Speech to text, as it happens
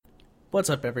What's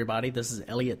up, everybody? This is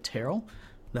Elliot Terrell,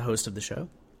 the host of the show,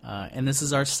 and this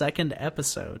is our second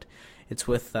episode. It's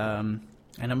with, and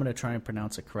I'm going to try and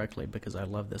pronounce it correctly because I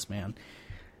love this man,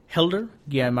 Helder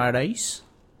Guimaraes.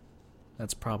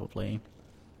 That's probably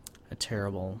a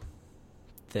terrible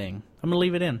thing. I'm going to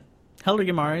leave it in. Helder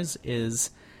Guimaraes is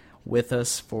with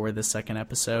us for the second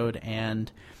episode, and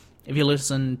if you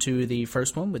listen to the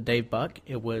first one with Dave Buck,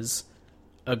 it was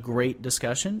a great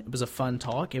discussion. It was a fun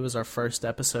talk. It was our first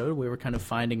episode. We were kind of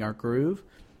finding our groove,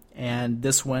 and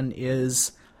this one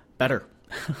is better.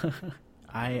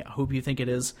 I hope you think it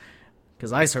is,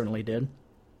 because I certainly did.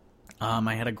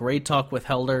 I had a great talk with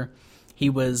Helder. He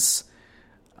was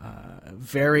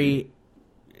he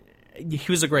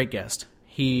was a great guest.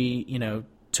 He,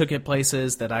 took it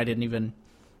places that I didn't even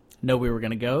know we were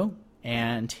going to go,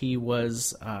 and he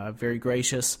was very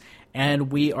gracious.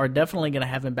 And we are definitely going to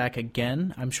have him back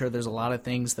again. I'm sure there's a lot of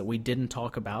things that we didn't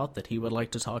talk about that he would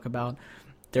like to talk about.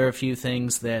 There are a few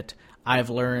things that I've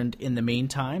learned in the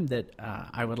meantime that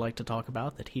I would like to talk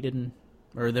about that he didn't,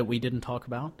 or that we didn't talk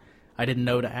about. I didn't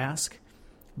know to ask.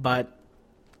 But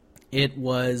it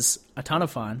was a ton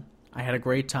of fun. I had a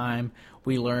great time.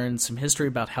 We learned some history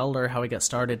about Helder, how he got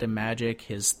started in magic,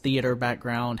 his theater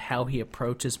background, how he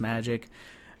approaches magic,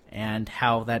 and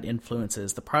how that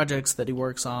influences the projects that he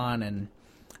works on, and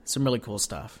some really cool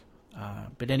stuff.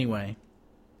 But anyway,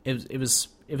 it was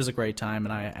a great time,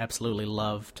 and I absolutely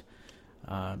loved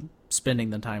spending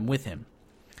the time with him.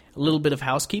 A little bit of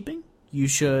housekeeping. You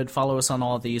should follow us on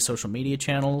all the social media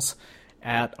channels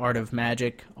at Art of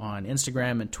Magic on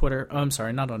Instagram and Twitter. Oh, I'm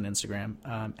sorry, not on Instagram.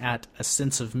 At A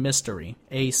Sense of Mystery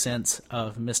on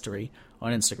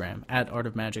Instagram. At Art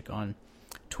of Magic on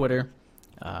Twitter.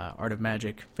 Art of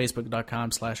Magic,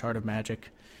 facebook.com/Art of Magic.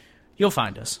 You'll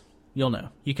find us. You'll know.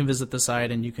 You can visit the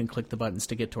site and you can click the buttons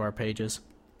to get to our pages.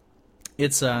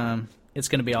 It's going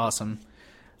to be awesome.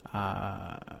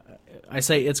 I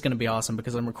say it's going to be awesome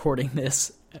because I'm recording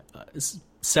this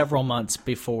several months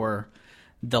before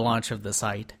the launch of the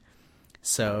site.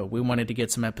 So we wanted to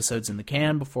get some episodes in the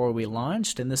can before we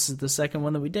launched, and this is the second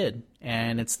one that we did.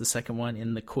 And it's the second one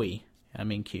in the queue.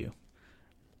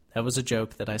 That was a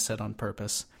joke that I said on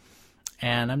purpose.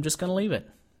 And I'm just going to leave it,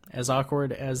 as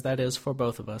awkward as that is for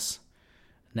both of us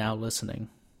now listening.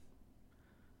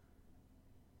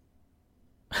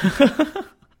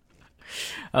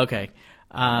 Okay.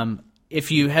 If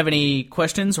you have any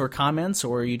questions or comments,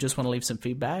 or you just want to leave some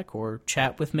feedback or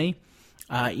chat with me,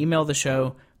 email the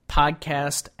show,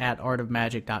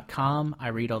 podcast@artofmagic.com. I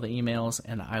read all the emails,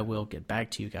 and I will get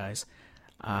back to you guys.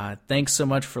 Thanks so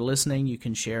much for listening. You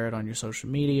can share it on your social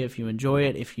media if you enjoy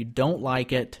it. If you don't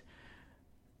like it,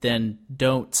 then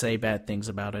don't say bad things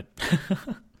about it.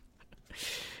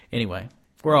 Anyway,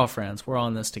 we're all friends. We're all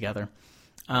in this together.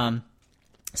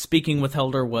 Speaking with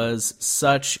Helder was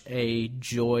such a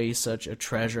joy, such a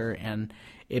treasure, and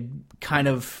it kind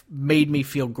of made me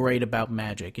feel great about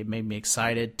magic. It made me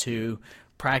excited to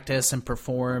practice and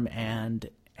perform, and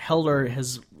Helder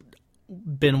has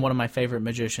been one of my favorite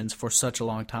magicians for such a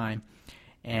long time,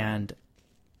 and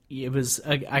it was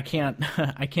I can't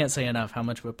say enough how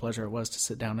much of a pleasure it was to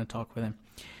sit down and talk with him,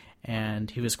 and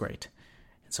he was great.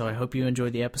 So I hope you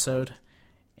enjoyed the episode,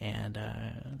 and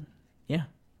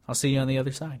I'll see you on the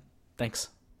other side. Thanks.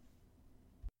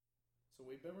 So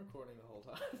we've been recording the whole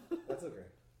time. That's okay.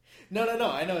 No,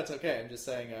 I know it's okay. I'm just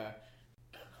saying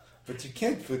but you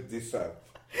can't put this up.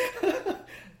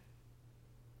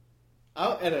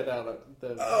 I'll edit out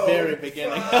the very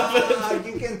beginning of it.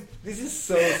 You can. This is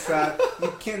so sad.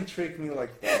 You can't trick me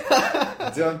like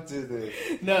that. Don't do this.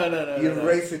 No. You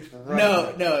erase it right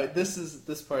now. No.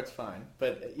 This part's fine.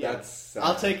 But yeah, that's sad.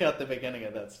 I'll take out the beginning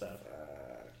of that stuff.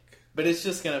 But it's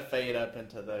just gonna fade up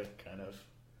into the kind of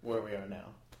where we are now.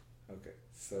 Okay.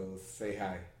 So say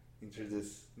hi.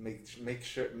 Introduce. Make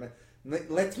sure.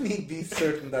 Let me be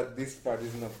certain that this part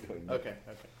is not going. Okay.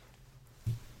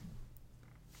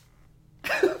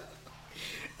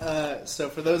 So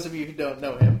for those of you who don't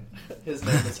know him, his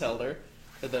name is Helder.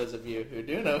 For those of you who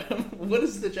do know him, what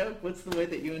is the joke? What's the way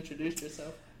that you introduce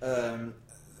yourself?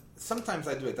 Sometimes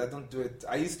I do it. I don't do it.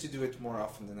 I used to do it more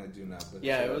often than I do now. But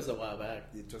yeah, it was a while back.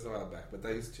 It was a while back. But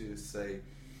I used to say,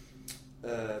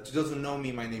 to those who know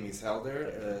me, my name is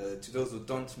Helder. To those who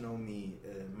don't know me,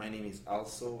 my name is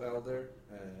also Helder.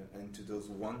 And to those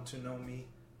who want to know me,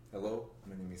 hello,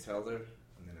 my name is Helder.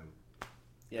 And then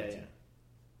yeah.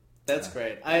 That's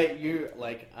great. I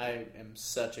am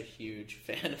such a huge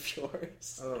fan of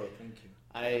yours. Oh, thank you.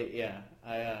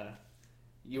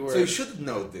 You were. So you should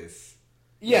know this.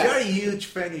 Yeah. If you're a huge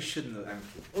fan, you should know.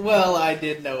 Well, I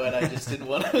did know it. I just didn't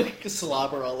want to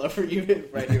slobber all over you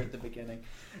right here at the beginning.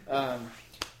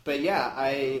 But yeah,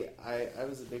 I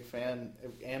was a big fan.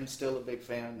 Am still a big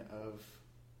fan of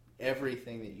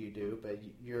everything that you do. But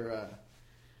your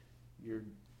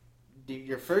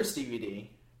first DVD,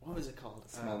 what was it called?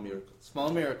 Small Miracles.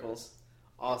 Small Miracles,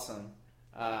 awesome.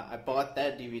 I bought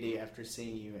that DVD after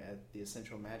seeing you at the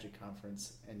Essential Magic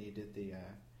Conference, and you did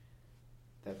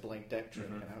that blank deck trick,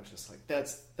 and I was just like,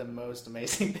 that's the most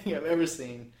amazing thing I've ever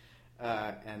seen.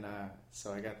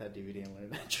 So I got that DVD and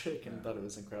learned that trick and thought it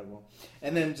was incredible.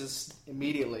 And then just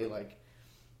immediately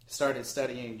started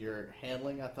studying your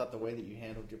handling. I thought the way that you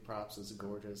handled your props was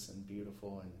gorgeous and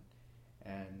beautiful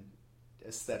and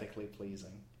aesthetically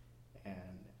pleasing.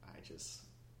 And I just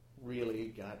really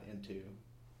got into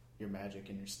your magic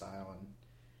and your style,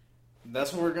 and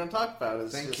that's what we're going to talk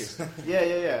about. Thank you.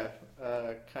 Yeah.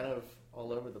 Kind of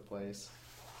all over the place,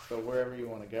 but wherever you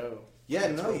want to go.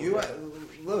 Yeah, no, you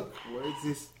look. Where is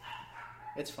this?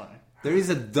 It's fine. There is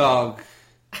a dog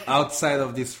outside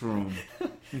of this room.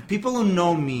 And people who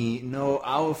know me know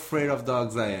how afraid of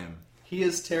dogs I am. He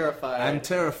is terrified. I'm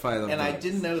terrified of dogs. And I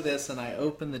didn't know this, and I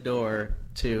opened the door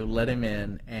to let him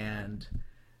in, and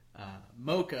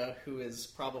Mocha, who is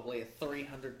probably a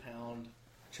 300-pound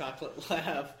chocolate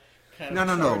lab, kind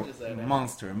of charges at him.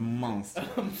 Monster. A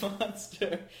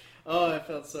monster. Oh, I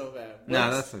felt so bad. No,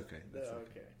 that's okay.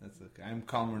 Okay. That's okay. I'm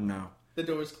calmer now. The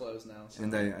door's closed now. So.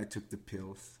 And I took the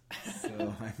pills,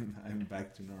 so I'm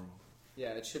back to normal.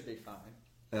 Yeah, it should be fine.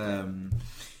 I'm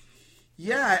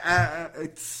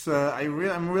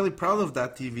really proud of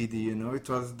that DVD. You know, it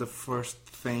was the first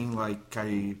thing I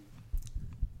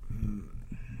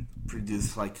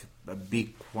produced a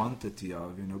big quantity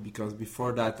of. You know, because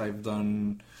before that I've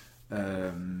done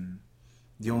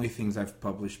the only things I've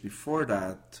published before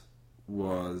that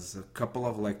was a couple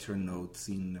of lecture notes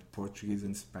in Portuguese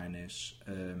and Spanish,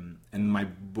 and my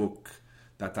book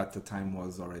that at the time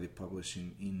was already published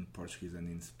in Portuguese and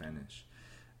in Spanish.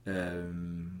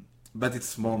 But it's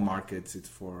small markets. It's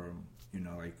for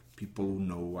people who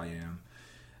know who I am.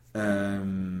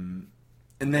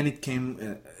 And then it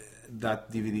came.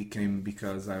 That DVD came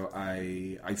because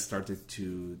I started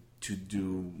to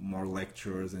do more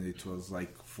lectures, and it was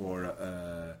for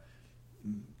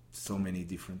so many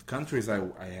different countries I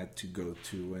had to go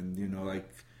to, and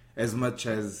as much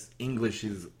as English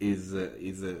is a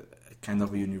kind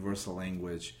of a universal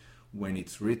language when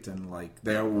it's written,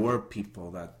 there were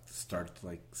people that start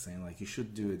saying you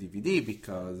should do a DVD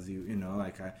because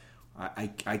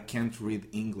I can't read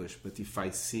English, but if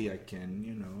I see I can,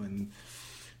 and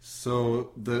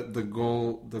so the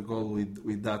goal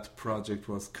with that project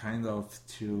was kind of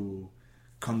to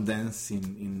condense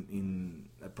in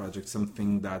a project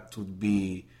something that would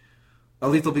be a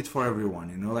little bit for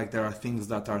everyone. There are things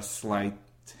that are slight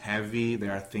heavy,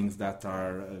 there are things that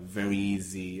are very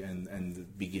easy and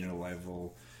beginner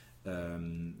level.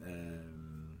 The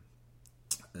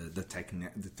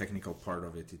technical part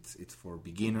of it's for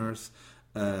beginners.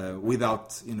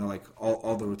 Without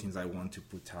all the routines I want to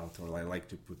put out or I like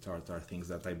to put out are things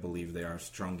that I believe they are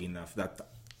strong enough, that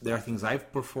there are things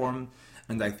I've performed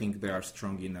and I think they are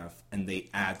strong enough and they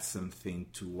add something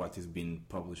to what has been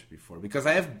published before, because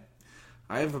I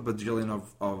have a bajillion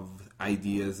of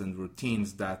ideas and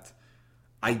routines that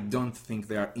I don't think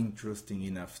they are interesting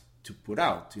enough to put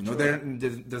out. Sure.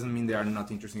 Doesn't mean they are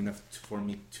not interesting enough for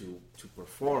me to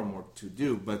perform or to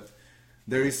do, but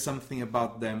there is something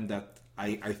about them that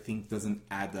I think doesn't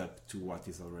add up to what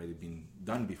has already been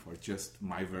done before. It's just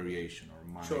my variation or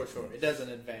my... Sure. It doesn't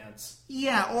advance.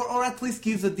 Yeah, or at least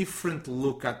gives a different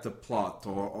look at the plot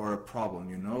or a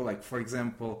problem, for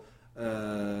example,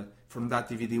 from that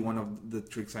DVD, one of the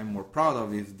tricks I'm more proud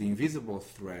of is the invisible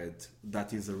thread.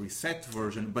 That is a reset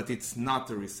version, but it's not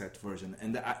a reset version.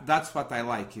 And that's what I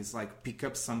like, is pick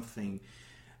up something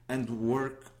and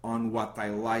work on what I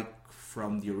like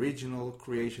from the original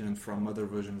creation and from other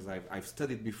versions I've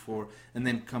studied before, and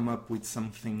then come up with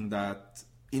something that,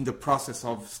 in the process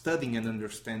of studying and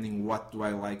understanding what do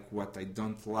I like, what I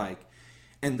don't like,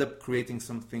 end up creating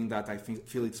something that I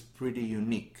feel it's pretty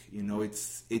unique.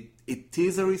 It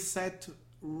is a reset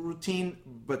routine,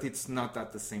 but it's not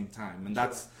at the same time, and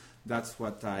that's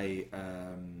what I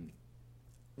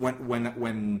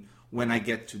when I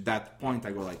get to that point,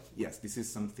 I go yes, this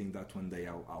is something that one day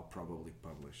I'll probably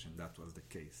publish, and that was the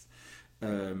case.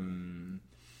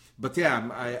 But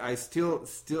yeah, I still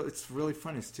it's really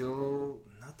funny. Still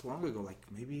not long ago,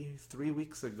 maybe 3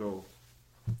 weeks ago,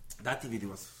 that DVD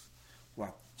was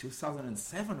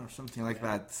 2007 or something like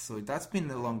that. So that's been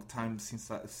a long time since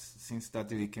that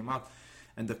DVD came out.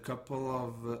 And a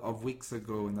couple of weeks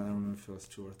ago, and I don't remember if it was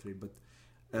 2 or 3, but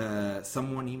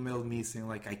someone emailed me saying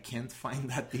like, I can't find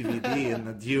that DVD, and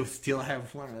that you still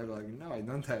have one. I'm like, no, I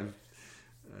don't have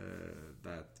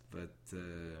that.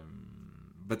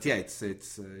 But yeah, it's a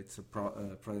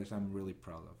project I'm really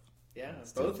proud of. Yeah,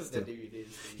 both of the DVDs.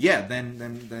 Yeah, then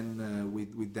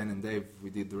with Dan and Dave, we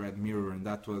did the Red Mirror, and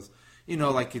that was,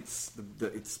 like it's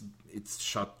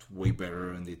shot way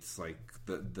better, and it's like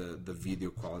the video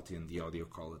quality and the audio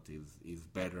quality is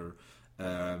better.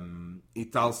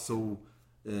 It also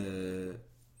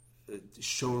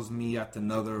shows me at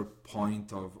another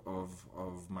point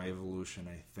of my evolution,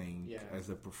 I think, as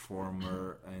a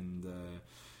performer, and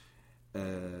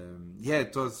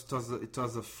it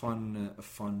was a fun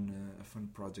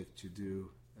project to do.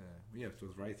 It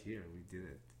was right here. We did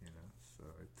it, so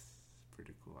it's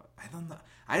pretty cool. I don't know.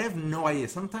 I have no idea.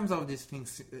 Sometimes all these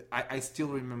things, I still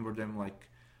remember them like,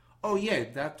 oh yeah,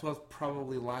 that was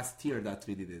probably last year that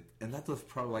we did it, and that was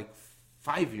probably like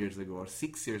 5 years ago or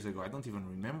 6 years ago. I don't even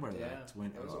remember that.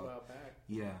 When that was a while back.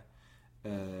 Yeah.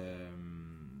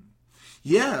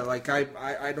 Like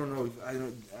I don't know.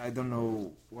 I don't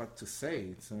know what to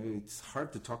say. It's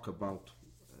hard to talk about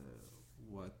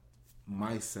what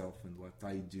myself and what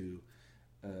I do,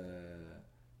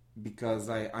 because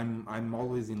I'm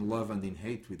always in love and in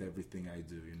hate with everything I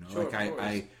do. Sure,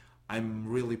 I'm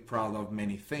really proud of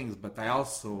many things, but I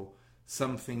also,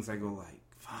 some things I go like,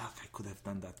 fuck, I could have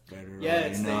done that better. Yeah,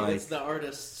 it's the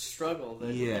artist's struggle that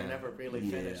they're never really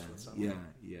finished with something.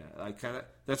 Yeah. Like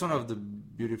that's one of the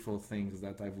beautiful things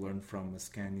that I've learned from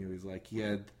Ascanio is like he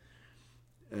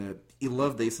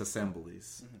loved Ace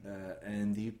Assemblies,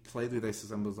 and he played with Ace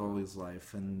Assemblies all his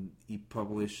life, and he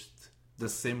published the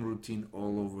same routine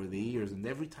all over the years, and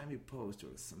every time he published, there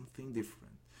was something different.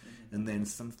 And then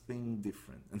something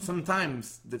different. And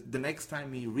sometimes, the next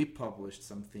time he republished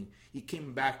something, he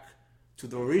came back to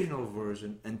the original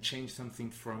version and changed something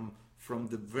from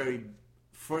the very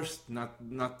first, not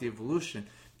the evolution.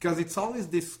 Because it's always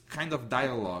this kind of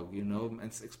dialogue, and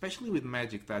especially with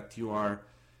magic, that you are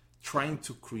trying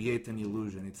to create an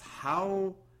illusion. It's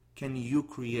how can you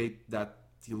create that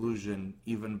illusion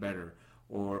even better?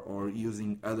 Or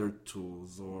using other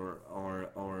tools, or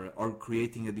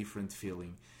creating a different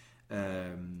feeling.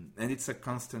 And it's a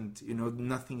constant,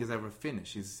 nothing is ever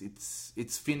finished.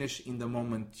 It's finished in the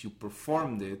moment you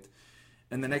performed it,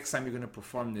 and the next time you're going to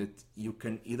perform it, you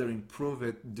can either improve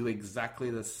it, do exactly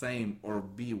the same, or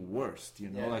be worse.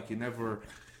 Like you never.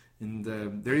 And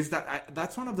there is that.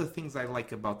 That's one of the things I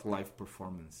like about live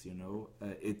performance.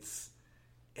 It's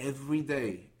every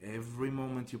day, every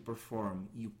moment you perform,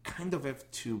 you kind of have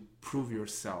to prove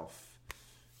yourself.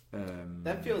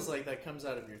 That feels like that comes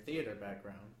out of your theater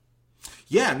background.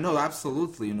 Yeah, no,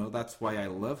 absolutely. That's why I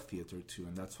love theater too,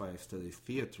 and that's why I study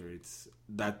theater. It's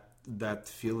that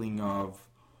feeling of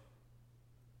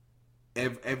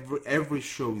every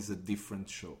show is a different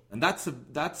show, and that's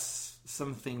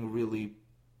something really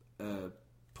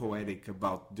poetic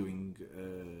about doing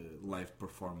live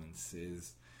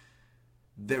performances.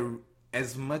 There,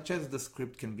 as much as the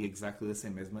script can be exactly the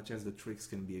same, as much as the tricks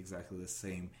can be exactly the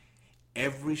same,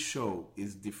 every show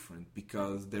is different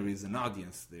because there is an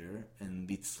audience there,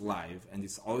 and it's live, and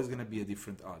it's always going to be a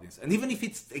different audience. And even if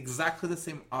it's exactly the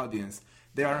same audience,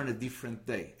 they are on a different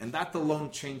day, and that alone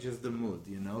changes the mood,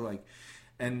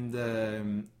 and there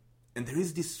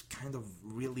is this kind of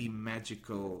really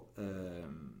magical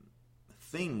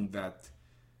thing that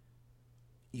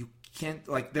you can't,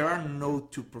 like, there are no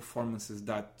two performances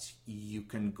that you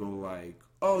can go like,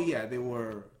 oh yeah, they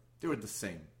were the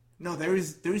same. No, there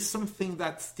is something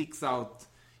that sticks out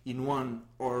in one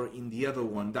or in the other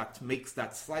one that makes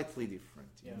that slightly different,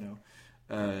 and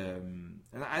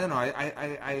I don't know.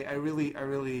 I really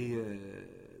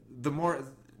the more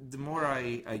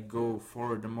I go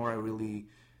forward, the more I really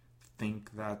think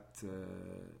that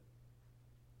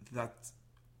that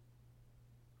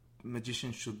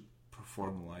magicians should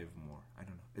perform live more. I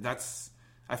don't know.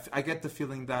 I get the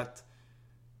feeling that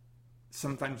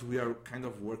sometimes we are kind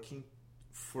of working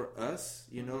for us,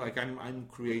 like I'm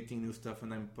creating new stuff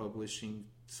and I'm publishing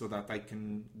so that I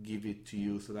can give it to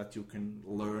you, so that you can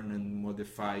learn and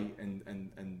modify and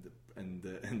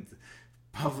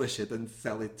publish it and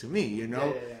sell it to me,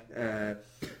 Yeah.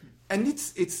 And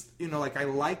it's like I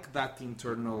like that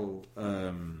internal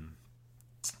kind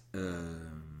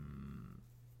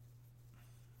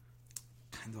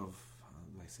of, how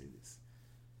do I say this?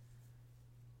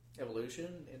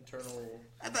 Evolution, internal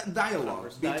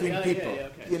dialogue between people.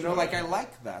 Okay, sure. Like I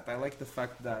like that. I like the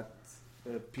fact that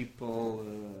people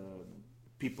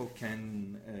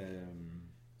can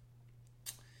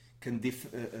can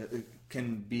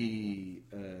be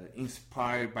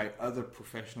inspired by other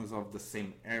professionals of the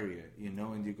same area,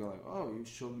 and you go like, oh, you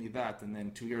showed me that, and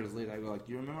then 2 years later I go like,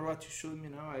 you remember what you showed me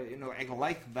now? I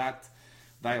like that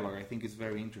dialogue. I think it's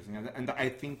very interesting, and I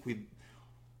think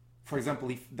for example,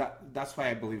 if that's why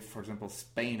I believe, for example,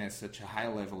 Spain has such a high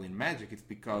level in Magic. It's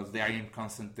because they are in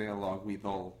constant dialogue with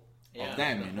all of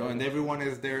them, and everyone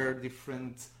has their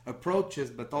different approaches,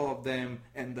 but all of them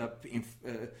end up in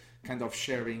kind of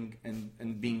sharing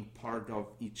and being part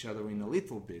of each other in a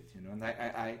little bit, and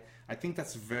I think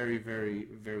that's very, very,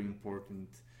 very important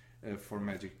for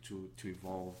Magic to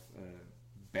evolve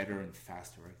better and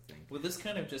faster, I think. Well, this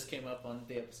kind of just came up on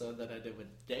the episode that I did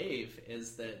with Dave,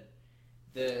 is that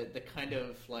the kind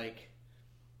of like,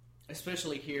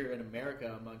 especially here in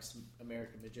America amongst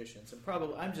American magicians, and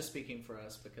probably I'm just speaking for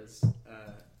us because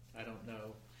I don't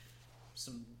know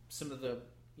some of the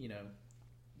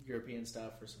European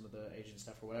stuff or some of the Asian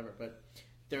stuff or whatever, but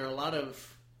there are a lot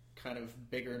of kind of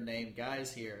bigger name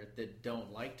guys here that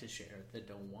don't like to share, that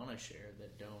don't want to share,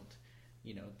 that don't,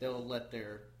 they'll let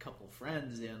their couple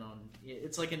friends in on.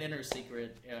 It's like an inner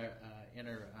secret,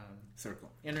 inner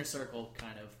circle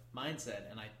kind of mindset,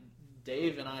 and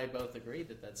Dave and I both agree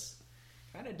that that's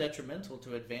kind of detrimental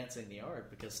to advancing the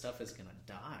art because stuff is going to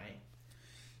die.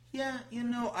 Yeah,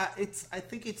 I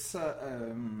think it's.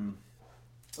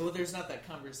 There's not that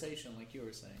conversation like you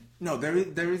were saying. No, there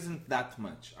isn't that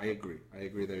much. I agree.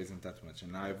 There isn't that much,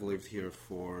 and I've lived here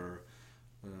for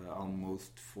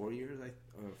almost 4 years,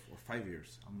 or 5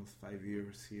 years, almost 5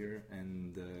 years here,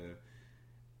 and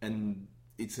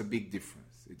it's a big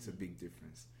difference. It's a big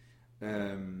difference.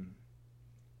 There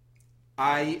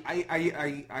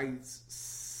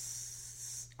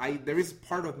is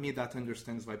part of me that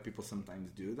understands why people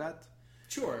sometimes do that.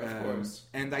 Sure, of course.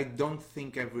 And I don't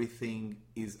think everything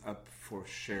is up for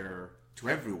share to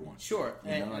everyone. Sure,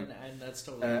 and that's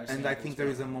totally understandable. And I think there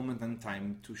is a moment in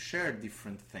time to share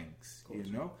different things,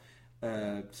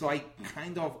 So I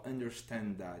kind of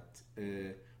understand that.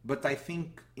 But I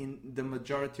think in the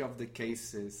majority of the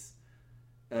cases,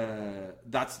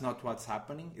 that's not what's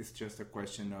happening. It's just a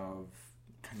question of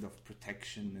kind of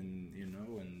protection and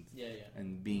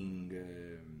and being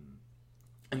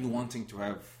and wanting to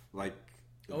have like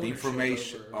the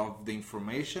information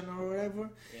or whatever.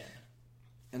 Yeah.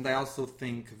 And I also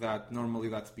think that normally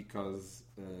that's because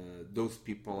those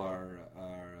people are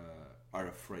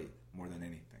afraid more than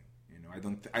anything.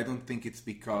 I don't think it's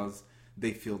because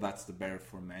they feel that's the better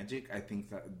for Magic. I think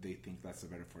that they think that's the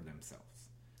better for themselves.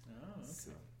 Oh, okay.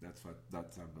 So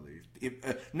that's I believe.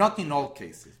 Not in all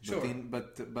cases, sure.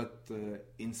 but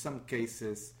in some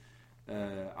cases,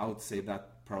 I would say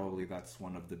that probably that's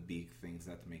one of the big things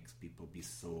that makes people be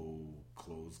so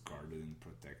close guarded and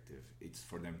protective. It's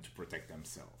for them to protect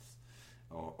themselves,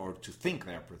 or to think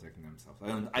they are protecting themselves.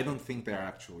 I don't think they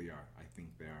actually are. I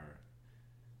think they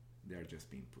are just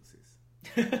being pussies.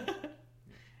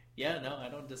 Yeah, no, I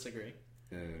don't disagree.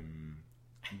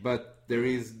 But there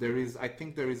is I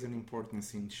think there is an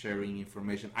importance in sharing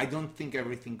information. I don't think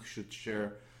everything should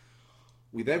share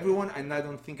with everyone, and I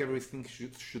don't think everything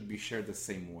should be shared the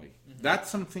same way. Mm-hmm. That's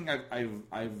something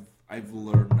I've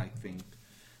learned, I think,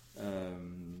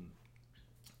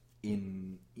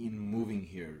 in moving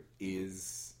here,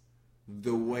 is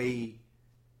the way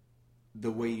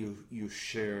you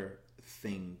share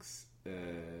things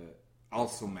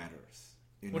also matters.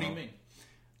 What do you mean?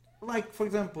 Like, for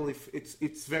example, if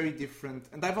it's very different,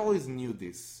 and I've always knew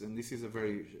this, and this is a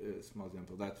very small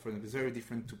example, that for example, it's very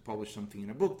different to publish something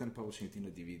in a book than publishing it in a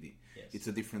DVD. Yes. It's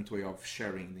a different way of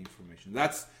sharing the information.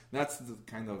 That's the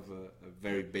kind of a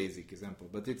very basic example,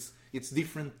 but it's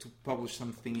different to publish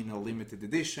something in a limited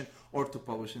edition or to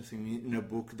publish something in a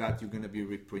book that you're going to be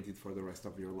reprinted for the rest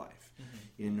of your life.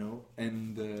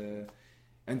 Mm-hmm.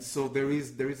 And so there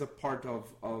is a part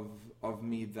of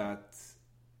me that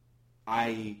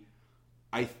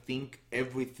I think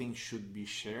everything should be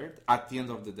shared at the end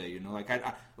of the day.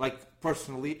 Like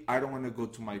personally, I don't want to go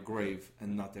to my grave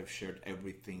and not have shared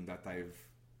everything that I've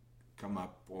come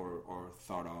up or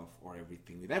thought of or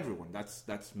everything with everyone.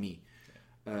 That's me.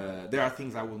 Yeah. There are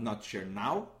things I will not share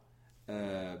now,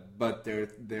 but there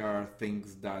are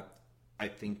things that I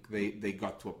think they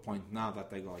got to a point now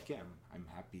that I go like, yeah, I'm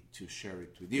happy to share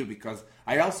it with you, because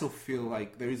I also feel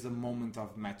like there is a moment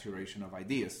of maturation of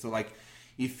ideas. So like,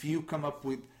 if you come up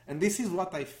with, and this is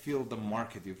what I feel the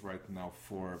market is right now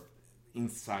for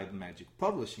inside Magic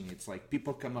publishing, it's like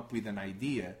people come up with an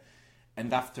idea,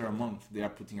 and after a month they are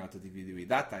putting out a DVD with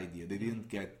that idea. They didn't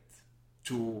get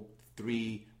 2,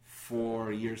 3,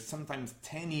 4 years, sometimes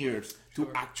 10 years to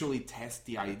actually test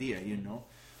the idea.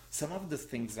 Some of the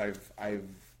things I've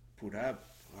put up,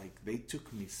 like they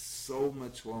took me so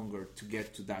much longer to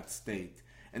get to that state.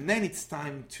 And then it's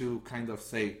time to kind of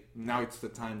say, now it's the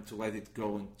time to let it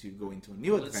go and to go into a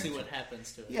new adventure. Let's see what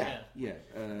happens to it. Yeah.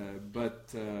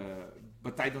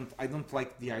 But I don't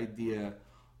like the idea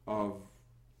of,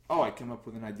 oh, I came up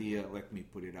with an idea, let me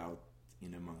put it out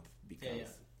in a month,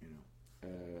 because you know,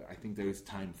 I think there is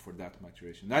time for that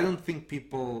maturation. I don't think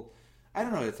people, I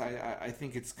don't know. I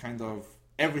think it's kind of,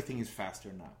 everything is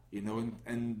faster now, you know.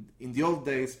 And in the old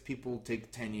days, people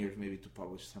take 10 years maybe to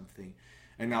publish something.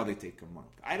 And now they take a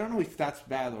month. I don't know if that's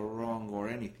bad or wrong or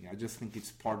anything. I just think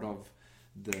it's part of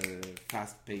the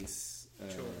fast-paced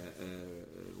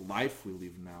life we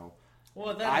live now.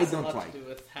 Well, that has a lot to do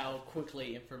with how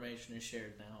quickly information is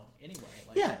shared now anyway.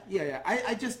 Like, yeah.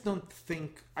 I just don't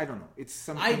think... I don't know. It's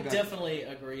something I definitely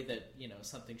agree that, you know,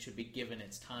 something should be given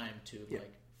its time to,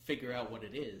 like, figure out what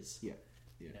it is. Yeah.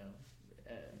 You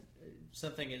know,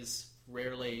 something is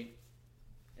rarely...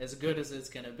 as good as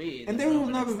it's going to be, and there will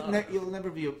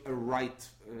never be a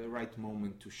right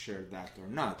moment to share that or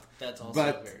not. That's also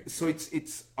but very so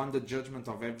it's on the judgment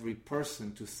of every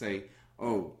person to say,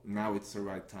 oh, now it's the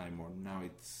right time, or now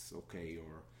it's okay,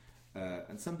 or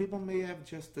and some people may have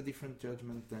just a different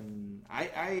judgment than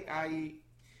I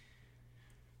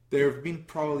there have been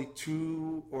probably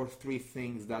 2 or 3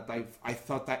 things that I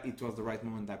thought that it was the right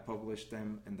moment. I published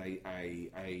them, and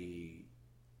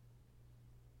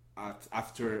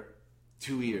after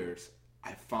 2 years,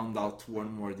 I found out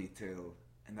one more detail,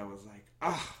 and I was like,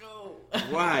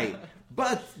 why?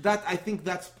 But I think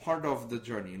that's part of the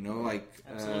journey, you know, like,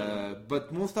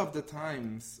 but most of the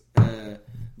times,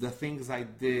 the things I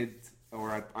did, or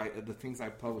the things I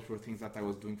published were things that I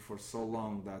was doing for so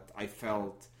long that I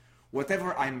felt, whatever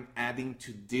I'm adding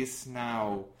to this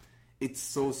now, it's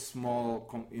so small,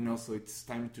 you know, so it's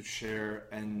time to share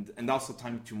and also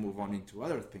time to move on into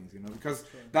other things, you know, because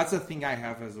that's the thing I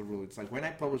have as a rule. It's like when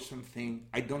I publish something,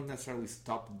 I don't necessarily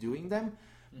stop doing them,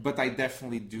 but I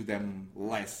definitely do them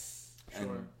less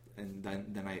than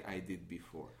I did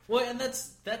before. Well, and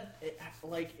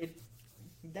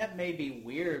that may be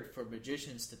weird for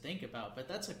magicians to think about, but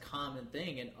that's a common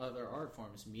thing in other art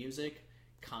forms, music,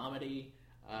 comedy,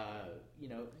 you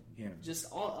know, just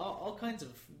all kinds of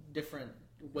different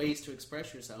ways to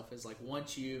express yourself. Is like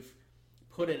once you've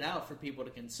put it out for people to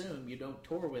consume, you don't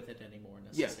tour with it anymore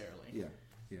necessarily. Yeah.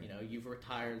 You know, you've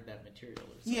retired that material.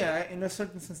 Yeah, in a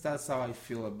certain sense, that's how I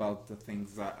feel about the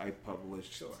things that I publish.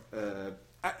 Sure.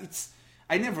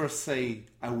 I never say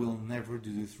I will never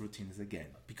do these routines again,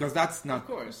 because that's not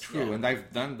true, and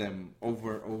I've done them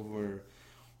over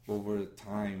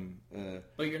time.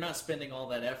 But you're not spending all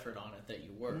that effort on it that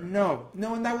you were. No,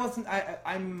 and that wasn't.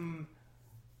 I'm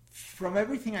from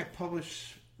everything I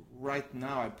publish right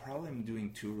now, I probably am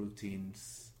doing 2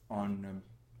 routines on a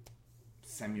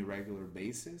semi-regular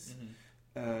basis.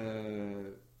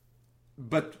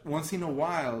 But once in a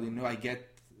while, you know, I get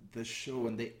the show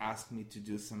and they ask me to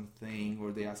do something,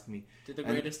 or they ask me... Did the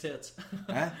greatest hits.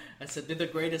 Huh? I said, did the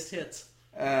greatest hits.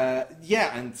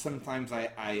 Yeah, and sometimes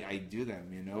I do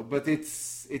them, you know, but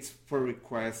it's per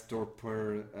request or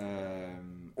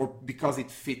or because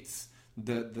it fits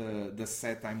the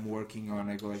set I'm working on.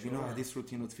 I go like, you know, this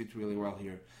routine would fit really well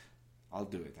here. I'll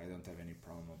do it. I don't have any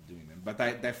problem of doing them, but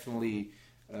I definitely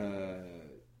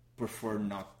prefer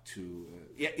not to.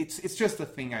 It's just a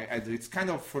thing I do. It's kind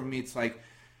of, for me, it's like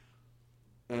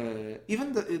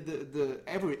even the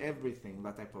everything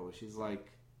that I publish is like,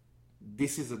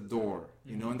 this is a door,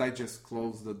 you know, and I just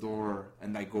close the door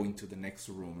and I go into the next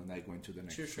room and I go into the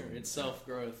next room. Sure. It's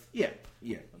self-growth. Yeah.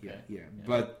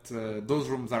 But those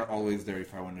rooms are always there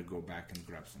if I want to go back and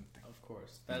grab something. Of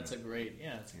course. That's a great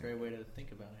way to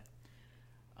think about it.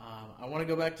 I want to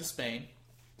go back to Spain.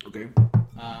 Okay.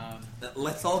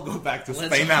 Let's all go back to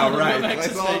Spain now, right?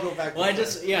 Let's all go back to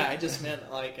Spain. I just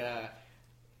meant like,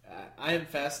 I am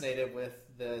fascinated with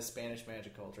the Spanish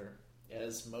magic culture,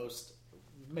 as most...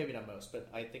 Maybe not most, but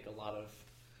I think a lot of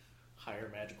higher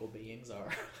magical beings are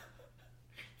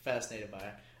fascinated by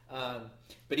it.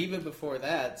 But even before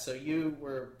that, so you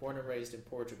were born and raised in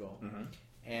Portugal,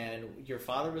 and your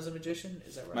father was a magician,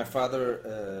 is that right? My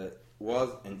father was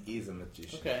and is a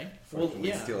magician. Okay.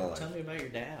 Still alive. Tell me about your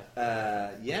dad.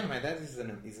 My dad is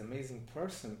an amazing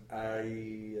person.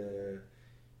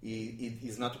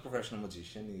 He's not a professional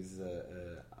magician. He's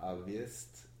a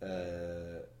hobbyist.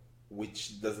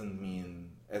 Which doesn't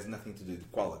mean, has nothing to do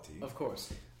with quality. Of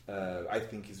course. I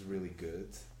think he's really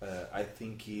good. I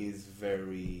think he's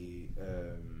very...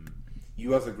 he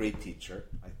was a great teacher,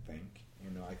 I think.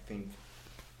 You know, I think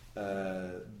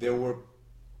there were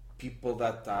people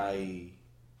that I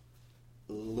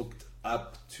looked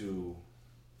up to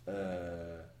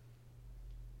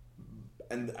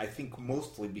and I think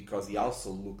mostly because he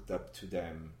also looked up to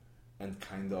them and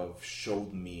kind of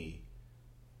showed me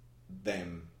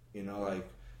them. You know, like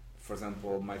for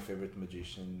example, my favorite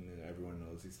magician, everyone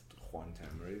knows, is Juan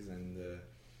Tamariz, and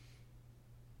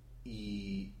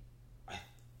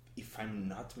if I'm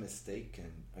not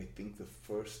mistaken, I think the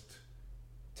first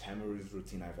Tamariz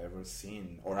routine I've ever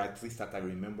seen, or at least that I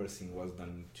remember seeing, was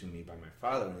done to me by my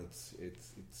father. And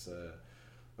it's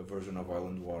a version of Oil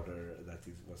and Water that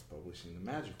was published in the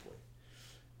Magic Way.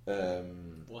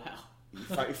 Wow.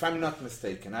 If I'm not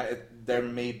mistaken, there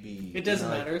may be. It doesn't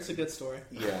matter. It's a good story.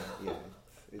 Yeah.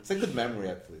 It's a good memory,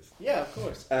 at least. Yeah, of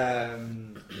course.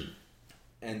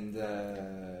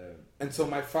 And so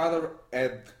my father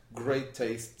had great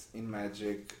taste in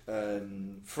magic,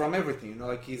 from everything. You know,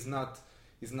 like he's not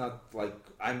like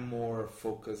I'm more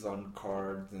focused on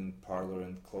cards and parlor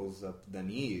and close up than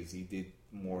he is. He did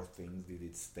more things. He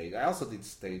did stage. I also did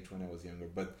stage when I was younger,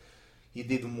 but he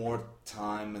did more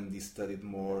time and he studied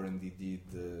more and he did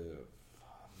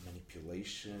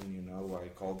manipulation. You know, what I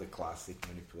call the classic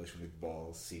manipulation with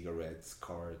balls, cigarettes,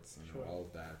 cards, and Sure. all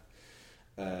of that.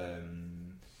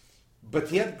 But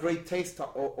he had great taste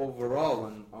overall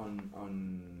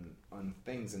on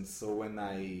things, and so when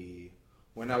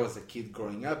I was a kid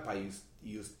growing up, I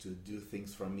used to do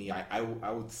things for me. I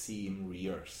would see him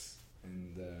rehearse,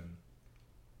 and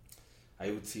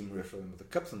I would see him rehearse with the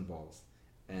cups and balls.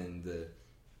 And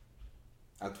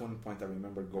at one point, I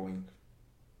remember going.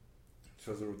 It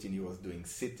was a routine he was doing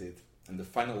seated, and the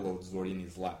final loads were in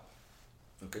his lap.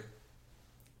 Okay,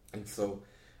 and so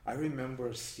I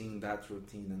remember seeing that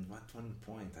routine, and at one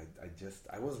point,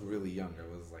 I was really young. I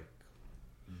was like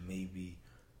maybe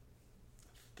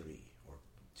 3 or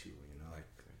 2, you know,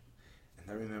 like. And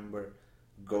I remember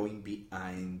going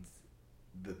behind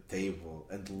the table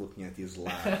and looking at his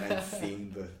lap and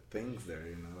seeing the things there,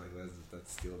 you know, like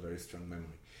that's still a very strong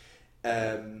memory.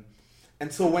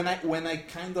 And so when I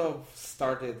kind of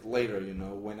started later, you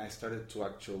know, when I started to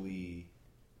actually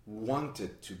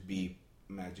wanted to be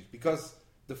magic, because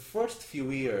the first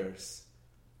few years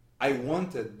I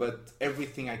wanted, but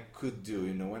everything I could do,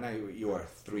 you know, when you are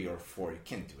 3 or 4, you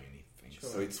can't do anything. Sure.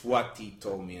 So it's what he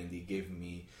told me, and he gave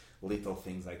me little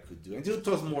things I could do, and it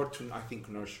was more to, I think,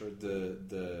 nurture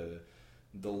the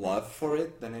love for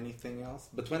it than anything else.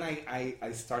 But when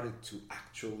I started to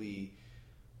actually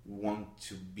want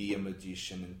to be a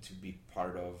magician and to be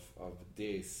part of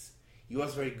this, he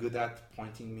was very good at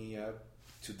pointing me up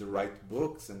to the right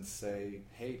books and say,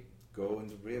 hey, go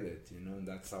and read it, you know. And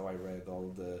that's how I read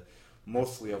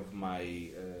mostly of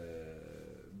my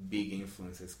big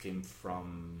influences came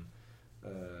from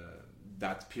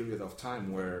that period of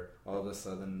time where all of a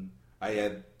sudden I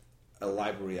had a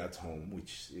library at home,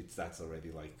 that's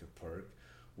already like a perk,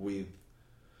 with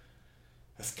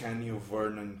Ascanio,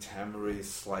 Vernon, Tamariz,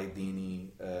 Slidini,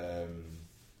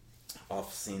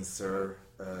 Off Sincere,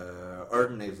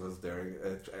 Erdnase was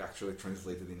there, actually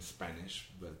translated in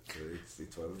Spanish, but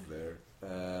it was there.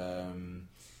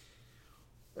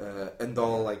 And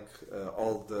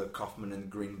all the Kaufman and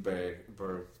Greenberg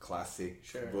classic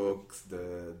Sure. books,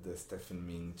 the Stephen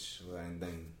Minch, and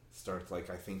then start I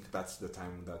think that's the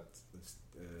time that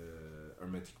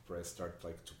Hermetic Press start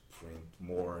to print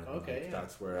more, and Okay, yeah.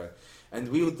 that's where and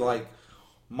we would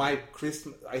my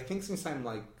Christmas. I think since I'm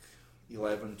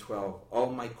 11, 12, all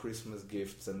my Christmas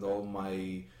gifts and all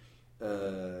my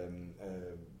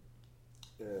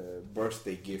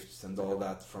birthday gifts and all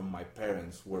that from my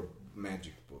parents were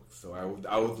magic books. So I would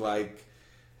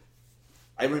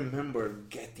I remember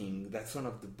getting, that's one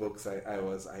of the books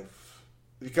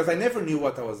because I never knew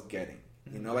what I was getting.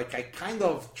 You know, I kind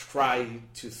of try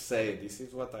to say this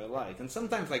is what I like, and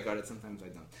sometimes I got it, sometimes I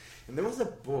don't. And there was a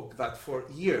book that for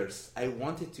years I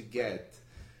wanted to get,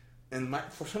 and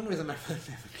for some reason my father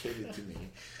never gave it to me.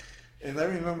 And I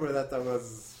remember that I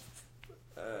was,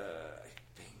 I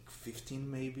think 15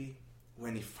 maybe,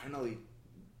 when he finally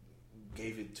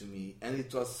gave it to me, and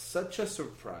it was such a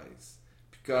surprise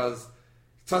because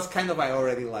it was kind of I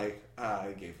already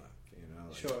I gave up, you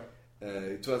know. Sure.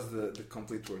 It was the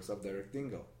complete works of Derek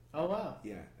Dingle. Oh wow.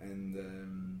 Yeah, and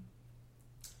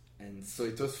so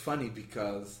it was funny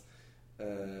because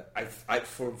I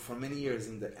for many years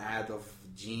in the ad of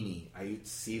Genie, I would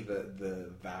see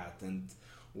that, and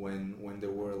when there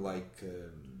were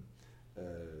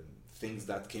things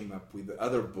that came up with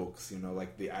other books, you know,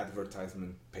 like the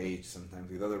advertisement page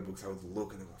sometimes with other books, I would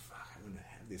look and I go, fuck, I want to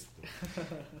have this book.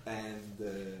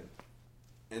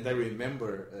 And I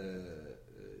remember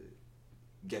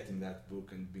getting that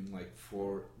book and being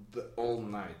for the all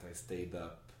night I stayed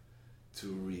up to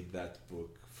read that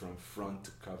book from front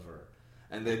to cover.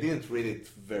 and I didn't read it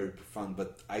very profound,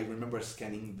 but I remember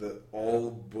scanning the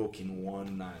whole book in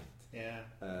one night. Yeah.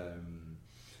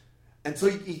 And so,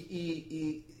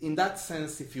 in that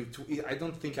sense, I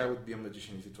don't think I would be a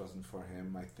magician if it wasn't for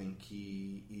him. I think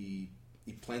he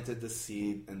planted the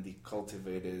seed and he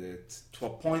cultivated it to a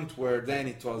point where then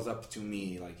it was up to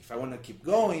me. Like, if I want to keep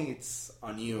going, it's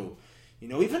on you.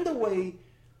 Even the way,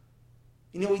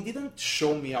 he didn't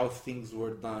show me how things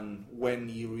were done when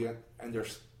he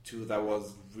understood I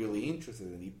was really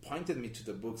interested in. He pointed me to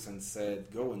the books and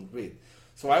said, "Go and read."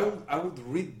 So I would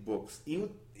read books. He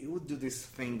would do this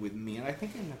thing with me, and I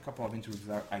think in a couple of interviews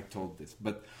I told this,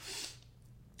 but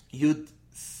you'd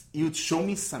show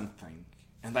me something,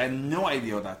 and I had no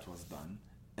idea how that was done.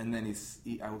 And then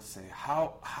I would say,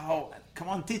 how, come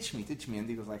on, teach me. And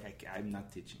he was like, I'm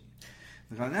not teaching you.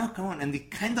 I go, no, come on. And he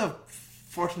kind of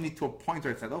forced me to a point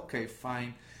where I said, okay,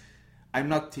 fine, I'm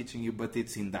not teaching you, but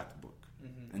it's in that book.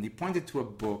 Mm-hmm. And he pointed to a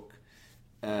book,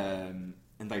 and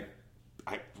I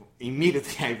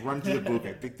immediately I run to the book,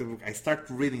 I picked the book, I start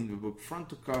reading the book front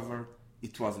to cover.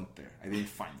 It wasn't there. I didn't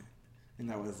find it.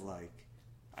 And I was like,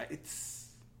 I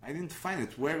didn't find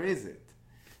it. Where is it?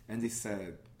 And he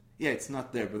said, yeah, it's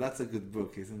not there, but that's a good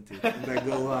book, isn't it? And I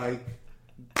go like,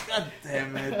 God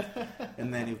damn it.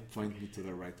 And then he pointed me to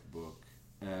the right book.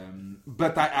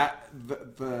 But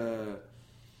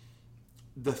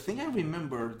the thing I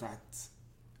remember that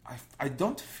I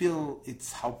don't feel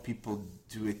it's how people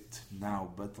do it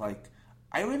now, but like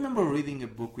I remember reading a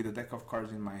book with a deck of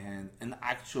cards in my hand, and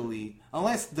actually,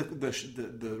 unless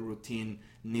the routine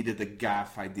needed a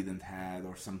gaff I didn't have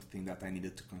or something that I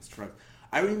needed to construct,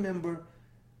 I remember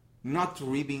not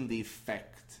reading the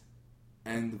effect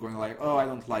and going like, oh, I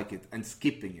don't like it, and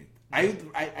skipping it. I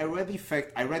read the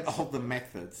effect, I read all the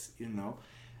methods,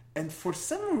 and for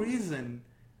some reason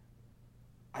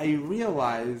I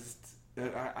realized I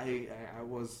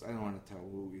don't want to tell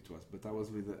who it was, but I was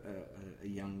with a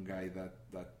young guy that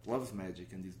loves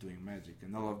magic and is doing magic,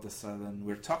 and all of a sudden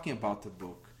we're talking about the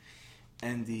book,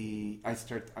 and I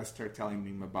start telling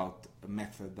him about a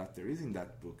method that there is in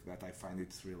that book that I find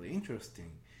it's really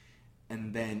interesting,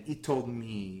 and then he told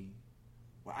me,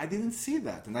 well, I didn't see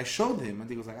that, and I showed him, and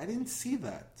he was like, I didn't see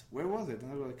that. Where was it?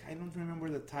 And I was like, I don't remember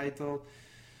the title.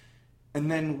 And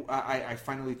then I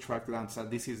finally tracked it down and said,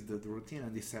 this is the routine.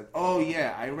 And he said, oh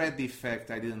yeah, I read the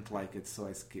effect, I didn't like it, so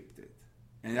I skipped it.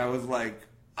 And I was like,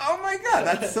 oh my God,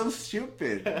 that's so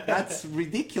stupid. That's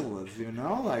ridiculous,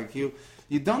 Like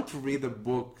you don't read a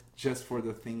book just for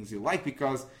the things you like,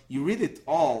 because you read it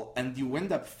all and you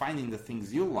end up finding the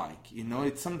things you like.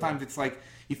 It's like,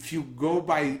 if you go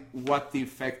by what the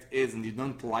effect is and you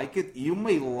don't like it, you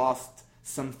may lost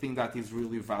something that is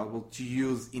really valuable to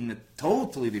use in a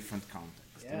totally different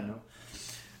context.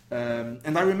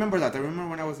 And I remember that. I remember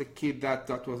when I was a kid that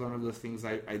was one of the things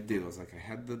I did. I was like, I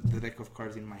had the deck of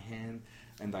cards in my hand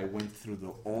and I went through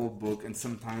the whole book, and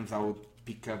sometimes I would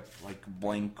pick up like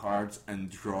blank cards and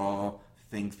draw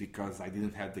things because I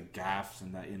didn't have the gaffs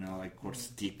and that, or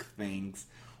stick things,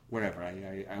 whatever.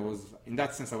 I was, in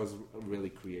that sense, I was really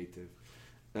creative.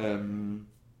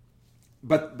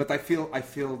 But I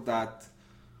feel that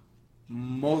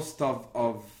most of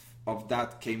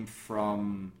that came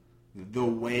from the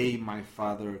way my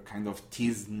father kind of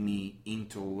teased me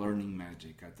into learning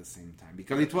magic at the same time,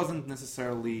 because it wasn't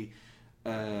necessarily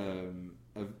a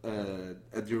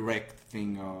direct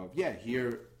thing of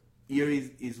here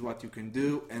is what you can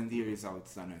do and here is how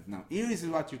it's done. Now here is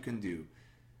what you can do.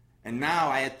 And now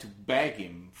I had to beg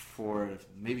him for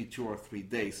maybe 2 or 3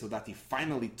 days so that he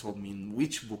finally told me in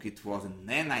which book it was, and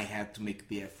then I had to make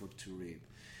the effort to read.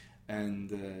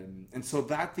 And so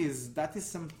that is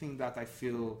something that I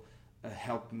feel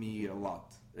helped me a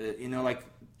lot. Like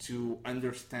to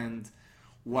understand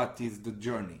what is the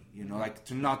journey. Like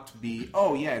to not be,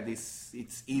 oh yeah,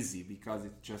 it's easy because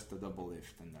it's just a double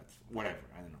lift and that's whatever.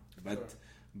 I don't know,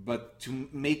 but to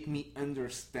make me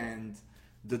understand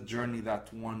the journey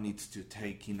that one needs to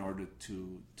take in order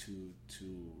to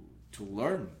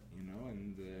learn,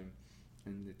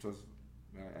 and it was,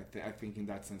 I think in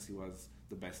that sense he was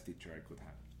the best teacher I could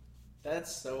have.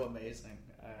 That's so amazing.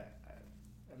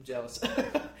 I'm jealous.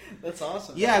 That's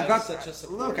awesome. Yeah,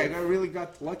 I really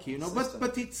got lucky,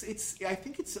 but it's I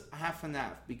think it's half and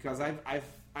half, because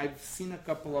I've seen a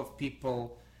couple of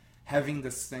people having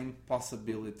the same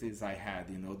possibilities I had.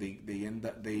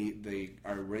 They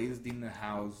are raised in a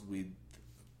house with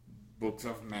books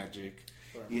of magic.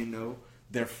 Sure.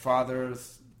 Their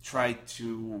fathers try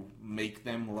to make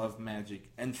them love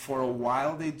magic, and for a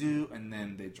while they do, and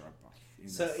then they drop off.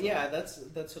 So yeah, that's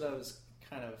what I was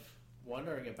kind of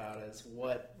wondering about, is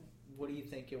what do you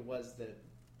think it was that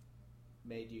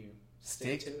made you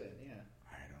Stick to it, yeah.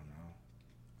 I don't know.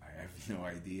 I have no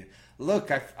idea.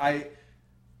 Look,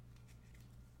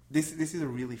 this is a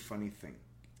really funny thing.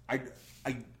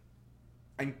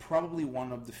 I'm probably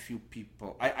one of the few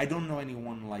people. I don't know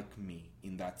anyone like me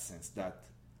in that sense. That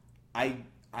I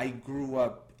grew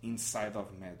up inside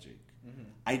of magic. Mm-hmm.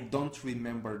 I don't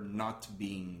remember not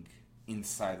being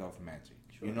inside of magic.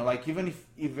 Sure. You know, like even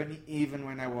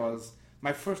when I was,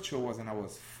 my first show was when I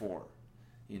was 4.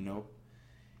 You know,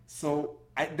 so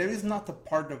there is not a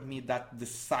part of me that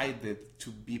decided to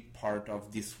be part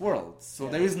of this world. So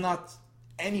there is not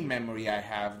any memory I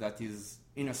have that is,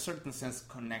 in a certain sense,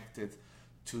 connected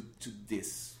to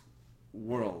this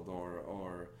world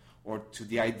or to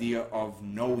the idea of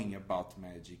knowing about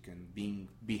magic and being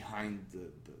behind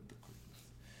the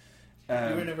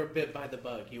curtains. You were never bit by the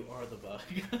bug. You are the bug.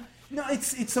 No,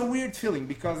 it's a weird feeling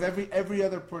because every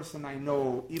other person I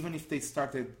know, even if they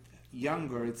started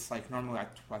younger, it's like normally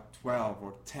at 12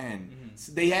 or 10. Mm-hmm.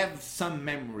 So they have some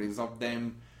memories of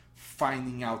them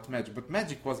finding out magic, but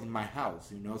magic was in my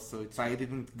house, you know. So I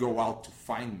didn't go out to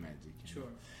find magic. Sure.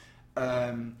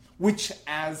 Which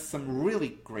has some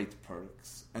really great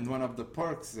perks, and one of the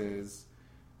perks is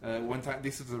one time.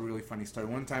 This is a really funny story.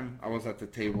 One time I was at the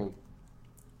table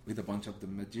with a bunch of the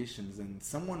magicians, and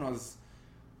someone was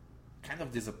kind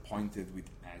of disappointed with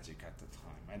magic at the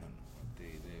time. I don't know what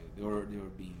they were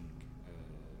being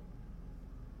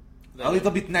a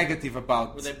little bit negative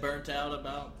about. Were they burnt out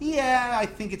about? Yeah, I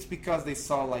think it's because they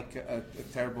saw like a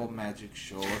terrible magic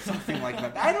show or something like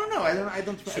that. I don't know. I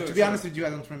don't. Sure, to be honest with you, I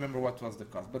don't remember what was the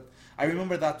cause, but I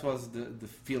remember that was the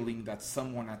feeling that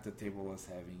someone at the table was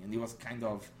having, and he was kind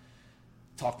of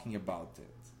talking about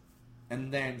it.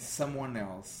 And then someone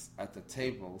else at the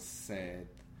table said,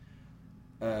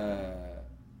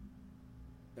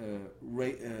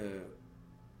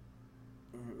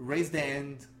 raise the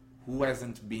hand who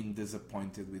hasn't been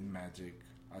disappointed with magic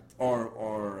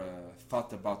or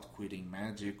thought about quitting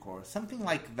magic or something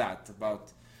like that,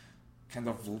 about kind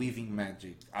of leaving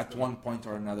magic at one point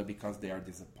or another because they are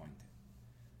disappointed.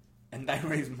 And I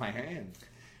raised my hand.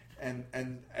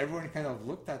 And everyone kind of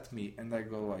looked at me, and I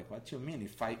go like, "What do you mean?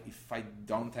 If I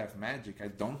don't have magic, I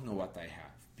don't know what I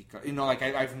have." Because, you know, like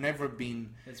I've never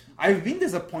been. I've been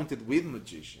disappointed with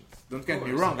magicians. Don't get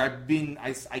me wrong.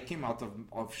 I came out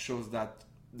of shows that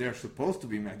they're supposed to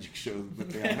be magic shows, but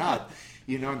they are not.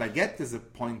 You know, and I get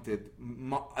disappointed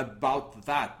about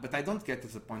that, but I don't get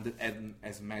disappointed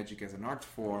as magic as an art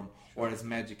form or as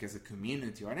magic as a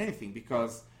community or anything,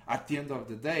 because at the end of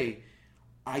the day,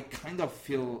 I kind of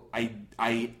feel I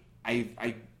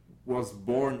was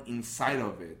born inside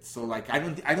of it, so like I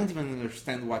don't even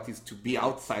understand what is to be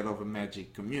outside of a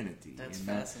magic community. That's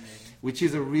fascinating. Which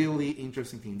is a really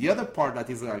interesting thing. The other part that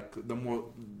is like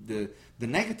the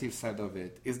negative side of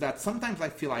it is that sometimes I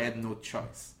feel I had no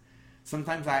choice.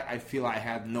 Sometimes I feel I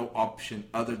had no option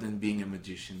other than being a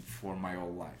magician for my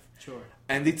whole life. Sure.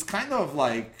 And it's kind of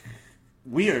like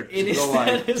weird to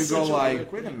go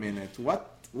like, wait a minute,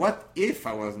 what if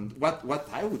I wasn't, what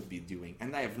I would be doing?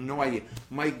 And I have no idea.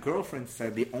 My girlfriend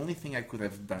said the only thing I could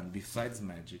have done besides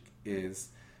magic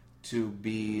is to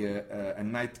be a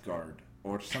night guard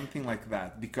or something like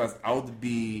that, because I would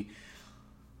be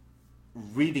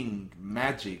reading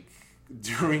magic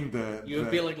during the... You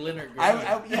would be like Leonard Green.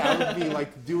 I would be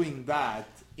like doing that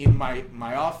in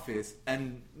my office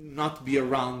and not be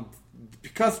around,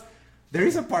 because there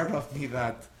is a part of me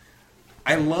that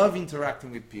I love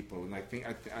interacting with people, and I think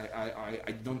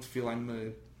I don't feel I'm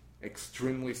an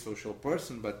extremely social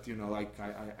person, but you know, like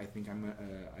I think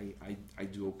I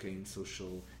do okay in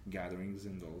social gatherings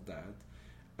and all that.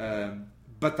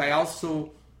 But I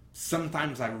also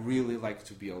sometimes I really like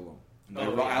to be alone.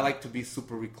 And I like to be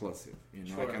super reclusive, you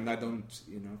know, sure. like, and I don't,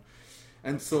 you know,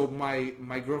 and so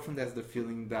my girlfriend has the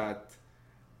feeling that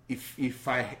if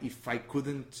I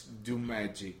couldn't do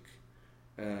magic,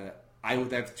 I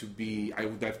would have to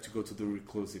go to the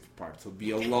reclusive part, so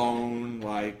be alone,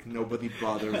 like nobody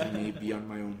bothers me, be on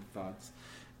my own thoughts.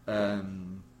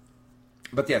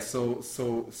 But yeah, so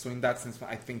in that sense,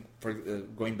 I think for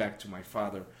going back to my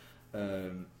father,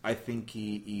 I think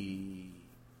he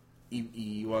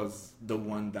was the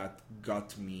one that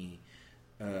got me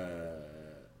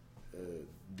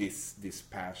this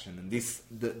passion and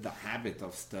the habit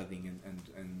of studying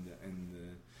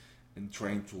and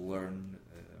trying to learn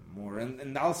more,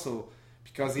 and also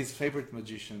because his favorite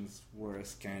magicians were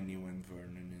Ascanio and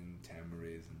Vernon and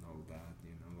Tamariz and all that,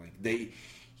 you know, like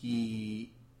he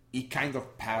kind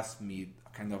of passed me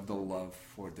kind of the love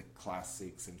for the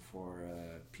classics and for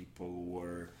people who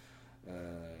were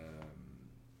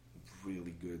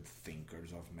really good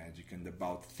thinkers of magic and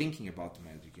about thinking about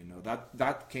magic. You know,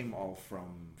 that came all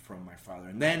from my father.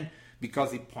 And then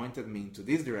because he pointed me into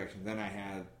this direction, then I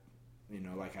had, you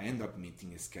know, like I ended up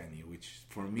meeting Ascani, which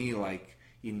for me, like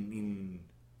in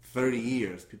 30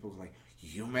 years, people were like,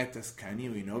 you met Ascani,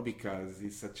 you know, because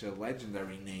he's such a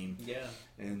legendary name. Yeah.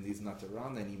 And he's not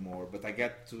around anymore. But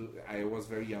I was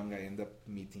very young, I ended up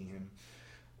meeting him.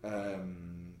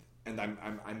 And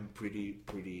I'm pretty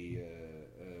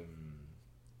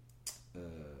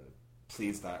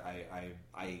pleased that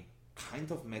I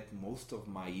kind of met most of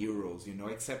my heroes, you know,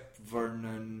 except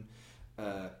Vernon,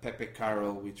 Pepe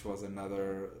Carroll, which was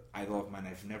another idol of mine.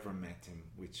 I've never met him,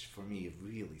 which for me it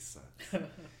really sucks.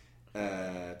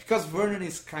 Because Vernon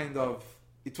is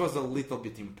it was a little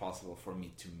bit impossible for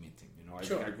me to meet him, you know.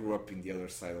 Sure. I grew up in the other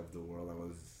side of the world. I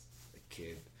was a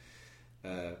kid.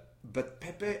 But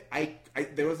Pepe,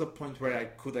 there was a point where I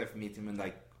could have met him and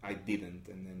I didn't,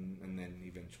 and then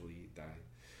eventually died.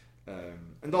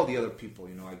 And all the other people,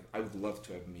 you know, I would love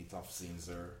to have met Off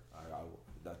Zinzer.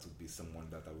 That would be someone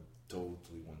that I would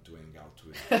totally want to hang out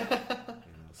with, you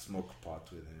know, smoke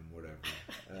pot with him, whatever.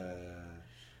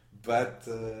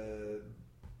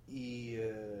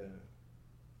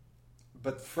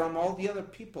 But from all the other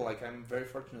people, like I'm very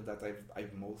fortunate that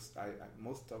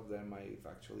most of them I've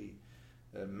actually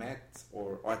met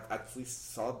or at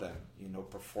least saw them, you know,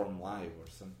 perform live or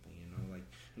something, you know. Like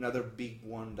another big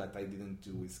one that I didn't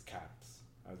do is Caps.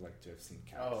 I'd like to have seen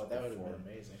Caps. Oh, that would have perform.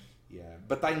 been amazing. Yeah,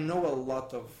 but I know a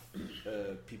lot of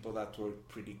people that were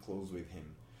pretty close with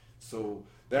him. So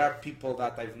there are people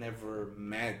that I've never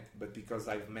met, but because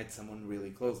I've met someone really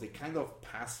close, they kind of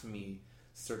pass me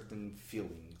certain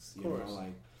feelings, you know,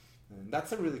 like, and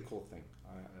that's a really cool thing.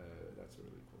 That's a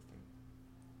really cool thing.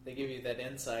 They give you that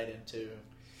insight into...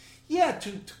 Yeah,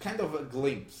 to kind of a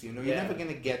glimpse, you know. You're Yeah. never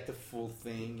gonna get the full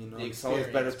thing, you know. The It's always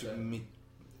better experience, to but- meet,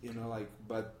 you know, like,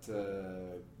 but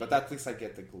at least I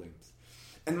get the glimpse.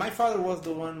 And my father was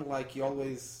the one, like, he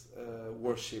always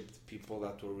worshipped people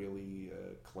that were really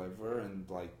clever and,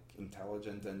 like,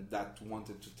 intelligent and that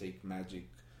wanted to take magic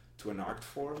to an art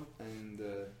form.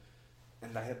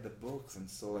 And I had the books, and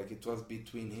so, like, it was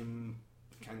between him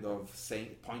kind of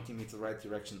pointing me to the right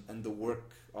direction and the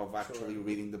work of actually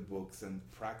reading the books and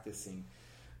practicing.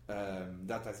 I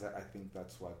think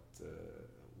that's what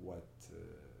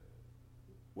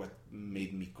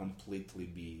made me completely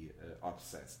be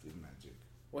obsessed with magic.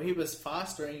 Well, he was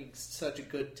fostering such a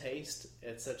good taste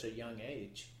at such a young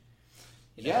age.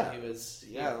 You know, Yeah. he was...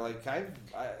 Yeah, like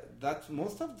that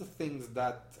most of the things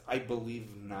that I believe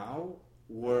now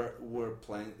were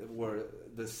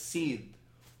the seed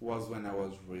was when I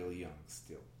was really young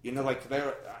still. You know, like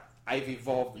I've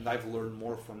evolved and I've learned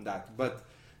more from that. But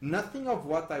nothing of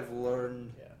what I've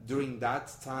learned during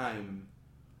that time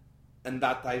and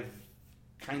that I've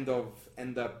kind of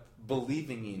end up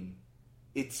believing in,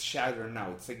 it's shattered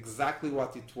now. It's exactly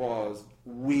what it was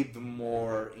with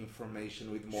more information,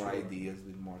 with more ideas,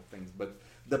 with more things. But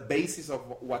the basis of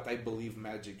what I believe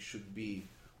magic should be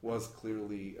was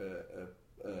clearly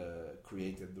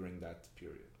created during that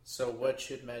period. So what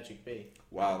should magic be?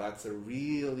 Wow, that's a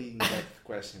really in-depth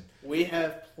question. We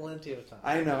have plenty of time.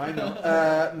 I know.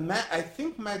 I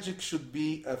think magic should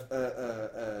be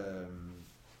a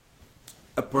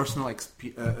personal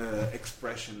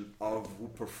expression of who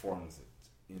performs it.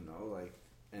 You know, like,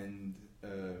 and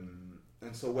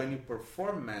so when you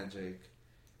perform magic,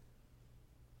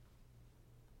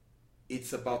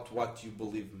 it's about what you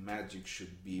believe magic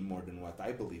should be more than what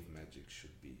I believe magic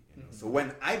should be. You know? So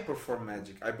when I perform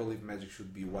magic, I believe magic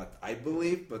should be what I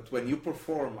believe. But when you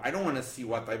perform, I don't want to see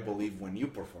what I believe when you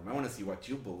perform. I want to see what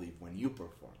you believe when you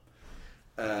perform.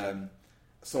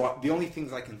 So the only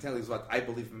things I can tell is what I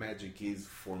believe magic is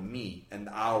for me and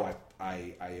how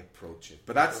I approach it.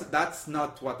 But that's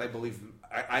not what I believe.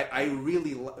 I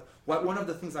really one of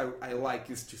the things I like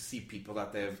is to see people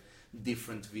that have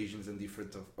different visions and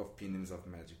different opinions of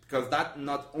magic, because that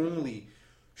not only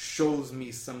shows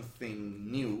me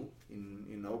something new,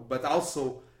 you know, but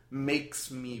also makes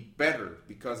me better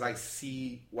because I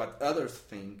see what others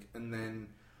think and then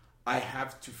I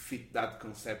have to fit that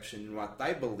conception in what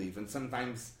I believe, and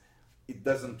sometimes it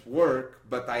doesn't work,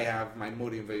 but I have my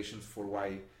motivations for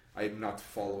why I'm not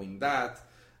following that,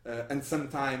 and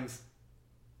sometimes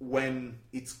when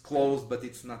it's close but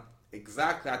it's not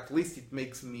exact, at least it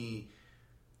makes me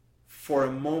for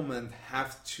a moment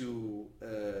have to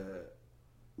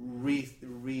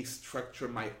restructure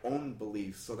my own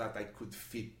beliefs so that I could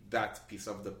fit that piece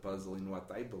of the puzzle in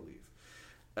what I believe.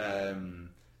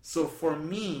 So for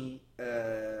me,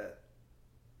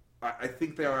 I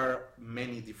think there are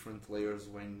many different layers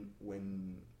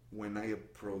when when I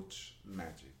approach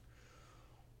magic.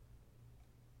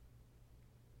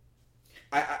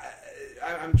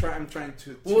 I'm trying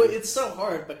to. Well, it's so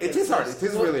hard because it is hard. It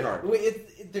is really hard.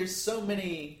 There's so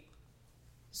many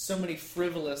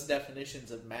frivolous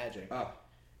definitions of magic. Oh,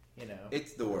 you know,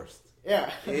 it's the worst.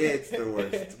 Yeah, it's the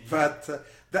worst. But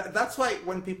that's why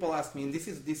when people ask me, and this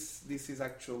is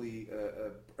actually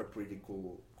a pretty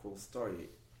cool story.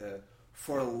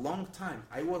 For a long time,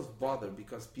 I was bothered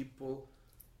because people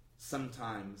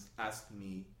sometimes ask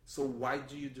me, "So why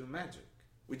do you do magic?"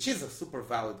 Which is a super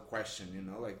valid question, you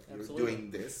know, like Absolutely. You're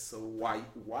doing this, so why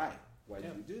do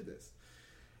you do this?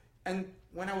 And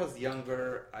when I was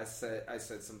younger, I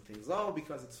said some things,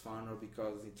 because it's fun, or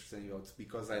because it's interesting, or it's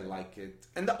because I like it,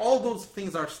 and all those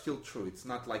things are still true. It's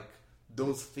not like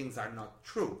those things are not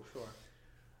true. Sure.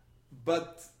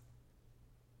 But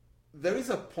there is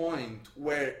a point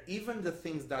where even the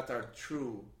things that are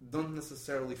true don't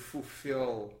necessarily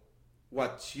fulfill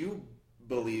what you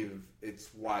believe it's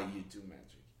why you do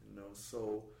magic, you know.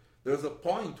 So there's a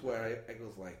point where I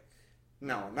was like,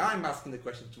 now I'm asking the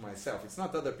question to myself. It's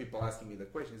not other people asking me the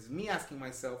question. It's me asking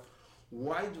myself,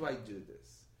 why do I do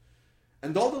this?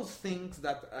 And all those things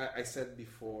that I said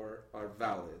before are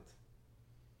valid.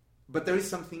 But there is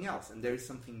something else, and there is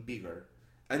something bigger,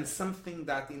 and something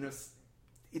that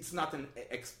it's not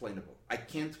explainable. I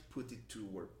can't put it to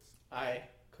words. I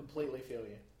completely feel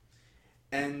you.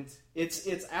 And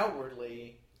it's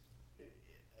outwardly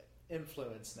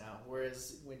influenced now,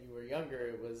 whereas when you were younger,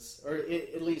 it was,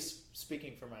 at least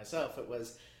speaking for myself, it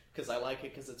was because I like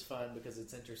it, because it's fun, because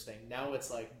it's interesting. Now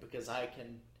it's like because I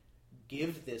can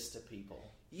give this to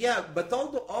people. Yeah, but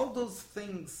all those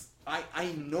things,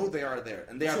 I know they are there,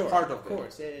 and they are Sure, part of of it.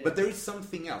 course, yeah. But there is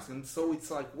something else, and so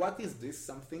it's like, what is this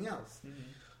something else? Mm-hmm.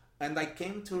 And I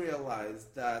came to realize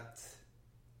that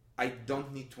I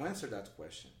don't need to answer that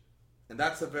question. And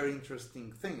that's a very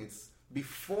interesting thing. It's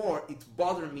before it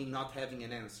bothered me not having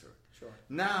an answer. Sure.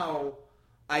 Now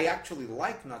I actually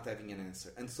like not having an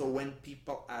answer. And so when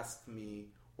people ask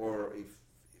me, or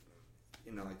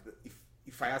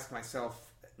if I ask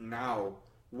myself now,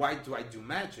 why do I do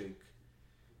magic?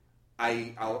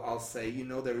 I'll say,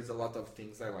 there is a lot of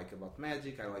things I like about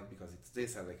magic. I like because it's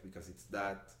this. I like because it's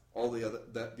that. All the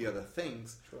other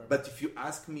things. Sure. But if you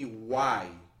ask me why,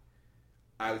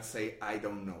 I would say I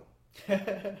don't know.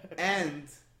 And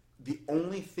the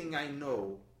only thing I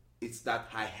know is that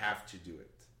I have to do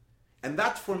it. And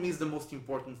that for me is the most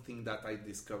important thing that I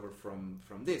discover from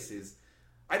this is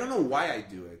I don't know why I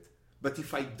do it, but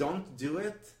if I don't do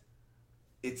it,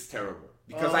 it's terrible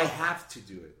because I have to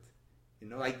do it.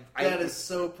 That is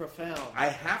so profound. I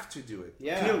have to do it.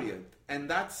 Yeah. Period. And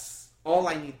that's all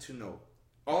I need to know.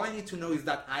 All I need to know is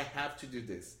that I have to do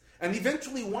this. And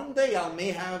eventually one day I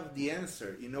may have the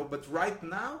answer, but right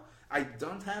now I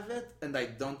don't have it, and I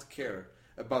don't care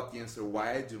about the answer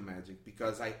why I do magic,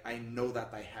 because I know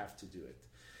that I have to do it.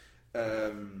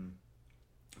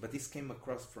 But this came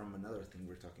across from another thing we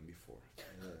were talking before.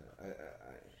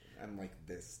 I'm like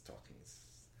this talking.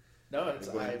 No, it's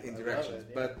in directions.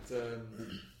 I love it, yeah. But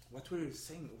what were you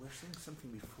saying? We were saying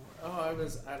something before. Oh,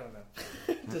 I don't know.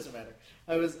 It doesn't matter.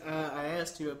 I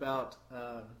asked you about,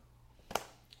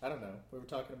 I don't know. We were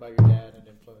talking about your dad and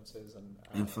influences and...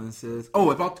 Influences? Oh,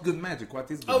 about good magic. What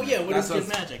is good magic? Yeah, what is good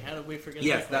magic? How did we forget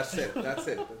Yes, that? That's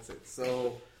it.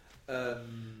 So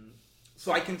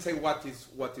I can say what is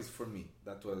for me.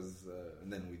 That was...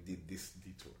 and then we did this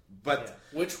detour. But...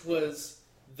 Yeah, which was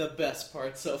the best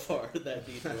part so far, that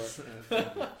detour.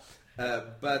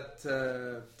 But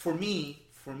for me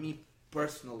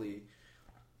personally,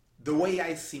 the way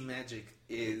I see magic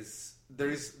is there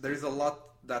is a lot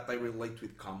that I relate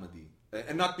with comedy,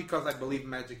 and not because I believe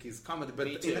magic is comedy, but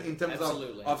in terms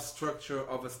of structure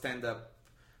of a stand-up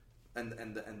and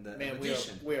Man,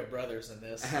 magician. we are brothers in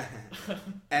this.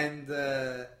 And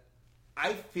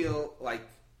I feel like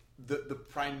the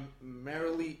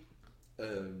primarily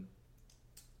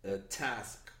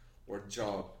task or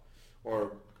job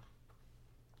or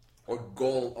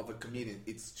goal of a comedian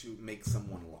is to make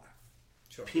someone laugh.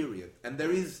 Sure. Period. And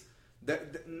there is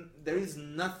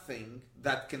nothing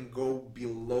that can go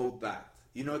below that.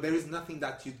 There is nothing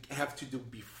that you have to do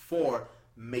before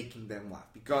making them laugh,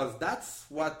 because that's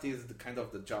what is the kind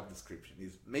of the job description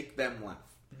is make them laugh.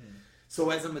 Mm-hmm. So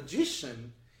as a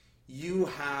magician, you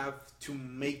have to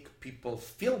make people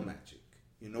feel magic.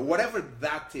 Whatever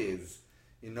that is,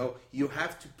 you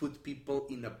have to put people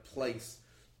in a place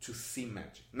to see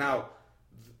magic. Now,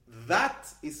 that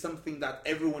is something that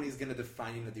everyone is going to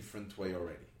define in a different way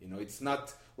already. It's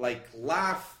not like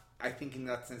laugh. I think in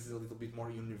that sense is a little bit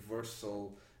more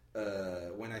universal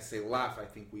when I say laugh, I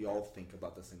think we all think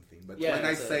about the same thing. But Yeah, when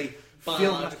I it's a say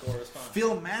biological response.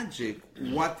 feel magic,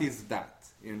 what is that?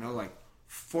 You know, like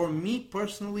for me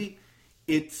personally,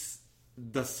 it's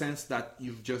the sense that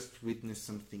you've just witnessed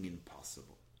something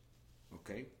impossible.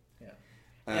 Okay? Yeah.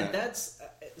 And that's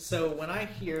so when I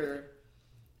hear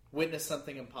witness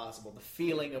something impossible, the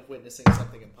feeling of witnessing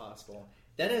something impossible,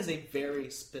 that is a very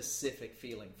specific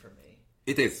feeling for me.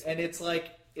 It is. And it's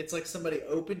like somebody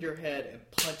opened your head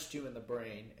and punched you in the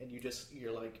brain, and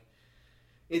you're like,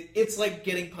 it's like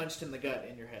getting punched in the gut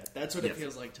in your head. That's what it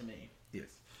feels like to me. Yes.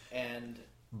 And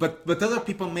but other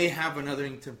people may have another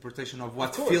interpretation of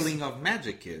what feeling of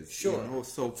magic is. Sure. You know?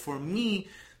 So for me,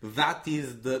 that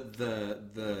is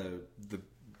the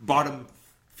bottom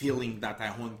feeling that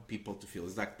I want people to feel.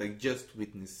 Is like they just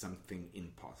witnessed something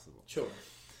impossible. Sure.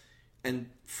 And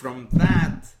from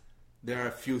that, there are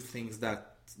a few things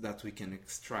that we can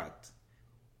extract.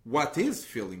 What is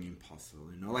feeling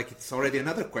impossible? You know, like it's already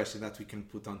another question that we can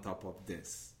put on top of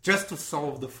this, just to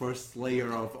solve the first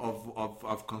layer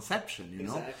of conception. You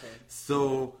know, exactly.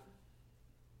 So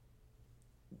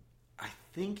I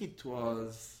think it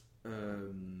was.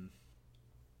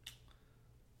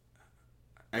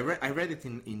 I read it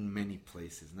in many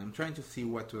places, and I'm trying to see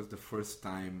what was the first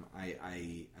time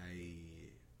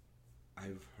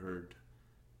I've heard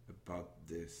about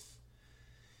this.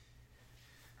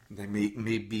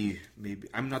 Maybe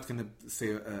I'm not gonna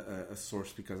say a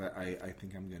source because I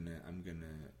think I'm gonna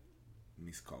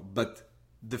miscall. But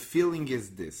the feeling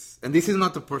is this, and this is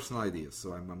not a personal idea,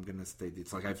 so I'm gonna state it.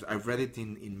 It's like I've read it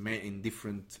in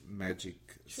different magic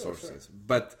sources,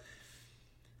 but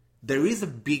there is a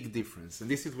big difference, and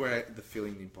this is where the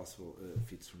feeling impossible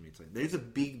fits for me. It's like there is a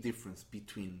big difference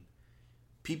between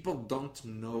people don't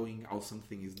knowing how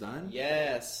something is done,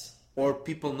 yes, or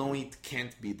people knowing it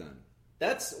can't be done.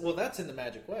 That's in the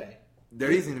magic way. There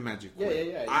is in the magic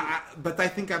way. Yeah. But I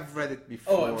think I've read it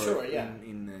before. Oh, I'm sure. Yeah.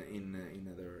 In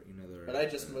other. But I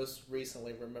just most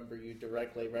recently remember you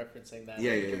directly referencing that in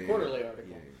your quarterly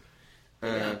article.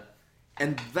 Yeah.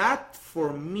 And that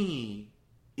for me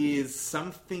is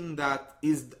something that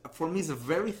is a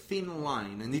very thin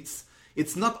line, and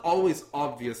it's not always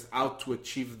obvious how to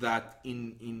achieve that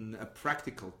in a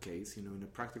practical case. You know, in a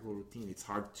practical routine, it's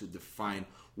hard to define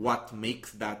what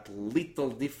makes that little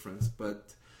difference.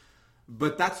 But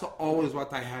that's always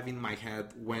what I have in my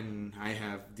head when I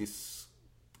have this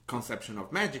conception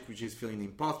of magic, which is feeling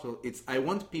impossible. It's I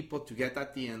want people to get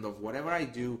at the end of whatever I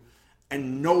do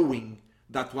and knowing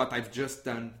that what I've just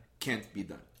done can't be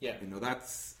done. Yeah. You know,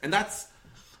 that's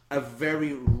a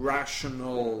very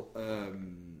rational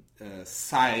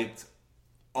side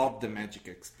of the magic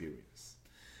experience.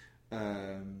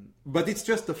 But it's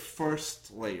just the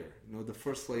first layer, you know, the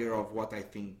first layer of what I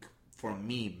think for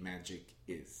me magic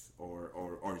is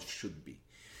or should be.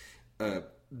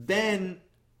 Then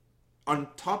on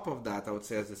top of that, I would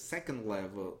say as a second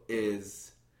level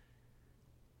is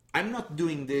I'm not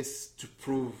doing this to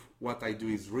prove what I do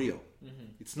is real. Mm-hmm.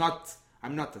 It's not.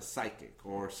 I'm not a psychic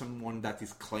or someone that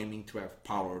is claiming to have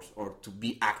powers or to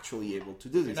be actually able to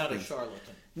do this. You're not a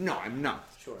charlatan. No, I'm not.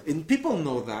 Sure. And people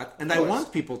know that, and I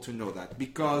want people to know that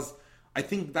because I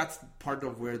think that's part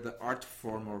of where the art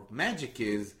form of magic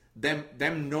is.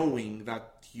 Them knowing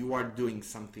that you are doing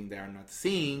something they are not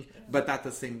seeing, but at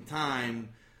the same time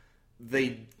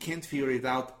they can't figure it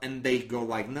out, and they go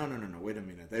like, no, wait a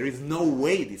minute. There is no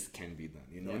way this can be done.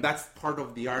 You know, and that's part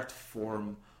of the art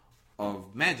form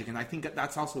of magic, and I think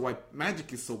that's also why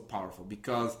magic is so powerful,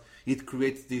 because it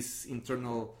creates this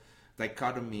internal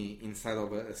dichotomy inside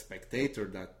of a spectator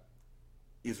that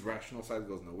is rational side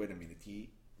goes, no, wait a minute,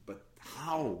 but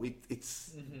how?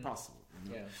 It's impossible.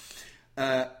 You know?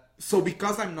 Yeah. So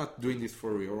because I'm not doing this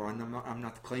for real, or I'm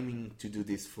not claiming to do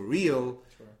this for real,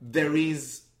 there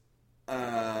is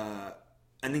I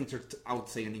would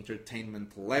say an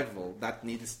entertainment level that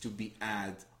needs to be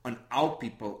added on how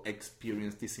people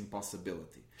experience this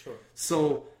impossibility. Sure.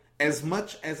 So as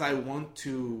much as I want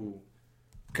to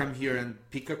come here and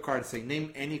pick a card, say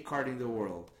name any card in the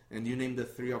world, and you name the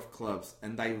 3 of clubs,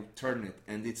 and I turn it,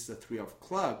 and it's the 3 of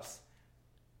clubs,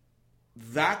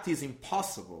 that is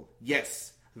impossible.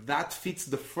 Yes, that fits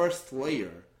the first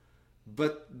layer,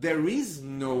 but there is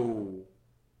nothing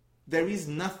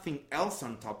else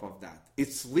on top of that.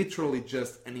 It's literally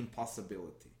just an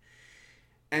impossibility.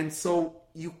 And so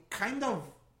you kind of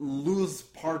lose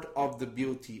part of the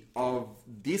beauty of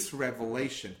this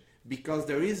revelation because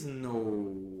there is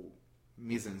no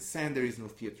mise-en-scène, there is no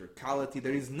theatricality,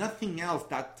 there is nothing else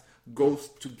that goes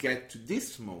to get to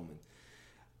this moment.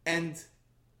 And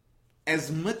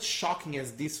as much shocking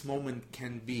as this moment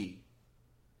can be,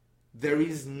 there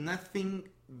is nothing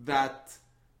that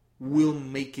will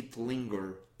make it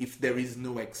linger if there is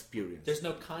no experience. There's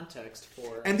no context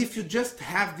for... And if you just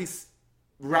have this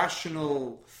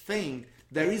rational thing,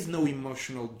 there is no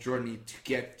emotional journey to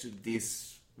get to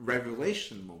this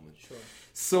revelation moment. Sure.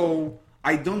 So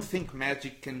I don't think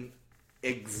magic can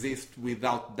exist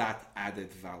without that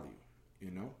added value,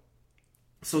 you know?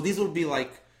 So this would be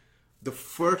like the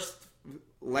first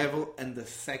level and the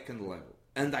second level.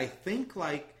 And I think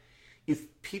like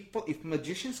if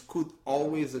magicians could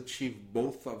always achieve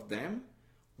both of them,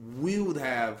 we would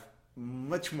have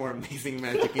much more amazing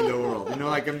magic in the world. You know,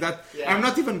 like I'm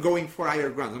not even going for higher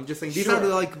grounds. I'm just saying these are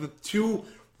like the two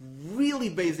really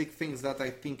basic things that I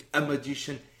think a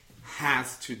magician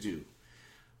has to do.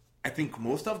 I think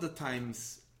most of the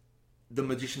times the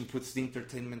magician puts the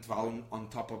entertainment value on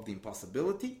top of the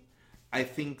impossibility. I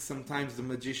think sometimes the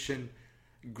magician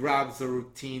grabs a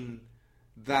routine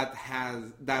that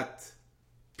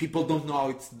people don't know how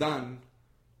it's done,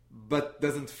 but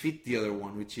doesn't fit the other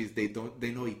one, which is they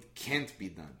know it can't be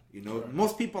done. You know,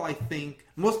 most people, I think,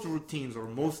 most routines or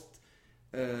most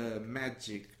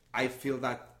magic, I feel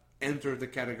that enter the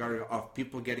category of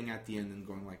people getting at the end and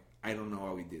going like, I don't know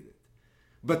how he did it.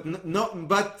 But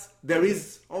there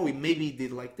is, maybe he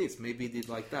did like this, maybe he did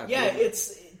like that. Yeah,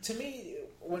 it's, to me,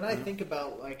 when I think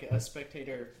about like a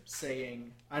spectator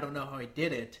saying, I don't know how he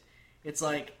did it, it's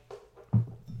like,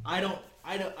 I don't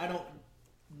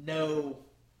know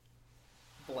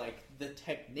like the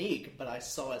technique, but I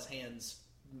saw his hands,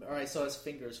 or I saw his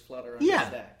fingers flutter on his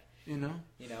deck. You know,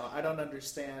 I don't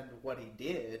understand what he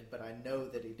did, but I know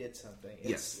that he did something.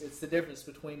 It's the difference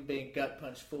between being gut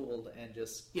punch fooled and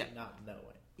just not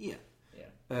knowing.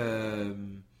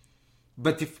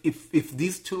 But if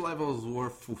these two levels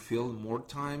were fulfilled more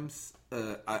times,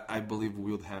 I believe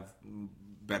we would have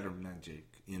better magic.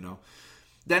 You know,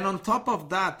 then on top of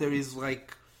that, there is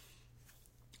like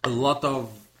a lot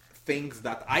of things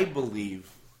that I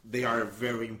believe they are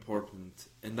very important,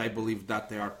 and I believe that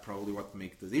they are probably what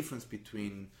make the difference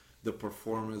between the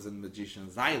performers and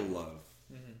magicians I love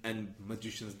and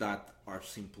magicians that are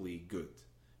simply good,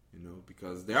 you know,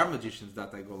 because there are magicians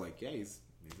that I go like, yeah, he's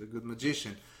a good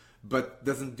magician, but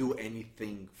doesn't do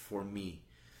anything for me.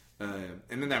 And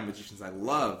then there are magicians I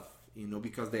love, you know,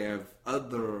 because they have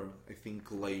other, I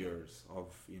think, layers of,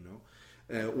 you know,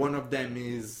 one of them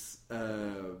is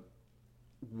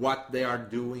what they are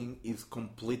doing is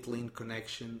completely in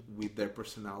connection with their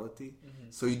personality,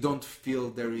 so you don't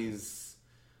feel there is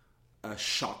a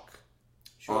shock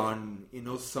on, you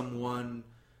know, someone.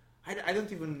 I don't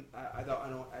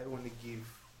want to give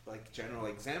like general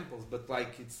examples, but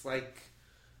like it's like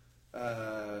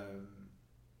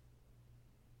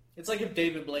if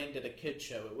David Blaine did a kid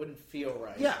show, it wouldn't feel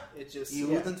right. Yeah, it just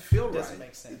wouldn't feel right. It doesn't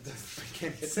make sense. It doesn't make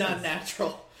any it's sense. Not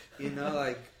natural. You know,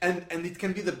 like, and it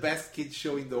can be the best kid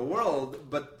show in the world,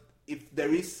 but if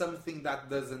there is something that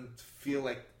doesn't feel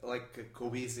like a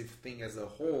cohesive thing as a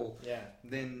whole,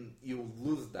 then you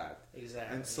lose that.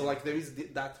 Exactly. And so, like, there is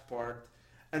that part,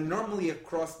 and normally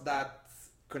across that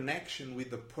connection with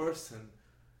the person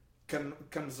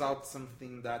comes out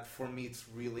something that for me it's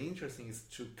really interesting, is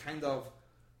to kind of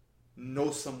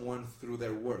know someone through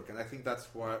their work, and I think that's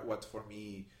what for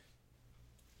me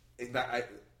is that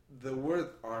the word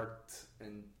art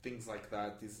and things like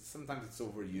that is sometimes it's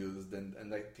overused,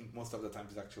 and I think most of the time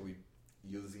it's actually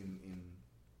used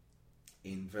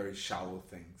in very shallow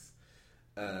things.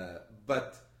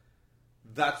 But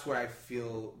that's where I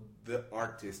feel the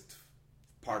artist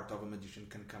part of a magician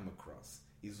can come across,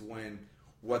 is when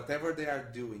whatever they are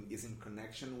doing is in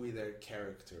connection with their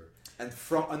character, and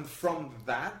from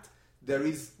that there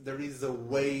is a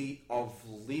way of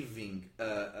living,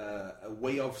 a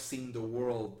way of seeing the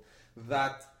world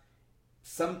that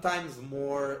sometimes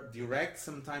more direct,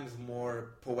 sometimes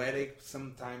more poetic,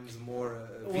 sometimes more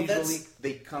visually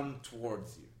they come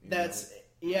towards you. That's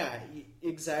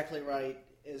exactly right.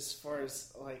 As far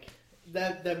as like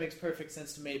that makes perfect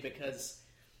sense to me, because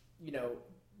you know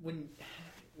when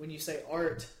you say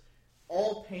art,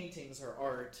 all paintings are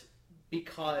art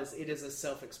because it is a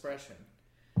self-expression.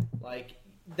 Like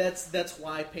that's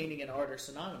why painting and art are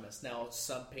synonymous. Now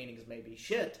some paintings may be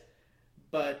shit,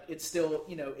 but it's still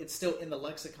in the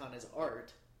lexicon as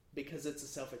art because it's a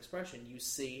self-expression. You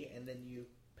see and then you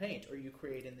paint, or you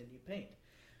create and then you paint.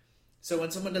 So when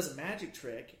someone does a magic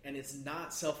trick and it's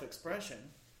not self-expression,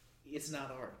 it's not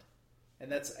art.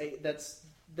 And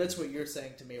that's what you're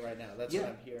saying to me right now. That's what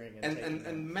I'm hearing.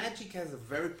 And magic has a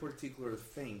very particular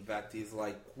thing that is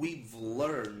like we've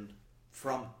learned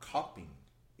from copying.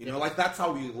 You know, like that's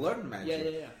how we learn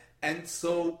magic. Yeah. And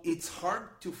so it's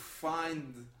hard to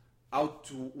find how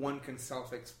to one can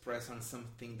self-express on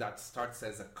something that starts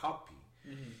as a copy.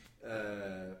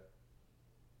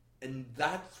 And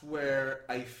that's where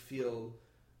I feel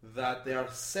that there are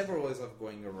several ways of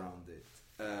going around it.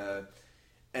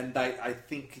 And I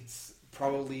think it's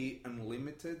probably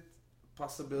unlimited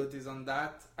possibilities on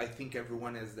that. I think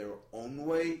everyone has their own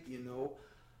way, you know.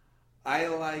 I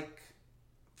like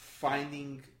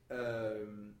finding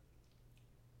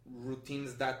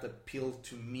routines that appeal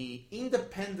to me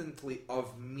independently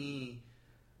of me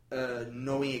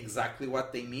knowing exactly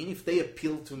what they mean. If they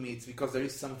appeal to me, it's because there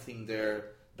is something there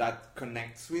that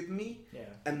connects with me. Yeah.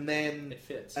 And then it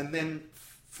fits. And then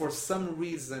for some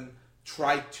reason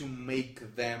try to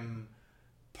make them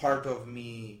part of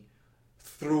me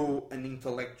through an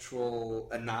intellectual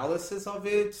analysis of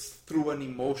it, through an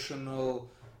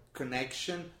emotional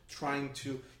connection, trying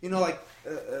to, you know, like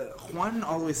Juan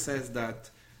always says that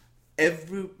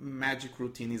every magic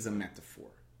routine is a metaphor.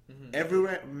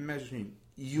 Every magic routine,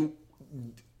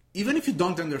 even if you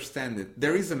don't understand it,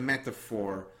 there is a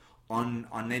metaphor on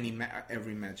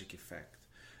every magic effect.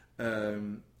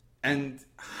 And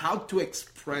how to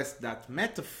express that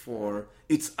metaphor,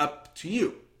 it's up to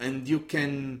you. And you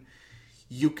can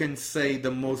say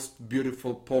the most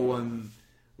beautiful poem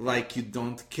like you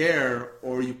don't care,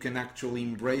 or you can actually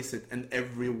embrace it, and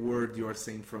every word you are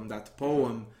saying from that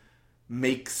poem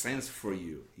makes sense for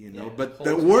you, you know. Yeah, but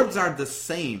the words are the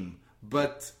same.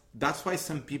 But that's why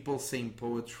some people saying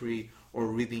poetry or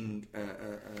reading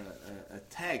a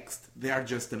text, they are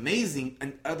just amazing,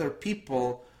 and other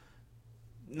people,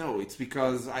 no, it's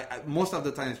because most of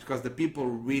the time it's because the people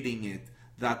reading it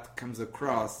that comes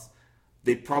across,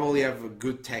 they probably have a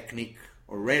good technique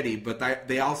already, but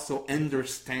they also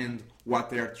understand what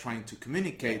they are trying to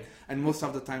communicate. And most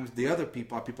of the times the other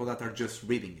people are people that are just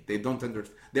reading it. They don't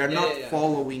understand. They are not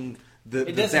following the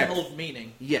It doesn't depth. hold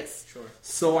meaning. Yes. Sure.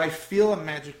 So I feel a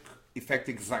magic effect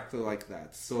exactly like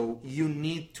that. So you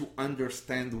need to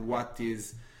understand what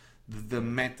is the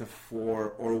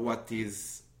metaphor or what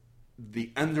is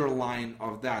the underline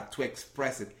of that to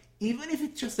express it. Even if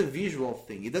it's just a visual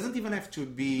thing. It doesn't even have to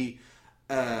be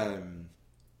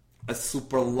a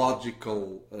super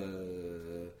logical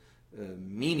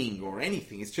meaning or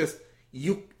anything. It's just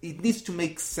it needs to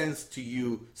make sense to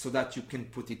you so that you can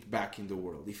put it back in the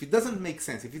world. If it doesn't make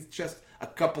sense, if it's just a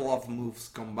couple of moves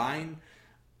combined,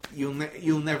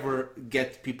 you'll never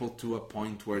get people to a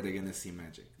point where they're gonna see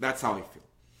magic. That's how I feel.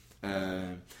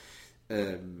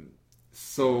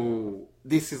 So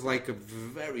this is like a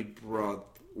very broad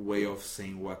way of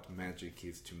saying what magic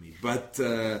is to me. But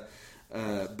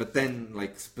then,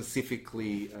 like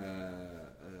specifically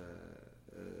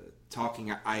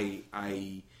talking, I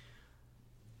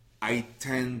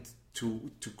tend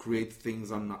to create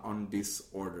things on this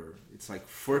order. It's like,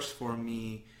 first for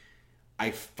me,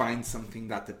 I find something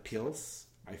that appeals.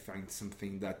 I find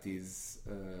something that is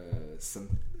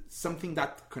something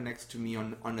that connects to me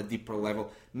on a deeper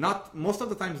level. Not most of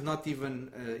the times, not even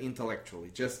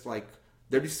intellectually. Just like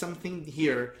there is something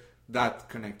here that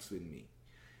connects with me,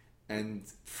 and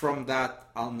from that,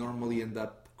 I'll normally end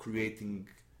up creating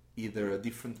either a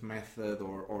different method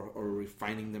or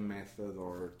refining the method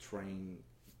or trying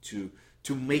to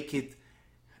make it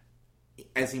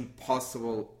as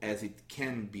impossible as it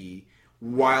can be,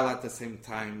 while at the same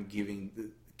time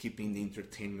keeping the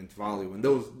entertainment value. And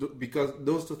because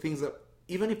those two things are,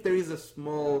 even if there is a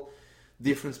small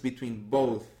difference between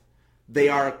both, they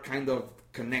are kind of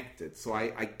connected. So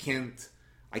I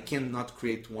cannot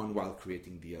create one while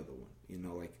creating the other one, you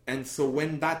know, like. And so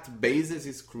when that basis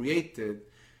is created,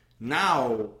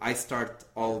 now I start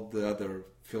all the other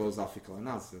philosophical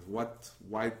analysis. Why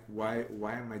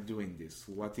am I doing this?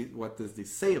 What does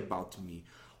this say about me?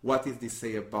 What does this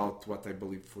say about what I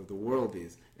believe for the world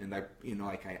is? And I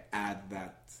add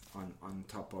that on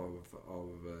top of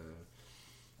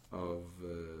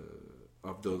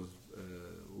those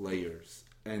layers,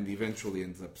 and eventually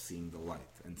ends up seeing the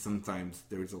light. And sometimes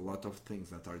there is a lot of things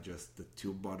that are just the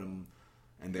two bottom,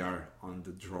 and they are on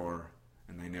the drawer,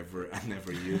 and I never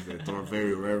use it, or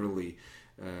very rarely,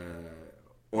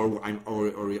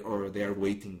 or they are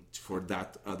waiting for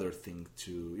that other thing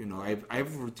to, you know. I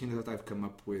have routines that I've come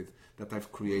up with, that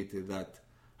I've created, that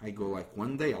I go like,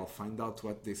 one day I'll find out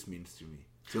what this means to me.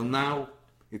 Till now,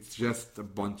 it's just a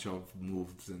bunch of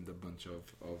moves and a bunch of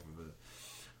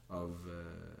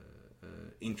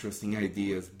interesting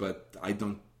ideas, but I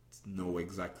don't know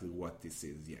exactly what this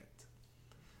is yet.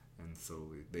 And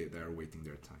so they are waiting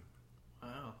their time.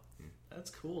 Wow, yeah.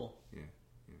 That's cool. Yeah.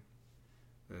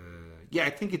 I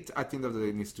think it. At the end of the day,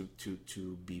 it needs to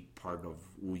be part of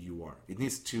who you are. It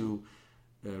needs to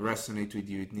resonate with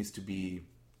you. It needs to be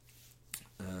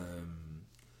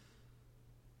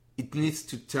it needs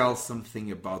to tell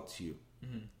something about you,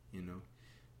 you know.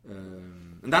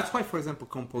 And that's why, for example,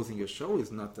 composing a show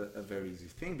is not a very easy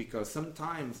thing, because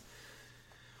sometimes,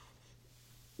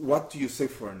 what do you say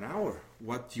for an hour?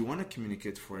 What do you want to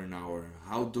communicate for an hour?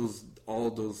 How does all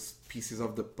those pieces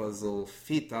of the puzzle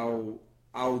fit? How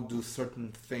do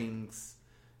certain things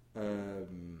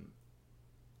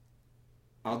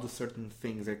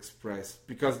express?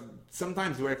 Because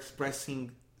sometimes we're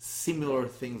expressing similar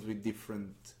things with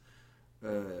different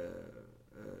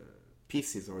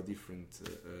pieces or different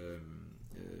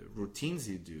routines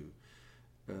you do.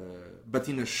 But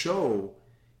in a show,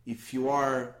 if you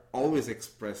are always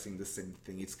expressing the same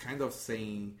thing, it's kind of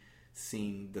seeing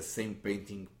the same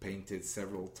painting painted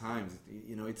several times.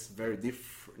 You know, it's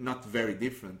not very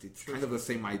different. It's kind of the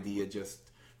same idea, just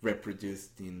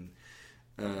reproduced in.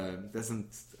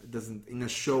 Doesn't in a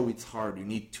show it's hard. You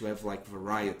need to have like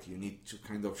variety. You need to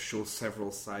kind of show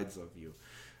several sides of you.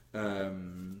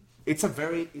 It's a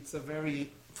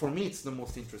very for me it's the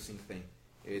most interesting thing.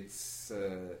 It's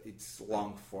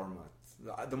long format.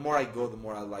 The more I go, the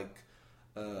more I like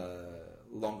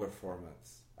longer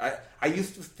formats. I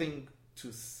used to think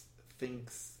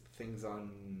things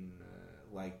on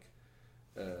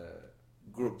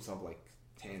groups of like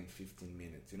 10, 15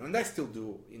 minutes, you know, and I still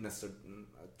do in a certain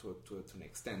to an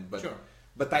extent, but sure.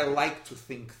 But I like to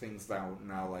think things down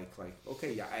now, like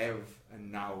okay, yeah, I have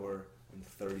an hour and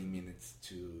 30 minutes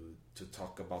to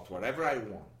talk about whatever I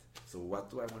want. So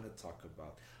what do I want to talk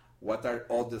about? What are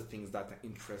all the things that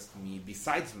interest me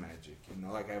besides magic? You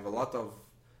know, like I have a lot of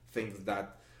things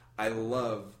that I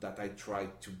love that I try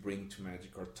to bring to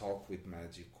magic or talk with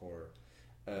magic, or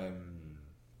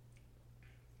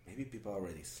maybe people are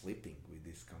already sleeping with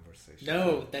this conversation.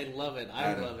 No, they love it.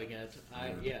 I'm loving it.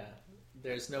 Yeah.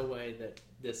 There's no way that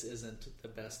this isn't the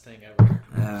best thing ever.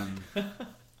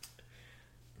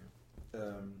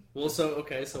 Well, so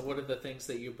what are the things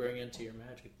that you bring into your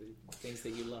magic? The things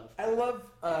that you love? I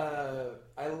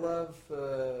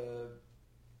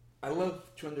love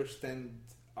to understand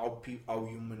how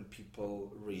human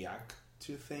people react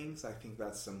to things. I think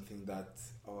that's something that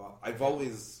I've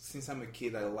always, since I'm a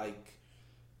kid,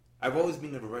 I've always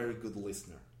been a very good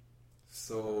listener.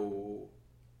 So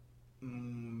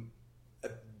a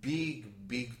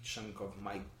big chunk of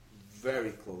my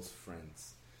very close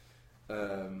friends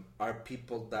are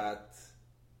people that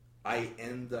I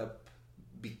end up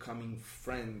becoming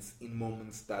friends in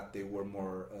moments that they were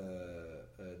more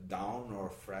down or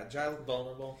fragile,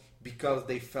 vulnerable, because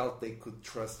they felt they could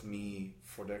trust me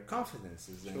for their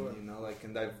confidences. Sure. And, you know, like,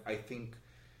 and I think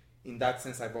in that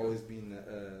sense I've always been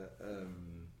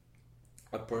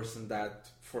a person that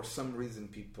for some reason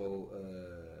people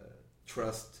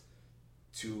trust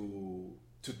to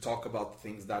talk about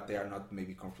things that they are not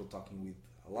maybe comfortable talking with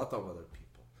a lot of other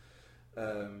people.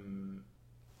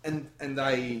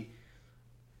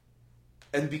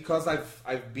 And because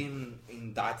I've been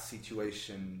in that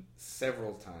situation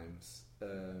several times,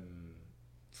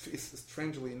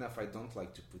 strangely enough, I don't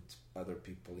like to put other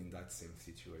people in that same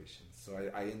situation. So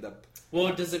I end up.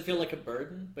 Well, does it feel like a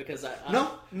burden? Because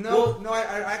No.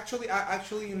 I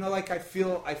actually, you know, like I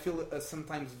feel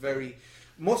sometimes very.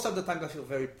 Most of the time, I feel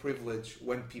very privileged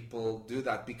when people do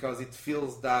that, because it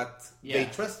feels that they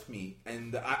trust me,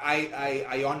 and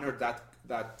I honor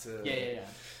that. Yeah.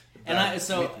 And I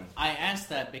asked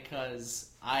that because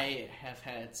I have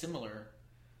had similar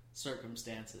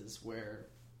circumstances where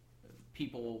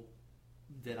people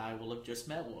that I will have just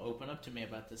met will open up to me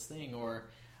about this thing, or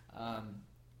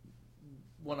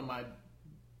one of my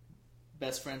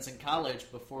best friends in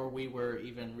college, before we were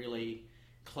even really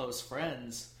close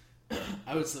friends,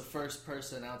 I was the first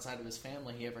person outside of his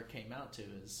family he ever came out to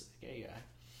as a gay guy.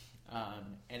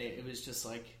 And it was just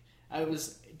like, I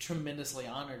was tremendously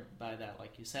honored by that,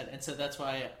 like you said. And so that's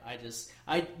why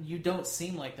you don't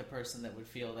seem like the person that would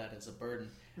feel that as a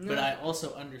burden. No. But I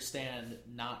also understand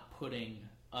not putting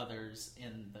others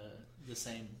in the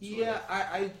same sort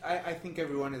of... I think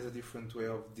everyone has a different way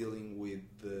of dealing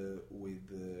with the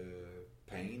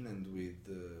pain and with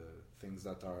the things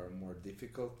that are more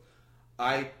difficult.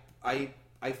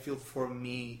 I feel for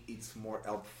me it's more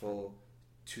helpful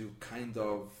to kind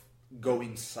of go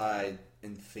inside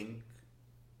and think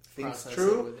things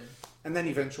through, and then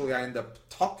eventually I end up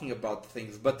talking about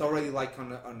things, but already like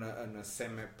on a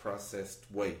semi-processed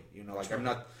way. You know, like sure. I'm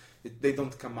not. They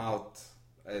don't come out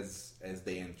as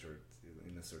they entered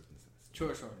in a certain sense.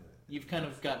 Sure. You've kind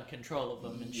of gotten control of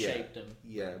them and shaped them.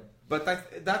 Yeah, but I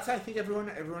think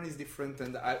everyone is different,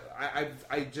 and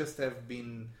I just have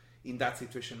been in that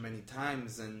situation many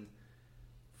times, and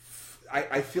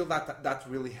I feel that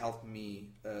really helped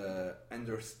me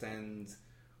understand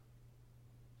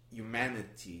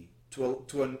humanity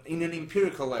in an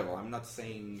empirical level. I'm not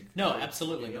saying no,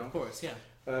 absolutely, you know? Of course, yeah.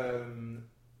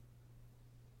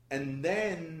 And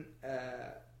then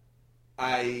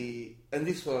and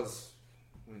this was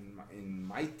in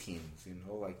my teens, you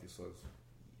know, like this was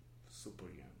super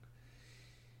young.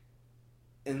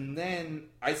 And then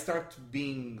I start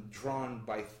being drawn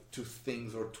to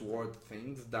things or toward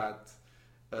things that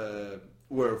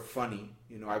were funny.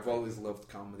 You know, I've always loved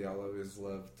comedy. I always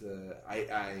loved.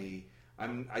 I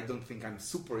don't think I'm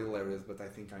super hilarious, but I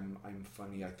think I'm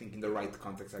funny. I think in the right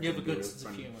context, you have a good sense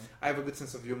of humor. I have a good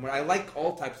sense of humor. I like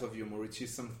all types of humor, which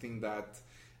is something that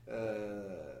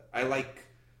I like.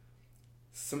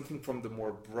 Something from the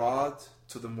more broad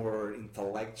to the more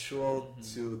intellectual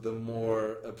to the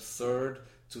more absurd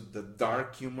to the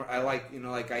dark humor. I like, you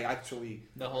know, like I actually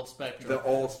the whole spectrum. The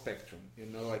whole spectrum, you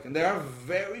know, like, and there are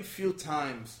very few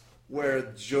times where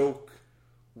a joke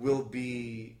will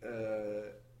be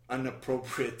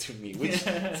inappropriate to me, which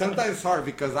sometimes is hard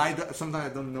because sometimes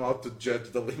I don't know how to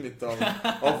judge the limit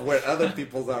of where other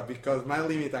people's are, because my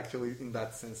limit actually in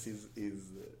that sense is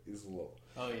low.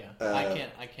 Oh yeah,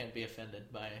 I can't be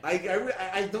offended by.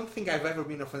 I don't think I've ever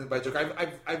been offended by a joke.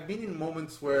 I've been in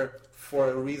moments where, for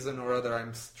a reason or other,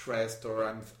 I'm stressed or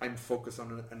I'm focused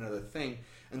on another thing,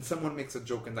 and someone makes a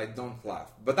joke and I don't laugh.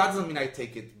 But that doesn't mean I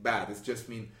take it bad. It's just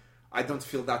mean I don't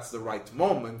feel that's the right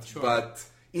moment. Sure. But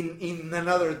in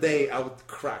another day, I would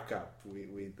crack up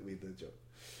with the joke.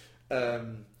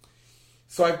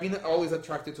 So I've been always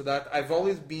attracted to that. I've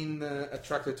always been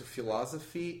attracted to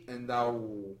philosophy and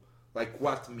how. Like,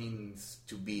 what means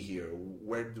to be here?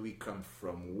 Where do we come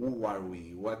from? Who are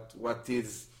we? What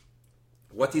is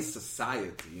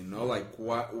society? You know, like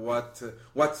what's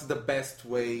the best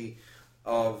way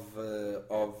of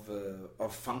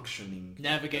functioning,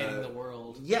 navigating the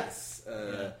world? Yes.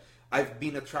 I've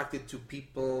been attracted to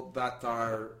people that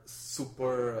are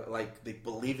super, like, they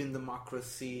believe in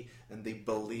democracy and they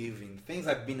believe in things.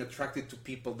 I've been attracted to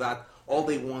people that all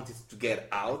they want is to get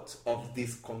out of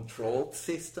this controlled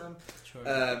system. Sure.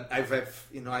 I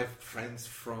have friends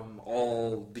from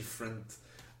all different.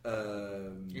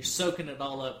 You're soaking it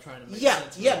all up, trying to make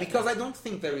sense. Yeah, because I don't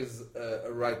think there is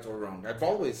a right or wrong. I've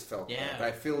always felt that.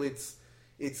 I feel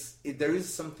there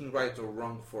is something right or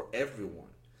wrong for everyone.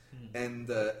 And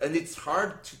it's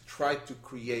hard to try to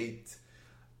create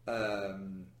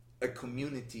a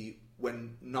community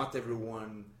when not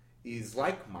everyone is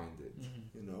like-minded,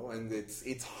 you know, and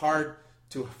it's hard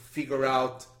to figure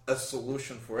out a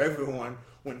solution for everyone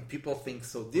when people think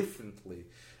so differently.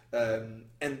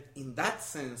 And in that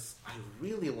sense, I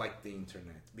really like the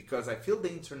internet, because I feel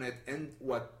the internet and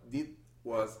what did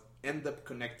was end up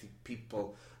connecting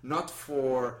people, not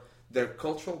for their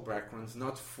cultural backgrounds,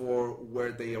 not for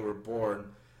where they were born,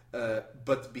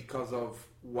 but because of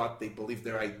what they believe,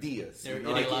 their ideas. Their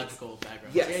ideological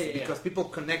backgrounds. Yes, because people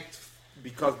connect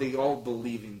because they all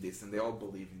believe in this, and they all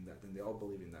believe in that, and they all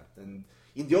believe in that. And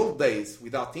in the old days,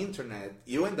 without the internet,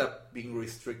 you end up being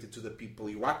restricted to the people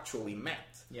you actually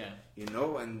met. Yeah. You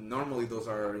know, and normally those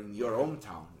are in your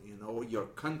hometown, you know, your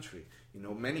country. You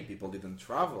know, many people didn't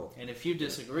travel. And if you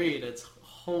disagreed, it's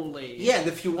wholly and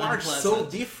if you are unpleasant. So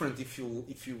different, if you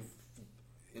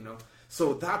know,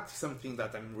 so that's something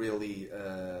that I'm really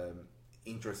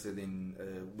interested in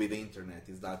with the internet,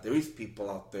 is that there is people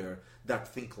out there that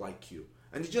think like you,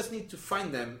 and you just need to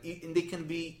find them, and they can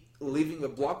be living a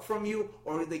block from you,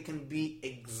 or they can be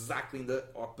exactly in the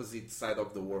opposite side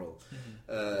of the world,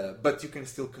 but you can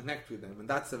still connect with them, and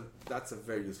that's a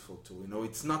very useful tool. You know,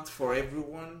 it's not for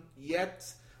everyone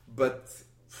yet, but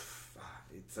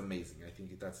it's amazing. I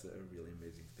think that's a really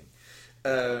amazing thing.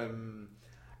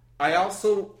 I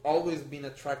also always been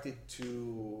attracted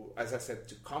to, as I said,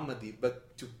 to comedy,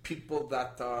 but to people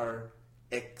that are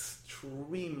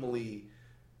extremely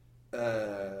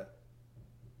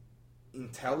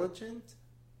intelligent,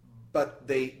 but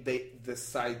they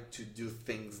decide to do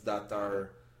things that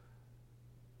are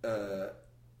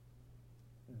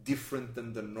different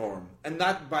than the norm, and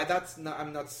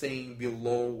I'm not saying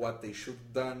below what they should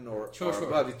have done or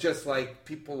above. It's just like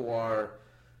people who are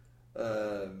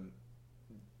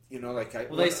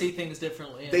they see things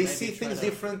differently. They see things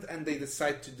different, and they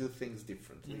decide to do things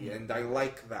differently, and I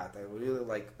like that. I really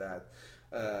like that.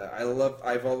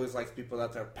 I've always liked people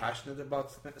that are passionate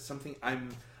about something.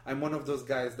 I'm one of those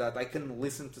guys that I can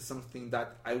listen to something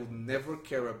that I would never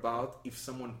care about if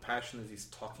someone passionate is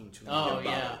talking to me about it. Oh,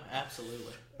 yeah,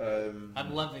 absolutely.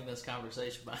 I'm loving this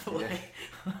conversation, by the way.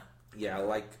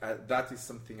 That is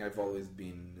something I've always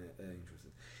been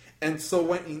interested in. And so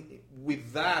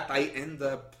with that, I end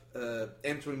up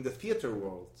entering the theater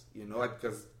world, you know,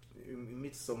 because you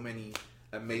meet so many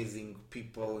amazing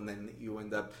people, and then you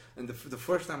end up. And the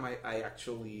first time I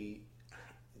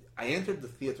entered the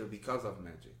theater because of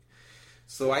magic.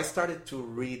 So I started to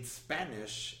read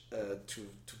Spanish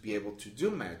to be able to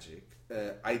do magic.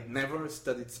 I never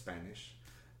studied Spanish.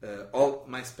 All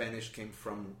my Spanish came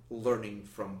from learning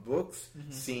from books,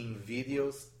 seeing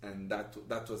videos, and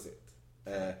that was it.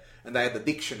 And I had a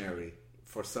dictionary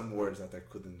for some words that I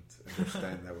couldn't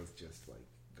understand. I was just like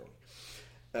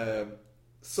going.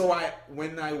 So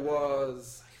when I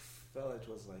felt it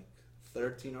was like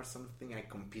 13 or something, I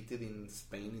competed in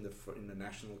Spain in the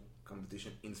national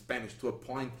competition in Spanish, to a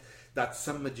point that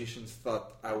some magicians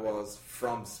thought I was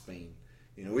from Spain.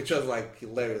 Which was like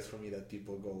hilarious for me, that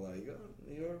people go like, oh,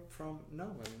 "You're from?" No,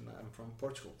 I'm from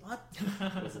Portugal. What?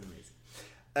 It was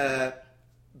amazing.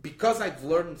 Because I've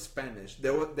learned Spanish,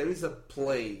 there is a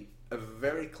play, a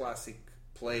very classic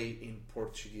play in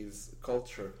Portuguese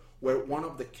culture, where one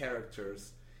of the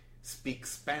characters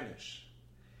speaks Spanish,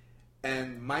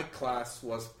 and my class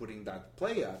was putting that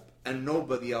play up, and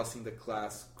nobody else in the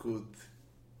class could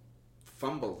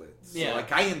fumble it. So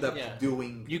I end up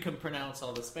doing... You can pronounce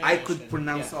all the Spanish. I could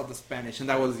pronounce all the Spanish,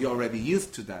 and I was already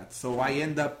used to that. So I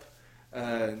end up...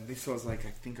 this was like,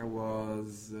 I think I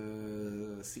was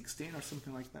 16 or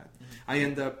something like that. I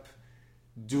end up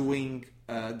doing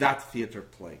that theater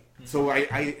play. So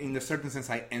I, in a certain sense,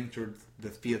 I entered the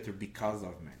theater because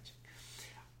of magic.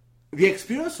 The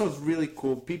experience was really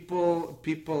cool.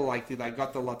 People liked it. I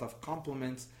got a lot of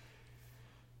compliments.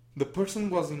 The person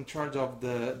who was in charge of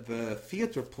the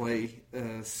theater play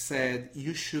said,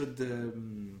 you should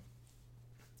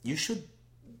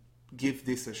give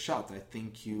this a shot. I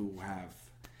think you have.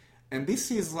 And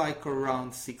this is like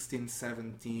around 16,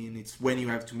 17. It's when you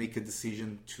have to make a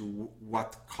decision to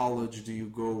what college do you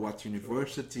go, what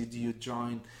university do you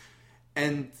join.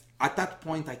 And at that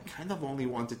point, I kind of only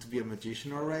wanted to be a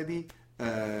magician already.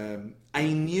 I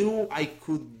knew I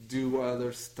could do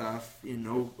other stuff,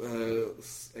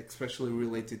 especially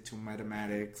related to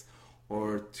mathematics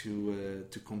or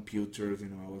to computers.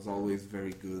 I was always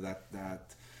very good at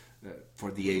that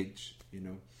for the age,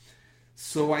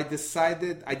 So I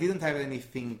decided, I didn't have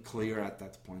anything clear at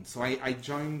that point. So I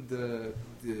joined the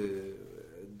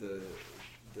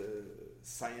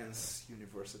science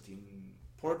university in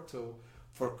Porto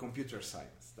for computer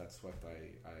science. That's what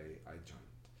I joined.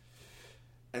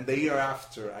 And the year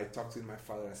after, I talked with my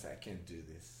father. I said, I can't do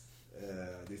this.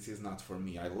 This is not for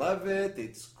me. I love it.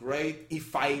 It's great.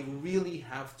 If I really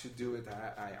have to do it,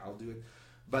 I'll do it.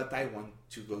 But I want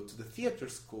to go to the theater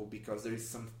school because there is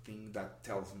something that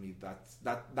tells me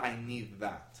that I need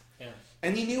that. Yeah.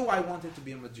 And he knew I wanted to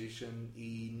be a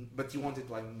magician, but he wanted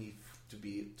me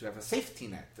to have a safety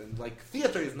net. And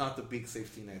theater is not a big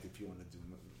safety net if you want to do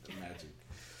magic.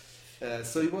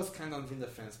 So he was kind of in the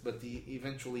fence, but he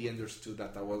eventually understood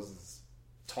that I was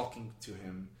talking to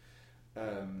him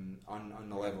on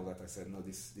a level that I said, no,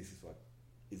 this is what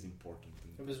is important.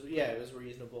 It was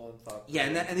reasonable and thoughtful. Yeah,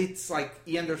 and it's like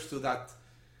he understood that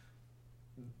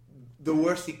the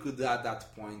worst he could at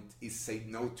that point is say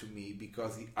no to me,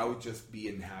 because I would just be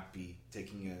unhappy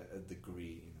taking a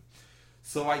degree.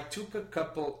 So I took a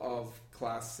couple of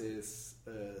classes,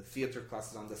 theater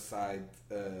classes on the side,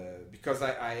 because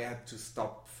I had to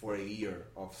stop for a year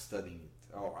of studying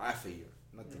it, or half a year,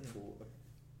 not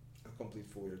a complete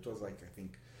full year. It was I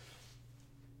think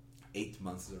 8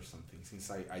 months or something since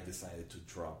I decided to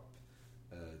drop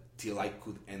till I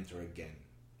could enter again.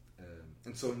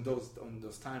 And so in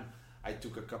those time, I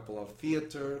took a couple of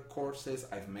theater courses.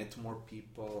 I've met more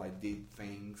people. I did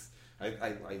things. I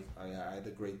had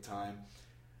a great time.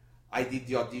 I did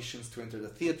the auditions to enter the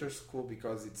theater school,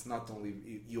 because it's not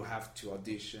only you have to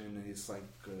audition, and it's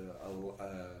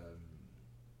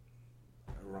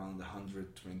around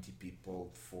 120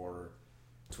 people for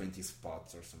 20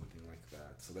 spots or something like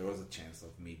that. So there was a chance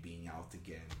of me being out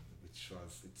again, it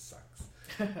sucks.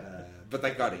 But I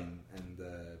got in,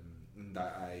 and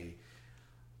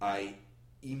I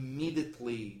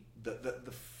immediately,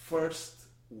 the first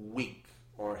week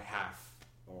or half,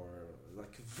 or a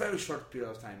very short period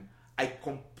of time, I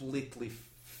completely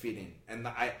fit in, and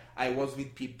I was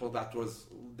with people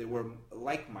they were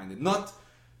like-minded, not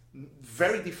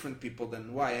very different people than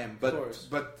who I am,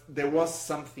 but there was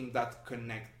something that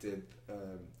connected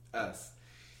us,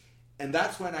 and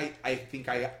that's when I think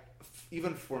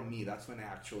even for me, that's when I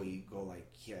actually go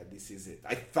this is it.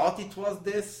 I thought it was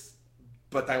this,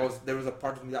 but there was a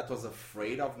part of me that was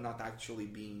afraid of not actually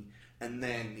being, and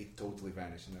then it totally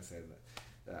vanished, and I said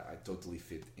I totally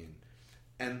fit in.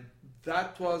 And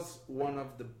that was one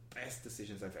of the best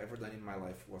decisions I've ever done in my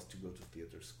life, was to go to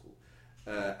theater school.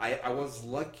 I was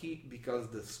lucky because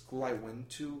the school I went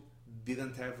to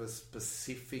didn't have a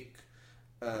specific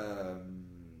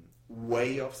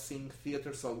way of seeing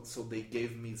theater, so they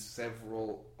gave me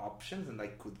several options, and I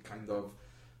could kind of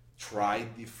try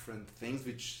different things,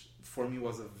 which for me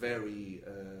was a very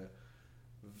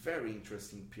very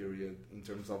interesting period in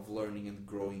terms of learning and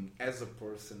growing as a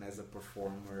person, as a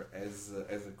performer, as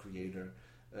a creator.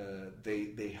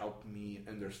 They helped me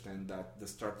understand that the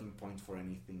starting point for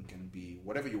anything can be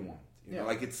whatever you want. You know,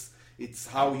 like it's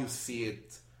how you see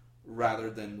it rather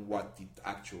than what it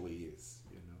actually is.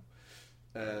 You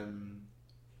know,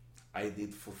 I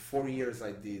did for 4 years.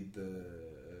 I did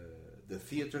the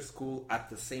theater school. At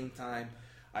the same time,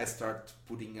 I started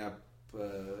putting up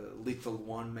little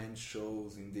one-man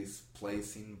shows in this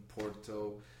place in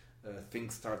Porto.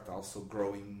 Things start also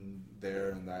growing there,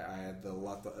 and I had a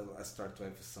lot. I started to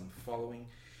have some following.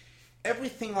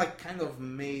 Everything like kind of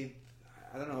made.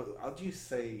 I don't know. How do you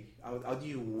say? How do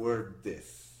you word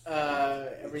this?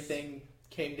 Everything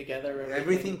came together.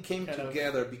 Everything came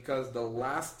together because the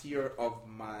last year of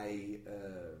my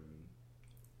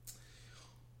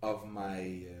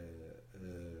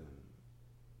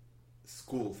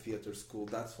school, theater school.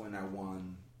 That's when I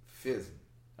won FISM.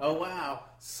 Oh wow!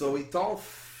 So it all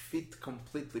fit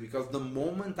completely because the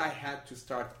moment I had to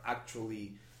start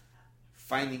actually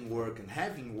finding work and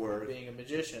having work, being a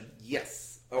magician,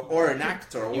 yes, or an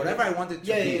actor, or whatever I wanted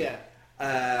to be.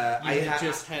 I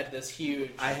just had this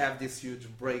huge. I have this huge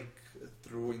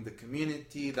breakthrough in the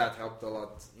community that helped a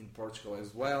lot in Portugal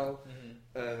as well,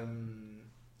 and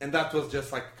that was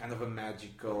just like kind of a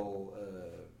magical.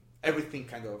 Everything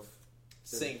kind of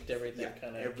synced. Everything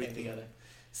kind of came together.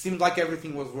 Seemed like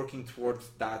everything was working towards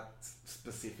that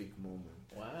specific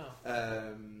moment. Wow.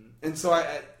 And so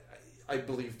I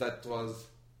believe that was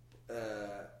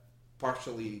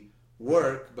partially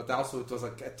work, but also it was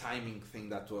like a timing thing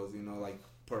that was, like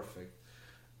perfect.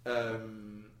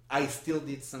 I still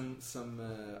did some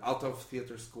out of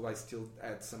theater school. I still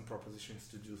had some propositions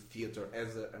to do theater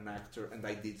as an actor, and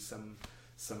I did some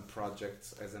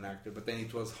projects as an actor. But then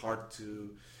it was hard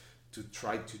to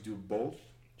try to do both.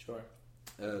 Sure.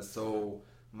 So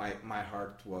my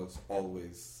heart was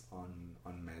always on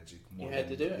magic. You had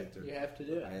to do it. You have to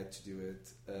do it. I had to do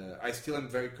it. I still am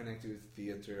very connected with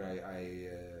theater.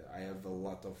 I have a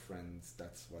lot of friends.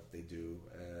 That's what they do.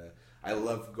 I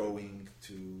love going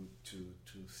to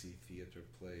see theater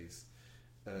plays,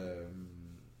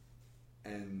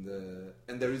 and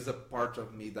there is a part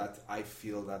of me that I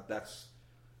feel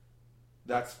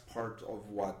that's part of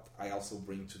what I also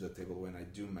bring to the table when I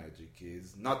do magic.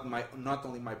 Is not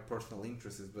only my personal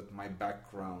interests, but my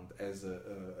background as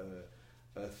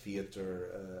a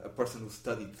theater, a person who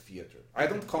studied theater. I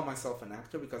don't call myself an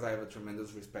actor because I have a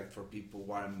tremendous respect for people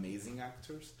who are amazing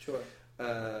actors. Sure.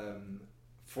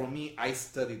 For me, I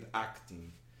studied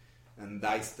acting and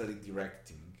I studied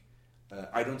directing.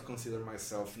 I don't consider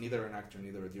myself neither an actor,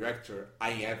 neither a director.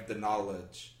 I have the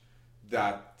knowledge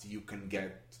that you can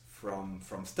get from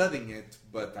studying it,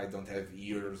 but I don't have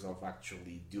years of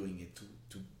actually doing it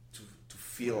to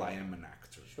feel I am an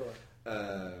actor. Sure.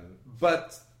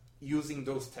 But using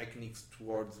those techniques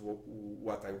towards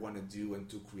what I want to do and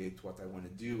to create what I want to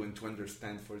do and to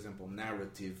understand, for example,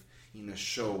 narrative in a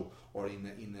show or in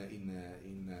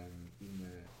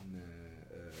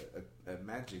a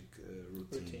magic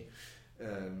routine.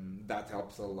 That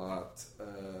helps a lot.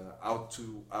 How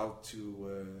to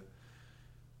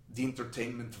the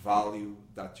entertainment value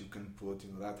that you can put,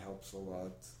 that helps a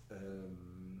lot.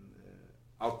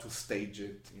 How to stage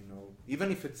it,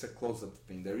 even if it's a close-up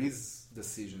thing, there is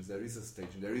decisions, there is a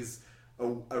staging, there is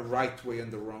a right way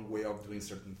and the wrong way of doing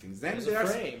certain things. Then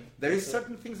there is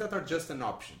certain things that are just an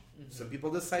option. Mm-hmm. Some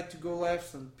people decide to go left,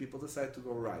 some people decide to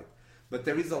go right. But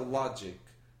there is a logic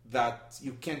that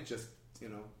you can't just,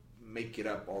 make it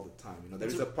up all the time. There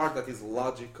is a part that is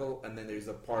logical, and then there is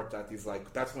a part that is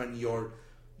like, that's when your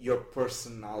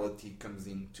personality comes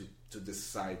in to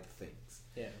decide things.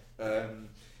 Yeah.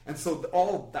 And so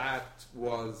all that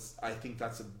was, I think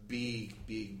that's a big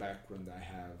background I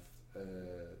have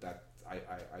that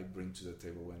I bring to the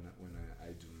table when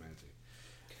I do magic.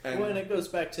 And it goes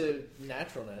back to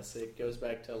naturalness. It goes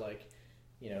back to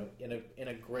in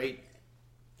a great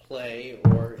play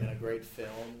or in a great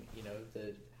film,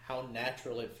 how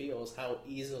natural it feels, how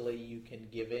easily you can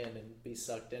give in and be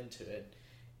sucked into it.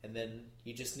 And then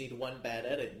you just need one bad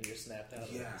edit and you're snapped out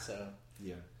of it. So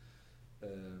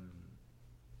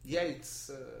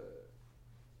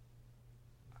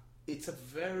it's a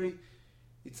very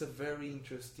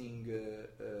interesting.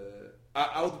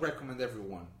 I would recommend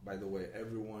everyone, by the way,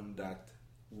 everyone that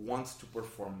wants to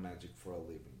perform magic for a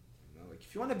living. Like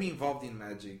if you want to be involved in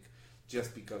magic,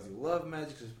 just because you love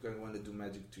magic, just because you want to do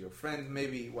magic to your friends.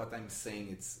 Maybe what I'm saying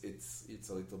it's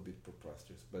a little bit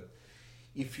preposterous, but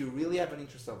if you really have an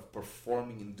interest of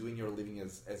performing and doing your living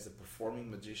as a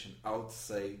performing magician, I would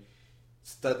say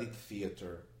study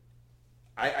theater.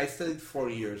 I studied 4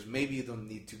 years. Maybe you don't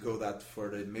need to go that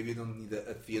further. Maybe you don't need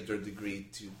a theater degree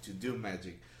to do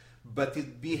magic, but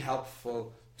it'd be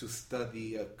helpful to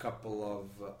study a couple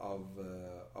of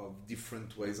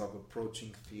different ways of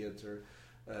approaching theater.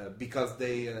 Because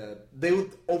they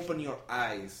would open your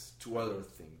eyes to other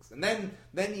things, and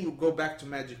then you go back to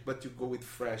magic, but you go with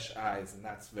fresh eyes, and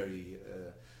that's very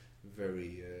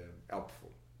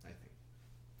helpful, I think.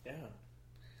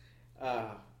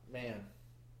 Yeah. Man,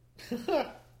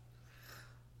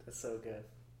 that's so good.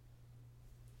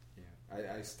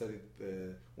 Yeah, I studied.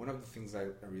 One of the things I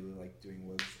really liked doing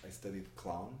was I studied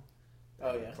clown.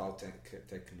 Oh yeah. Clown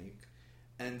technique,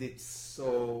 and it's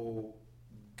so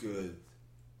good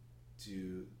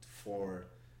for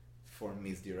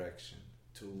misdirection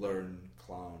to learn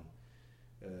clown,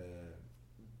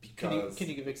 because can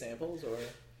you give examples, or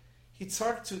it's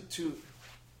hard to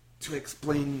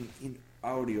explain in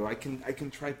audio. I can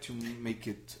try to make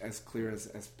it as clear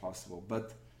as possible,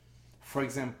 but for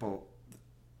example,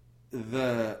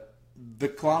 the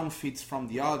clown feeds from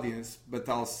the audience, but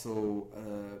also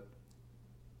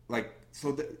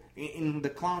in the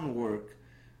clown work,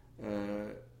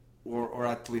 or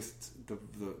at least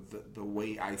the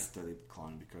way I studied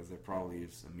clown, because there probably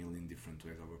is a million different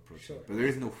ways of approaching it. But there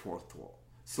is no fourth wall.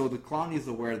 So the clown is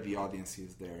aware the audience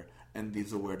is there and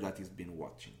is aware that he's been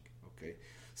watching. Okay,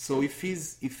 so if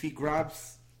he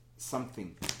grabs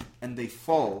something and they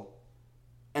fall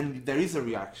and there is a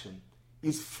reaction,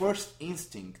 his first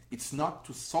instinct it's not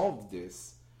to solve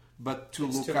this, but to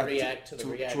react to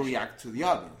the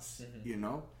audience. Mm-hmm. You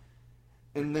know,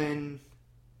 and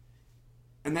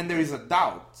then there is a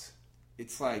doubt.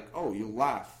 It's like, oh, you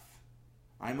laugh.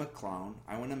 I'm a clown.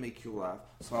 I want to make you laugh.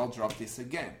 So I'll drop this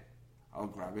again. I'll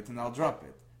grab it and I'll drop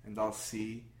it. And I'll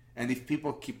see. And if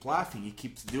people keep laughing, he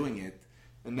keeps doing it.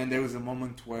 And then there is a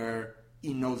moment where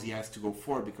he knows he has to go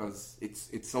forward because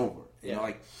it's over. You know,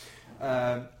 like.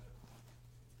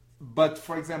 But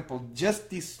for example, just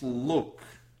this look,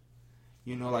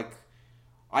 you know, like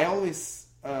I always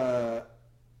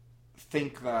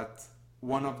think that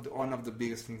one of the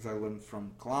biggest things I learned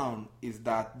from clown is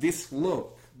that this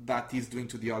look that he's doing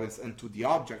to the audience and to the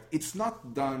object, it's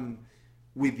not done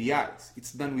with the eyes.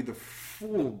 It's done with the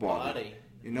full body.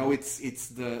 You know, it's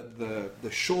the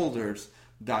shoulders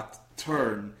that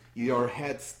turn. Your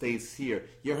head stays here.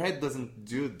 Your head doesn't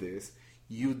do this.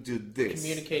 You do this.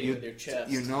 Communicating with your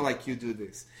chest. You know, like you do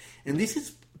this, and this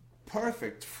is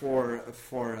perfect for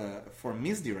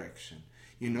misdirection.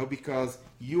 You know, because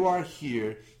you are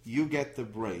here, you get the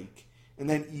break, and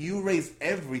then you raise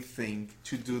everything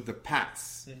to do the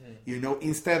pass. Mm-hmm. You know,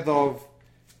 instead of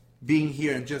being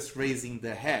here and just raising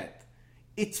the head.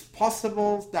 It's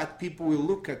possible that people will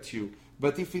look at you,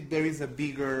 but if there is a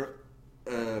bigger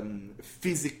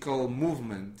physical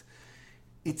movement,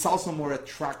 it's also more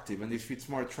attractive. And if it's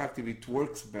more attractive, it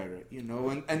works better, you know,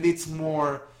 and it's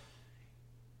more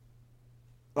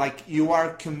like you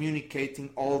are communicating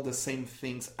all the same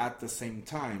things at the same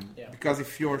time. Yeah. Because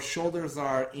if your shoulders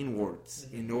are inwards,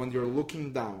 mm-hmm. you know, and you're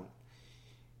looking down,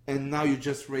 and now you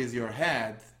just raise your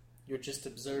head, you're just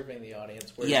observing the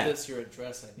audience. Whereas this, you're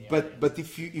addressing the audience. But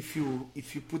if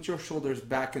you put your shoulders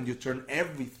back and you turn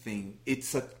everything,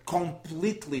 it's a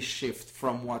completely shift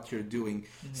from what you're doing.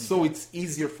 Mm-hmm. So it's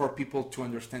easier for people to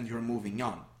understand you're moving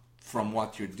on from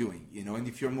what you're doing, you know. And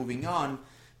if you're moving on,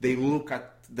 they look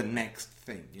at the next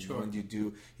thing, you know, and you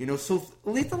do, you know, so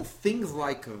little things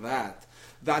like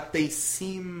that they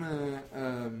seem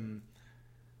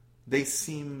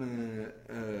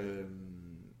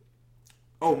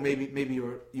oh, maybe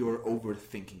you're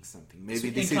overthinking something. Maybe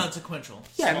this inconsequential.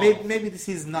 Maybe this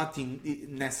is not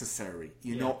necessary.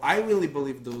 You know, I really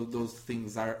believe those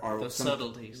things are those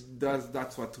subtleties.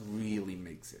 That's what really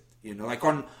makes it. You know, like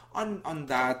on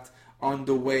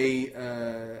the way.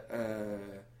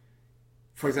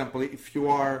 For example, if you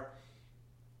are,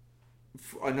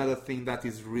 another thing that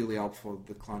is really helpful,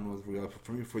 the clown was really helpful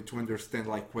for me, to understand,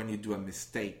 like, when you do a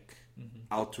mistake, mm-hmm.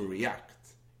 how to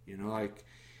react, you know, like,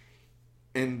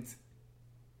 and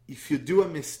if you do a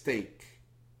mistake,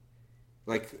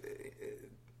 like,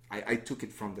 I took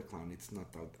it from the clown, it's not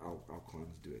how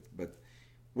clowns do it, but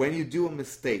when you do a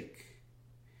mistake,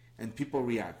 and people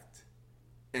react,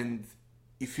 and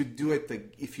if you do it,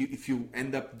 if you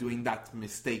end up doing that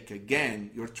mistake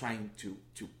again, you're trying to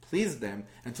please them,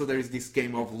 and so there is this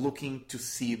game of looking to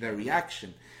see their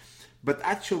reaction. But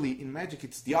actually, in magic,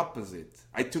 it's the opposite.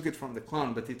 I took it from the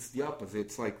clown, but it's the opposite.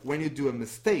 It's like when you do a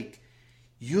mistake,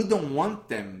 you don't want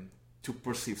them to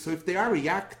perceive. So if they are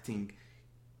reacting,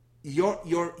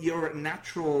 your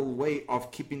natural way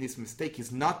of keeping this mistake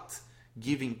is not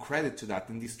giving credit to that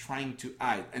and is trying to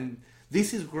hide. And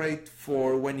this is great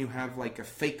for when you have like a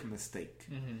fake mistake.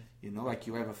 You know, like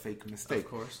you have a fake mistake. Of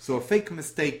course. So a fake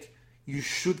mistake, you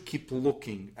should keep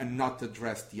looking and not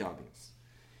address the audience.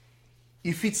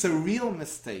 If it's a real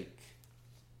mistake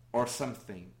or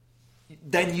something,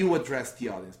 then you address the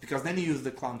audience, because then you use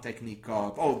the clown technique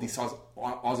of, oh, this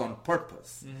was on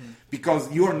purpose.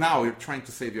 Because you're trying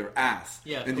to save your ass.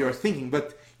 Yeah, and you're thinking,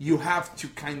 but you have to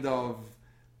kind of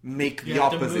make You the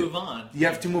have to opposite. move on. You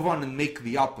have to move on and make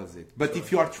the opposite. But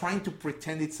if you are trying to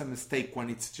pretend it's a mistake when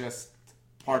it's just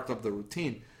part of the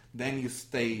routine, then you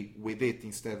stay with it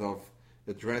instead of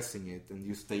addressing it, and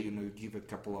you stay, you know, you give a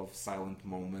couple of silent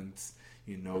moments.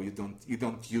 You know, you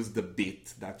don't use the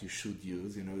bit that you should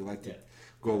use. You know, you let it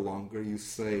go longer. You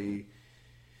say,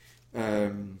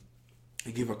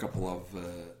 you give a couple of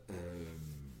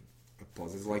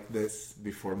pauses like this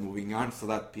before moving on, so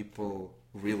that people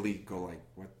really go like,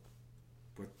 what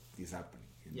is happening?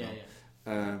 You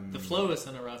know? The flow is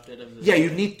interrupted. You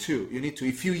need to.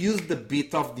 If you use the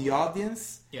bit of the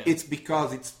audience, it's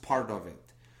because it's part of it.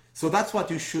 So that's what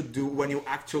you should do when you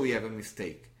actually have a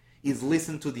mistake. Is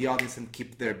listen to the audience and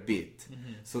keep their beat,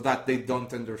 so that they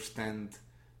don't understand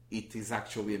it is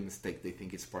actually a mistake. They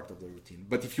think it's part of the routine.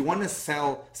 But if you want to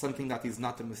sell something that is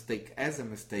not a mistake as a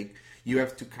mistake, you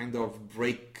have to kind of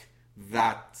break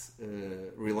that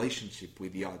relationship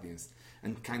with the audience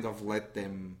and kind of let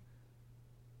them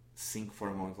sink for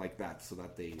a moment like that, so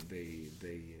that they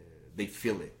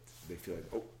feel it. They feel it.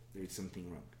 Oh, there is something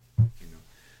wrong. You know.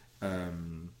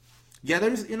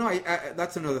 There is. You know, I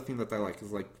that's another thing that I like,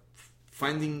 is like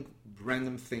finding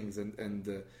random things and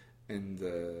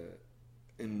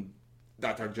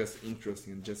that are just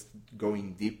interesting, and just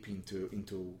going deep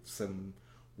into some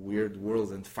weird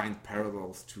worlds and find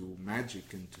parallels to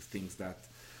magic and to things that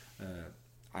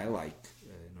I like.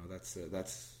 You know,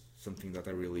 that's something that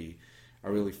I really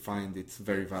find it's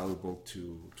very valuable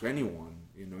to anyone,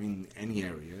 you know, in any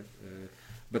area.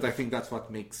 But I think that's what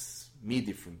makes me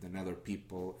different than other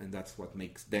people, and that's what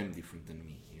makes them different than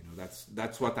me. You know,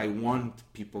 that's what I want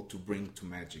people to bring to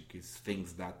magic, is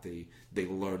things that they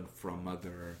learn from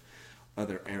other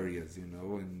areas. You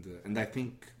know, and I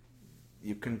think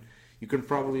you can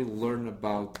probably learn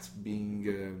about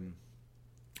being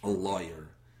a lawyer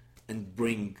and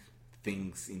bring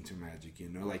things into magic. You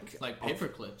know, like paper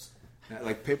clips.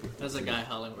 Like paper. That's a Guy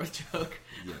Hollingworth joke.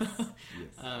 Yes.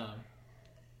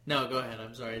 No, go ahead.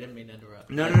 I'm sorry, I didn't mean to interrupt.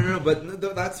 No. But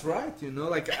that's right. You know,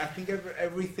 like I think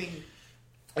everything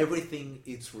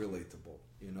is relatable.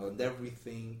 You know, and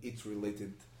everything it's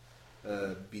related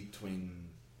between.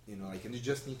 You know, like, and you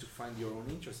just need to find your own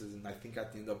interests. And I think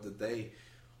at the end of the day,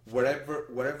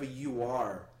 wherever you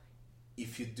are,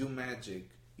 if you do magic,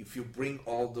 if you bring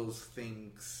all those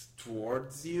things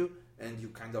towards you, and you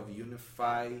kind of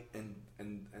unify and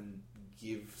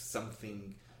give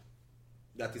something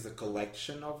that is a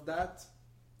collection of that,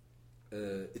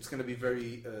 it's going to be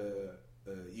very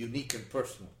unique and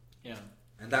personal. Yeah.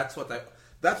 And that's what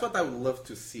I would love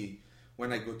to see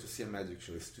when I go to see a magic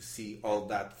show, is to see all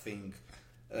that thing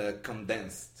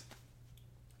condensed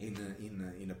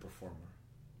in a performer.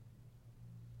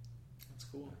 That's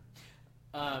cool.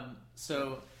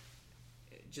 So,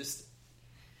 just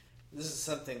this is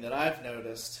something that I've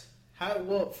noticed.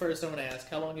 First I want to ask,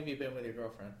 how long have you been with your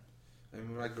girlfriend? I'm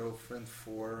with my girlfriend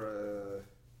for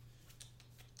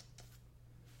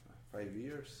 5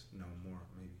 years. No, more,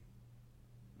 maybe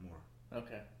more.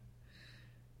 Okay.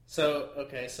 So I'm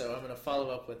going to follow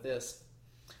up with this.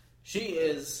 She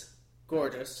is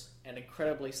gorgeous and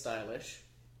incredibly stylish,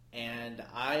 and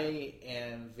I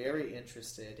am very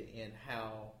interested in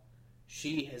how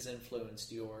she has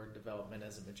influenced your development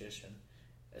as a magician,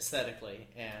 aesthetically,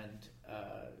 and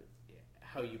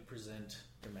how you present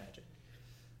your magic.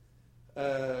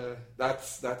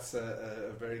 That's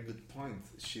a very good point.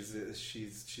 She's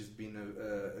been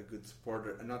a good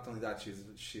supporter, and not only that,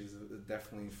 she's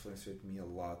definitely influenced me a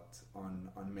lot on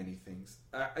many things.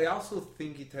 I also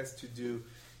think it has to do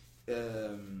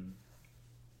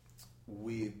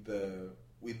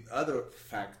with other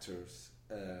factors.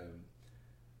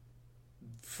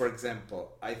 For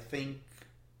example, I think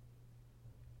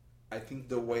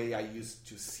the way I used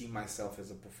to see myself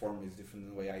as a performer is different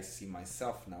than the way I see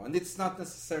myself now. And it's not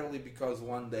necessarily because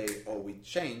one day, it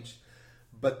changed,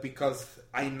 but because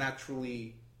I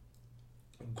naturally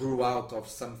grew out of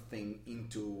something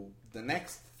into the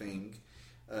next thing.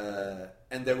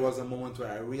 And there was a moment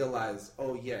where I realized,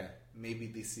 oh yeah, maybe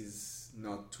this is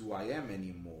not who I am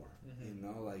anymore. You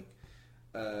know, like,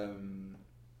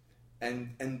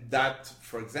 and that,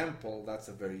 for example, that's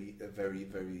a very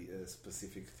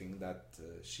specific thing that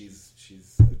she's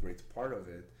a great part of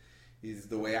it. Is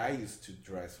the way I used to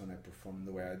dress when I perform,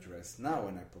 the way I dress now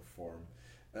when I perform,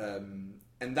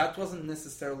 and that wasn't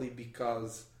necessarily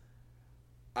because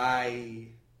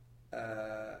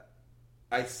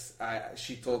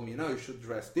she told me, no, you should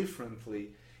dress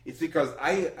differently. It's because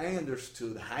I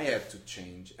understood I had to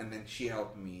change, and then she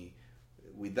helped me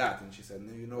with that, and she said,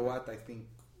 no, you know what, I think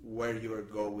where you're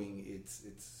going, it's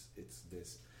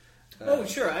this. Oh,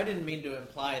 sure. I didn't mean to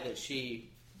imply that she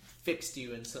fixed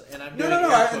you, and I'm no.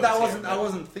 I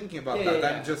wasn't thinking about that.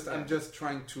 Yeah, I'm just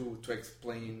trying to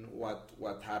explain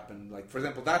what happened. Like, for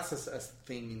example, that's a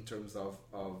thing in terms of.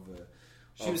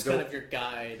 She was kind of your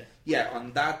guide. Yeah,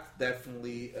 on that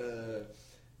definitely.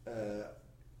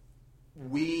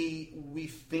 We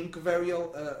think very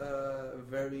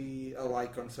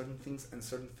alike on certain things, and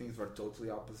certain things are totally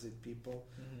opposite people.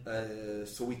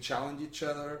 So we challenge each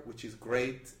other, which is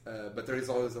great. But there is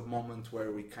always a moment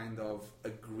where we kind of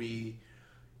agree,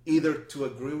 either to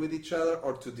agree with each other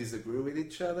or to disagree with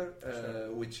each other,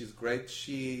 which is great.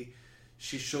 She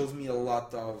shows me a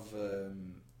lot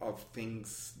of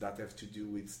things that have to do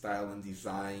with style and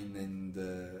design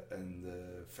and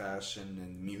fashion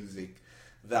and music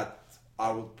that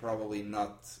I would probably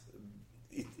not.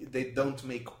 They don't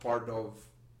make part of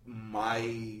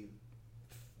my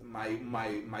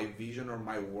vision or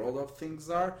my world of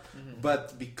things are,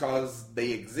 but because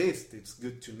they exist, it's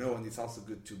good to know, and it's also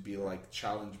good to be like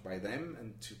challenged by them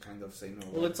and to kind of say no.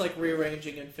 Well, it's like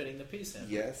rearranging and fitting the piece in.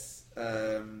 Yes,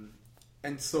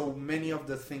 and so many of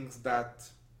the things that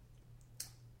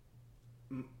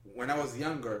when I was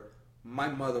younger, my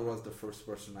mother was the first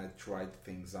person I tried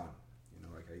things on.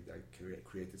 I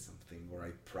created something or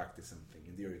I practiced something,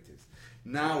 and here it is.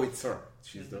 Now it's her.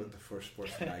 She's the first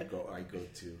person I go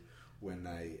to when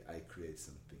I create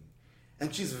something,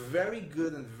 and she's very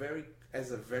good and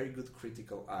has a very good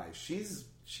critical eye. She's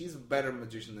a better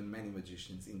magician than many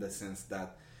magicians in the sense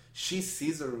that she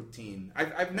sees a routine.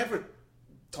 I've never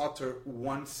taught her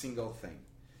one single thing,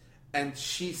 and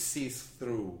she sees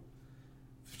through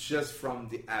just from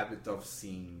the habit of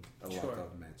seeing a lot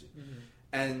of magic.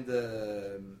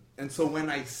 And so when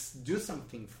I do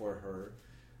something for her,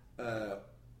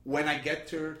 when I get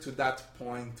her to that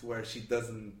point where she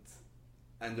doesn't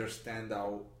understand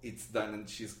how it's done, and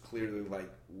she's clearly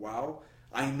like, wow,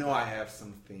 I know I have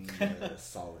something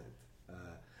solid.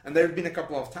 And there have been a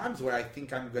couple of times where I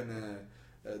think I'm gonna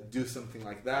do something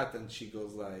like that, and she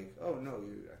goes like, oh no,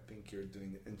 I think you're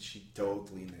doing it, and she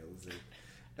totally nails it.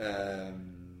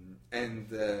 And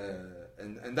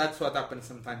that's what happens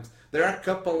sometimes. There are a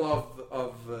couple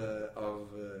of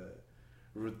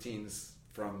routines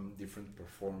from different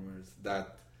performers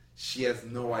that she has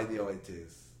no idea what it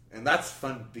is, and that's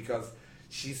fun because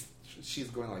she's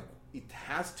going like, it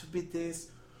has to be this,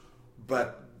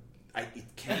 but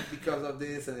it can't because of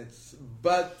this, and it's.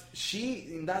 But she,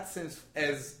 in that sense,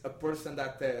 as a person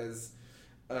that has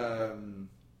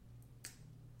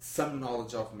some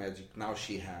knowledge of magic, now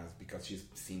she has, because she's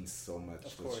seen so much,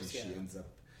 of course, she ends up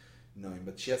knowing.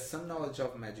 But she has some knowledge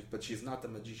of magic, but she's not a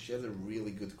magician. She has a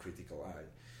really good critical eye,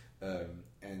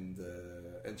 and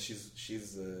she's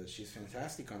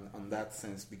fantastic on that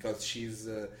sense, because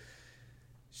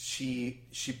she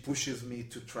pushes me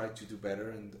to try to do better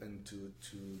and to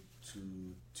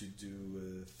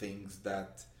do things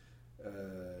that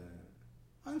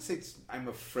I don't say I'm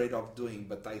afraid of doing,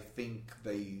 but I think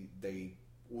they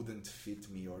wouldn't fit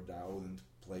me or that I wouldn't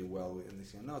play well with, and they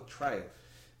say, no, try it,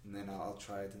 and then I'll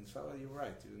try it and say, oh, you're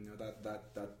right,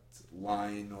 that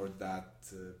line or that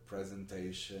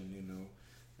presentation,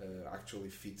 actually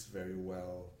fits very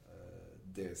well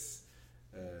this.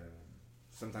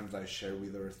 Sometimes I share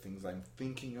with her things I'm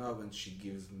thinking of, and she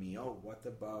gives me, oh, what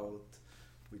about,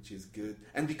 which is good.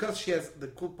 And because the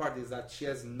cool part is that she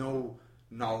has no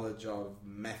knowledge of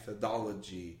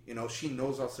methodology. She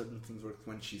knows how certain things work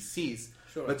when she sees,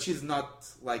 sure. But she's not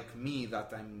like me,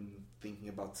 that I'm thinking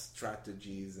about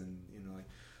strategies and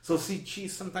so she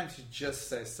sometimes she just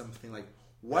says something like,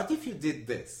 what if you did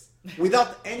this,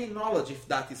 without any knowledge if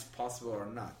that is possible or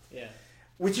not. Yeah.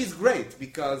 Which is great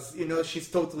because she's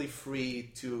totally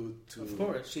free to. Of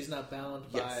course, she's not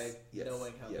bound by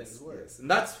knowing how things work. Yes, and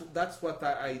that's what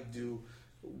I do.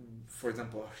 For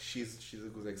example, she's a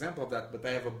good example of that. But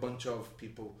I have a bunch of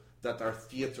people that are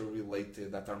theater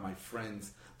related, that are my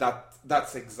friends.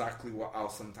 That's exactly how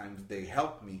sometimes they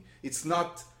help me. It's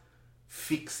not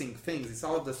fixing things. It's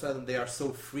all of a sudden they are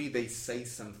so free. They say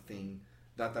something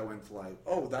that I went like,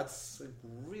 oh, that's a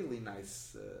really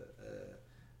nice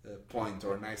point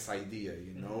or a nice idea,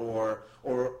 you know,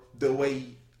 or the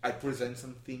way I present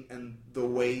something and the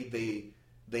way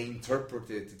they interpret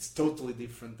it, it's totally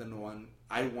different than the one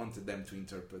I wanted them to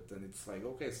interpret, and it's like,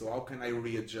 okay, so how can I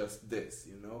readjust this,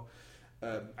 you know?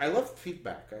 I love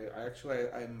feedback.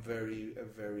 I'm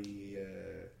very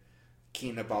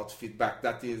keen about feedback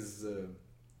that is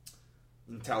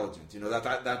intelligent, you know,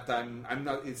 that I'm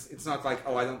not, it's not like,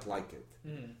 oh, I don't like it.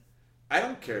 I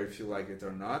don't care if you like it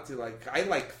or not. Like, I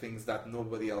like things that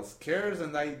nobody else cares,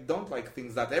 and I don't like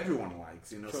things that everyone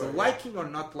likes, you know. Sure, so yeah. liking or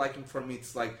not liking for me,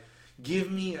 it's like,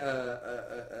 give me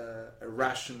a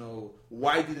rational,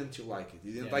 why didn't you like it?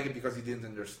 You didn't like it because you didn't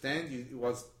understand, it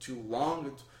was too long,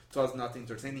 it was not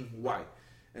entertaining, why?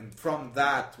 And from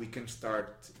that, we can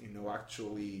start, you know,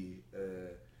 actually,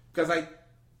 because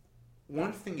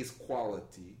one thing is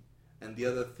quality, and the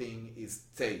other thing is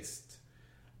taste.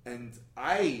 And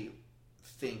I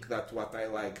think that what I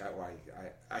like,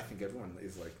 I think everyone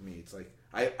is like me. It's like,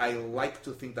 I like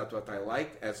to think that what I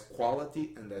like has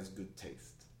quality and has good taste.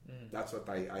 That's what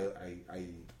I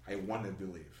want to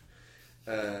believe.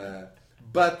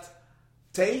 But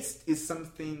taste is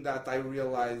something that I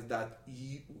realize that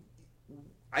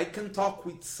I can talk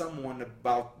with someone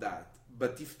about that,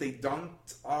 but if they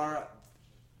don't are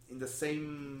in the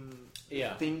same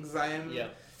things I am,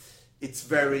 it's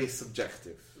very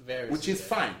subjective. Which is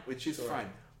fine.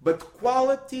 But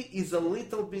quality is a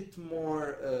little bit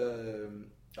more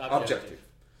objective.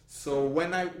 So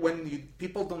when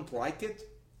people don't like it,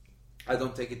 I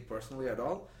don't take it personally at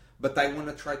all. But I want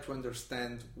to try to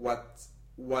understand what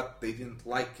they didn't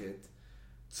like it,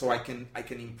 so I can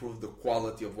improve the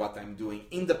quality of what I'm doing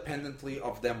independently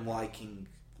of them liking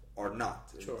or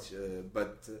not. Sure.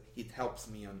 But it helps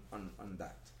me on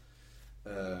that.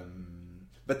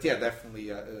 But yeah, definitely,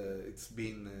 it's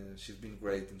been she's been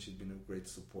great, and she's been a great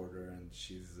supporter, and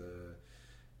she's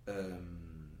I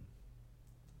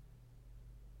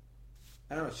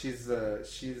don't know, she's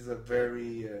a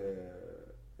very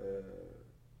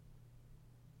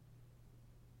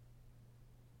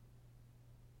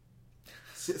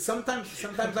sometimes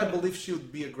I believe she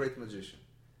would be a great magician.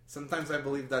 Sometimes I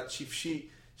believe that if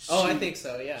she I think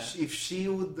so. Yeah. If she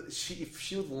would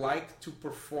like to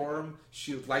perform,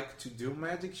 she would like to do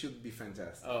magic, she would be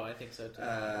fantastic. Oh, I think so too.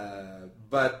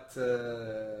 But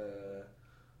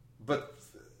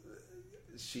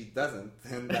she doesn't,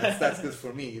 and that's good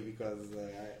for me, because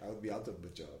I would be out of the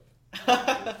job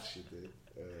if she did.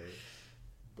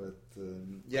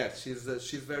 Yeah, she's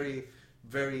very,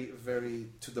 very, very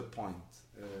to the point,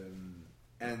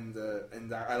 and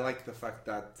I like the fact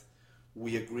that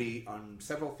we agree on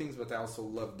several things, but I also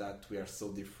love that we are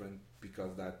so different,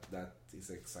 because that is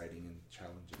exciting and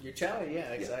challenging. You're challenging,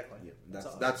 yeah, exactly. Yeah.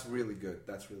 That's really good.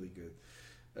 That's really good.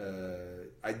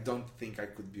 I don't think I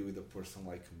could be with a person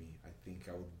like me. I think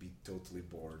I would be totally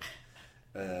bored.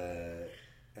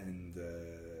 And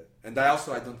I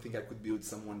don't think I could be with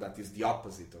someone that is the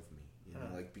opposite of me. You know,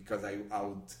 like, because I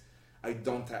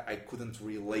couldn't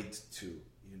relate to,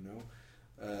 you know.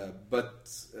 But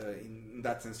in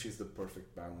that sense, she's the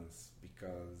perfect balance,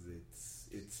 because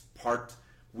it's part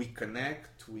we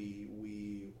connect.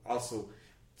 We also,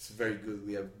 it's very good.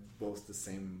 We have both the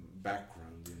same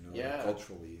background, you know,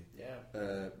 culturally. Yeah.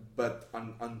 But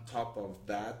on top of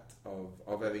that,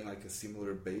 of having like a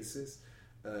similar basis,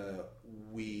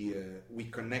 we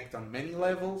connect on many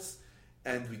levels,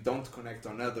 and we don't connect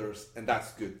on others, and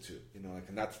that's good too. You know, like,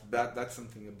 and that's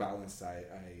something, a balance I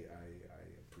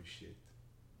appreciate.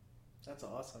 That's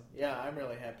awesome. Yeah, I'm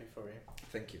really happy for you.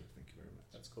 Thank you very much.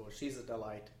 That's cool. She's a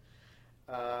delight.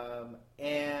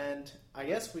 And I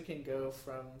guess we can go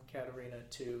from Katerina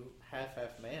to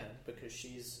Half Man, because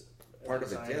she's a part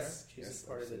designer. of it. Yes, she's a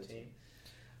part of the team.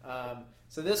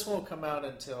 So this won't come out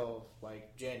until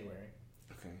like January.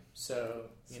 Okay. So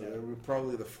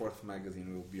probably the 4th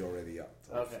magazine will be already out.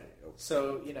 Okay.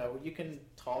 So you can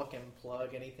talk and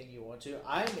plug anything you want to.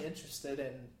 I'm interested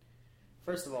in,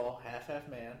 first of all, Half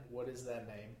Man. What is that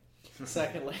name?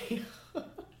 Secondly,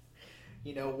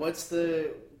 what's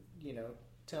the,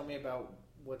 tell me about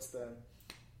what's the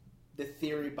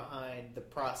theory behind the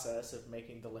process of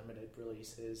making the limited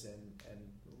releases and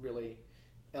really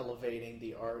elevating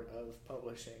the art of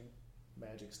publishing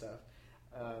magic stuff.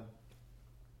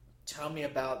 Tell me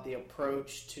about the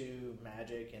approach to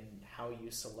magic and how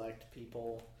you select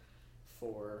people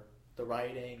for the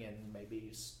writing and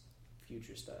maybe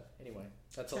future stuff. Anyway,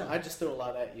 that's all. I just threw a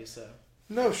lot at you, so.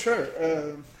 No, sure.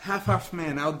 Half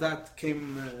Man, how that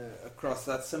came across,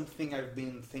 that's something I've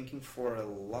been thinking for a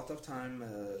lot of time,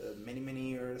 many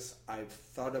years. I've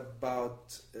thought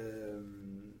about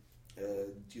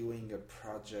doing a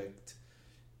project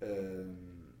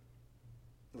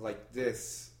like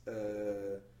this.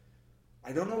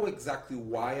 I don't know exactly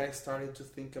why I started to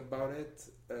think about it.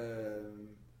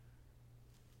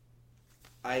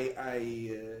 I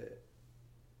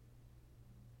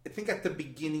think at the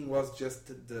beginning was just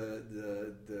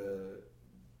the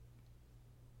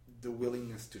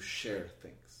willingness to share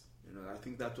things. You know, I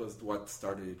think that was what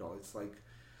started it all. It's like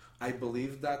I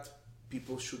believe that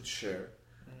people should share.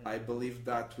 I believe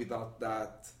that without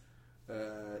that,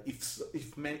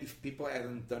 if people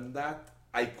hadn't done that,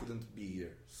 I couldn't be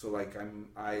here. So like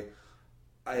I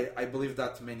believe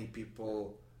that many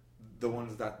people, the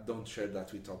ones that don't share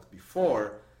that we talked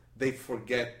before, they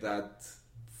forget that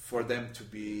for them to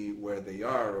be where they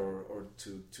are or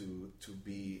to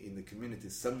be in the community,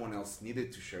 someone else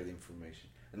needed to share the information,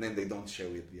 and then they don't share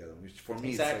with the other, which for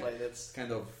me exactly. is like, that's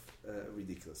kind of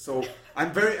ridiculous. So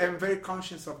I'm very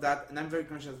conscious of that, and I'm very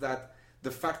conscious that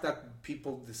the fact that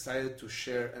people decided to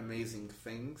share amazing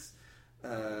things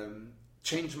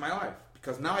changed my life,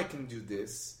 because now I can do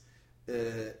this,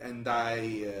 and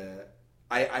I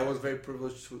was very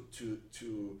privileged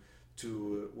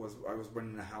I was born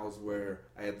in a house where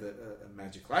I had a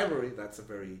magic library. That's a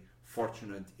very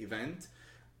fortunate event,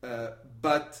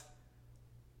 but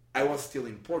I was still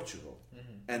in Portugal,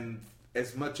 and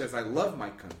as much as I love my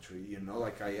country, you know,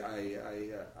 like I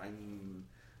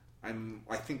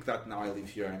think that now I live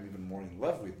here, I'm even more in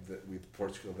love with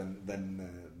Portugal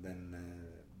than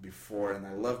before, and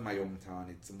I love my hometown.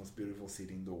 It's the most beautiful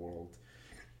city in the world.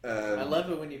 I love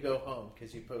it when you go home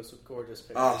because you post gorgeous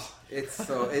pictures. Oh, it's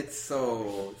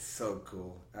so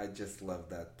cool. I just love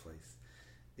that place.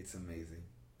 It's amazing.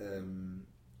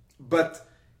 But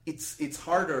it's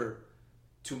harder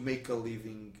to make a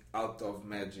living out of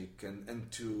magic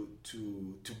and to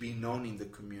be known in the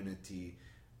community,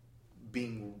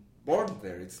 being born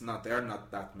there. There are not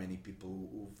that many people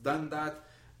who've done that,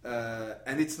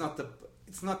 and it's not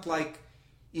like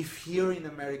if here in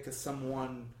America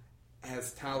someone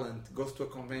has talent, goes to a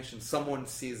convention, someone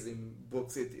sees him,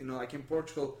 books it. You know, like in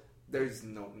Portugal, there is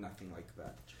nothing like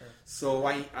that. Sure. So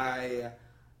I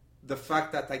the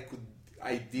fact that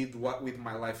I did what with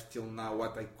my life till now,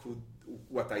 what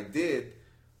I did,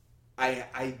 I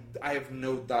have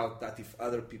no doubt that if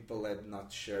other people had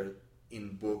not shared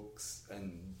in books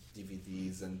and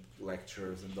DVDs and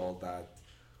lectures and all that,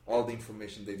 all the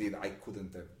information they did, I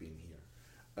couldn't have been here.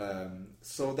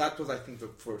 So that was, I think, the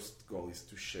first goal, is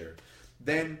to share.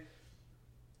 Then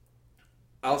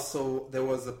also there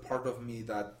was a part of me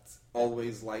that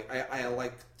always I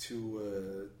like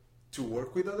to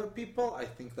work with other people. I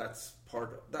think that's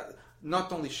part of that.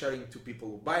 Not only sharing to people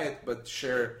who buy it, but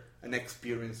share an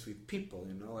experience with people.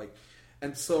 You know, like,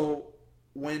 and so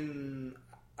when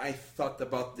I thought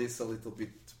about this a little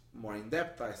bit more in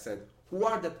depth, I said, who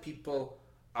are the people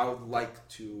I would like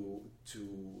to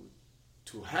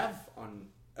have on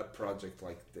a project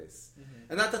like this?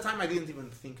 And at the time I didn't even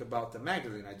think about the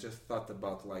magazine. I just thought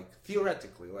about, like,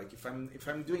 theoretically, like if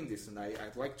I'm doing this and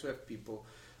I'd like to have people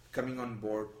coming on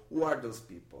board, who are those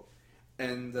people?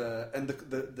 And the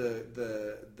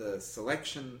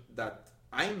selection that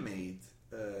I made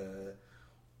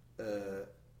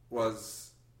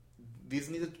was, these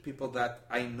needed people that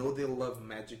I know they love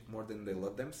magic more than they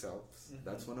love themselves.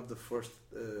 That's one of the first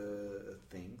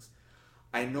things.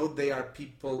 I know they are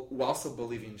people who also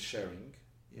believe in sharing.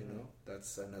 You know,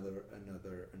 that's another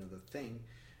thing,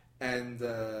 and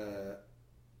that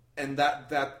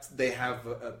they have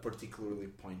a particularly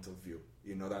point of view.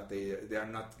 You know, that they are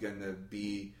not gonna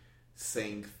be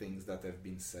saying things that have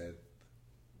been said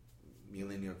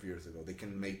millennia of years ago. They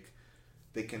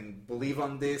can believe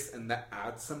on this and that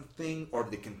add something, or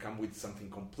they can come with something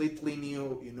completely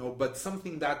new. You know, but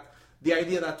something that the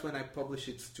idea that when I publish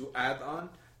it's to add on.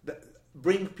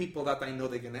 Bring people that I know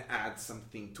they're going to add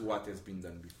something to what has been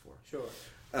done before. Sure.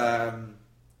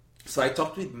 So I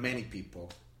talked with many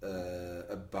people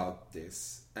about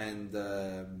this, and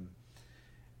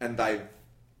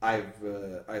I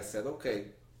said,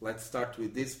 okay, let's start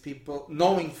with these people,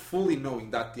 fully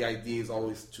knowing that the idea is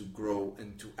always to grow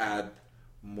and to add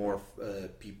more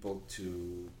people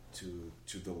to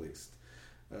the list.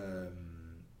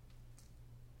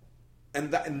 And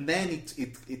then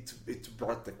it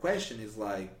brought the question, is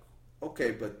like,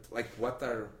 okay, but like,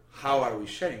 how are we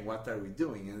sharing? What are we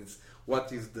doing? And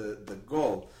what is the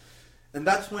goal? And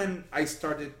that's when I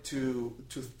started to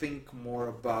think more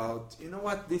about, you know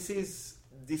what, this is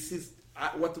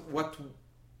what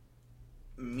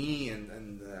me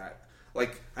and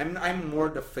like I'm more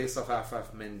the face of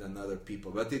FF Men than other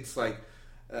people, but it's like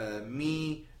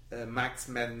me, Max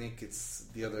Mednick, it's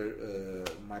the other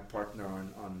my partner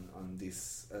on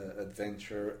this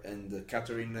adventure, and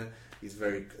Katarina is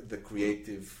very the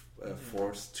creative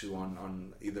force too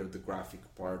on either the graphic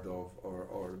part of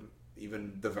or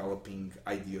even developing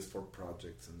ideas for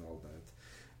projects and all that.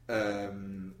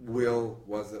 Will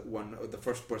was the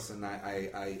first person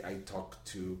I talked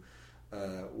to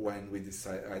when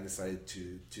I decided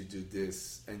to do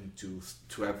this and to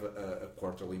have a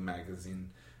quarterly magazine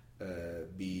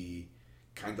be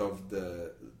kind of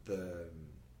the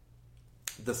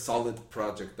solid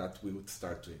project that we would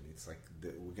start doing. It's like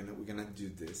we're gonna do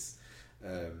this.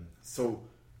 So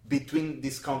between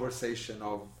this conversation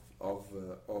of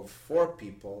four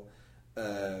people,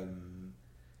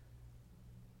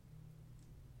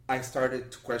 I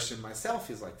started to question myself.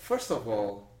 Is like, first of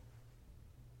all,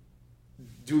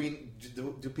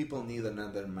 do people need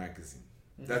another magazine?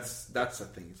 Mm-hmm. That's a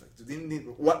thing. It's like, do they need,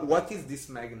 what is this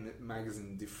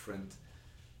magazine different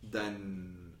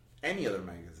than any other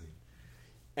magazine?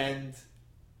 And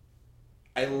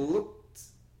I looked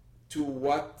to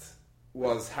what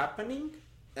was happening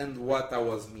and what I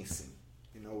was missing.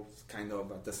 Kind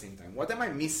of at the same time. What am I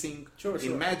missing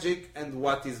in Magic, and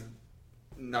what is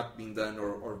not being done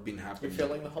or been happening? You're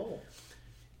filling the hole.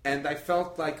 And I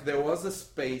felt like there was a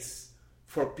space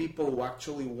for people who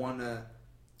actually want to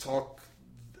talk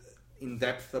in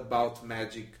depth about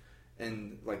Magic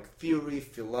and like theory,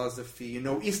 philosophy.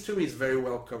 History is very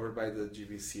well covered by the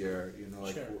GVCR.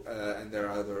 And there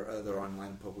are other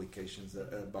online publications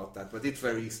about that. But it's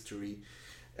very history.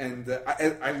 And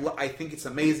I think it's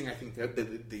amazing. I think that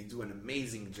they do an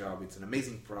amazing job. It's an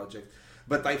amazing project.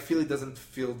 But I feel it doesn't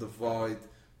fill the void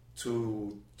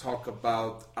to talk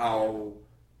about how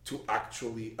to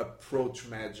actually approach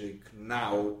Magic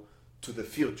now to the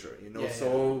future.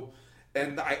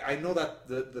 And I know that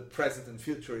the present and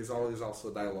future is always also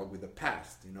a dialogue with the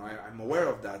past. I'm aware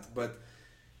of that. But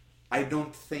I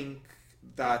don't think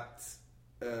that...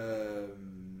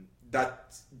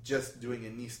 that just doing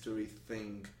an history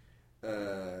thing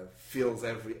fills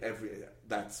every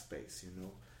that space,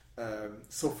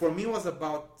 So for me, it was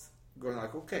about going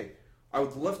like, okay, I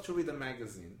would love to read a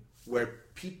magazine where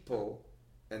people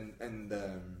and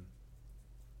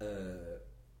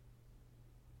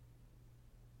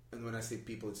when I say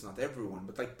people, it's not everyone,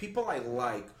 but like people I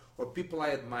like or people I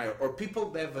admire or people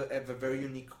that have a very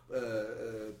unique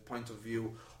point of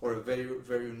view or a very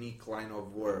very unique line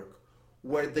of work,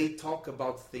 where they talk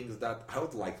about things that I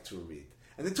would like to read.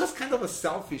 And it was kind of a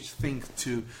selfish thing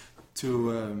to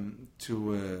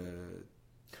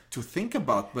think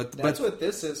about. But that's what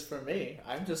this is for me.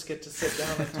 I just get to sit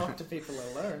down and talk to people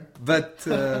and learn. But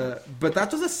that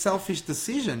was a selfish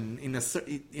decision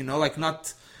like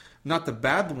not a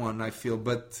bad one, I feel.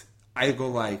 But I go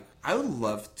like, I would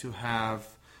love to have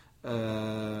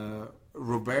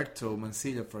Roberto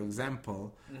Mancilla, for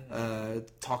example,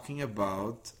 talking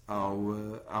about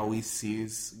how he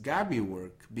sees Gabi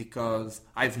work, because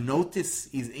I've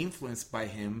noticed he's influenced by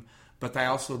him, but I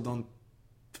also don't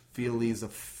feel he's a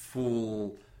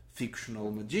full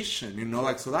fictional magician,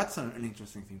 so that's an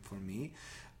interesting thing for me.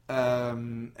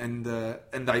 And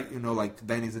I, like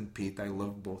Dennis and Pete, I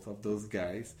love both of those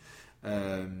guys.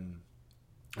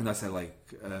 And I said,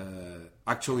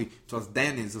 actually, it was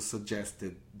Dennis who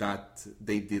suggested that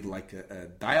they did like a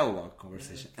dialogue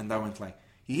conversation. Mm-hmm. And I went like,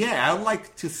 yeah, I'd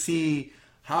like to see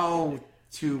how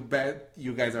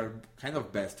you guys are kind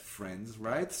of best friends,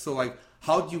 right? So like,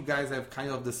 how do you guys have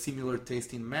kind of the similar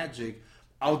taste in Magic?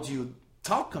 How do you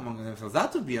talk among themselves?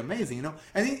 That would be amazing,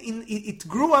 And it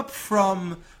grew up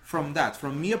from that,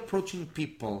 from me approaching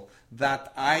people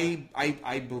that I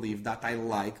believe, that I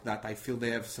like, that I feel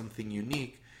they have something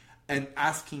unique, and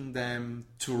asking them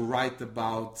to write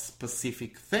about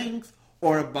specific things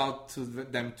or about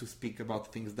them to speak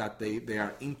about things that they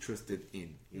are interested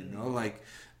in.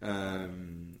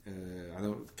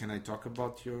 Can I talk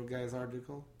about your guys'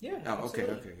 article? Yeah. Oh, okay.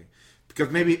 Because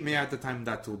maybe at the time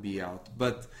that will be out.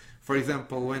 But for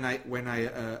example, when I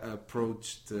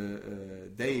approached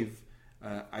Dave,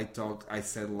 I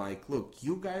said like, look,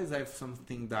 you guys have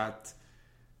something that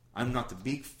I'm not a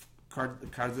big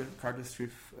cardistry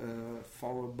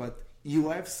follower, but you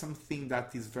have something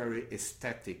that is very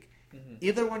aesthetic. Mm-hmm.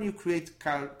 Either when you create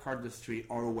cardistry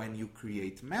or when you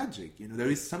create Magic,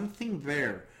 there is something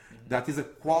there that is a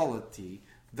quality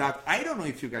that I don't know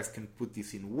if you guys can put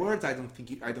this in words. I don't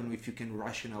know if you can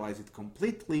rationalize it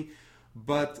completely,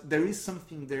 but there is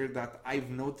something there that I've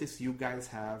noticed you guys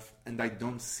have, and I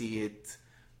don't see it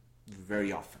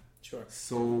very often. Sure.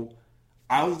 So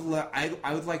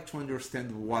I would like to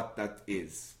understand what that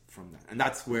is from that, and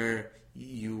that's where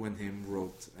you and him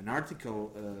wrote an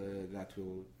article that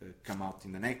will come out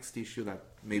in the next issue. That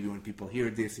maybe when people hear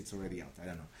this, it's already out. I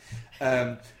don't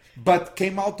know, but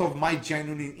came out of my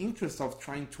genuine interest of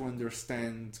trying to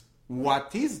understand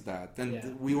what is that.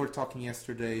 And we were talking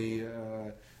yesterday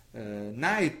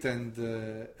night,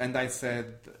 and I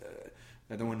said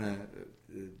I don't want to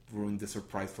ruin the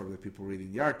surprise for the people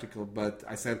reading the article, but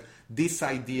I said this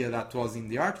idea that was in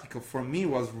the article for me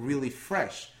was really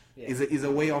fresh. Is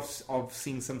a way of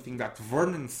seeing something that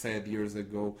Vernon said years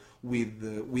ago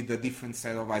with a different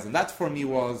set of eyes, and that for me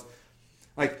was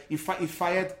like if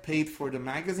I had paid for the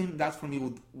magazine, that for me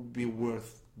would be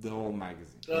worth the whole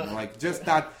magazine. You know, like just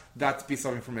that piece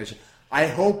of information. I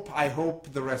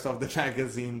hope the rest of the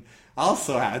magazine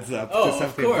also adds up to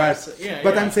something. Of course.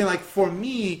 But I'm saying, like, for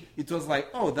me, it was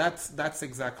like, that's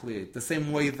exactly it. The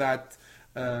same way that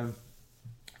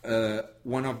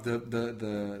one of the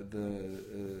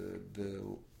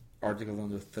articles on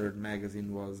the Third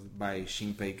magazine was by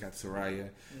Shinpei Katsuraya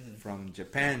from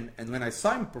Japan, and when I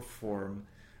saw him perform,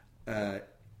 and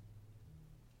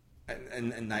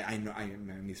I know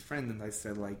I'm his friend, and I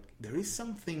said, like, there is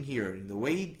something here in the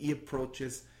way he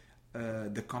approaches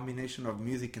the combination of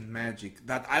music and magic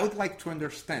that I would like to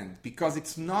understand, because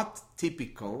it's not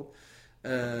typical.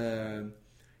 Done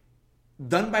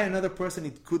by another person,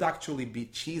 it could actually be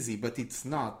cheesy, but it's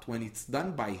not when it's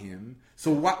done by him.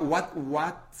 So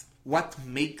what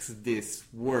makes this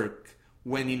work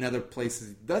when in other places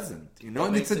it doesn't? You know,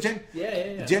 and it's a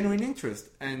genuine interest.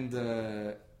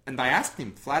 And I asked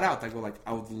him flat out. I go, like,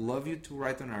 I would love you to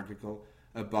write an article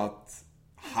about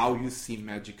how you see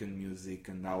magic and music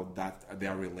and how that they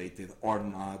are related or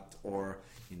not, or,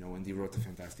 you know, and he wrote a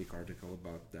fantastic article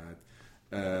about that.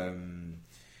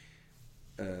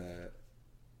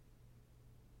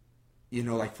 You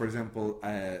know, like, for example,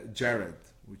 Jared,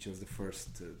 which was the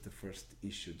first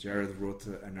issue. Jared wrote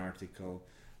an article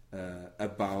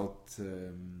about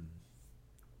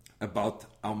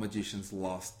how magicians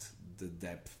lost the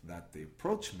depth that they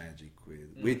approach magic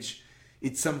with, which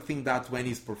it's something that when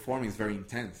he's performing is very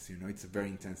intense. You know, it's a very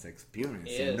intense experience.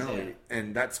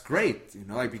 And that's great. You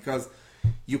know, like, because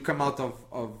you come out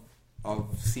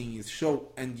of seeing his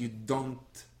show and you don't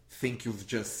think you've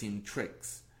just seen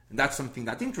tricks, and that's something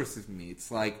that interests me.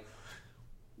 It's like,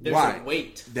 why?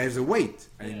 There's a weight,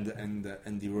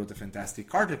 and he wrote a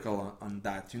fantastic article on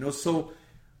that. You know, so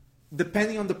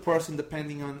depending on the person,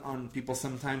 depending on people,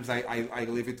 sometimes I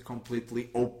leave it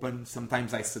completely open.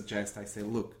 Sometimes I suggest, I say,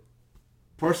 look,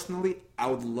 personally, I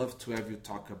would love to have you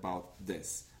talk about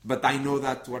this, but I know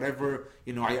that whatever,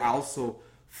 you know, I also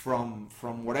from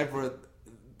whatever,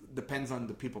 depends on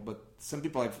the people, but some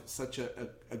people have such a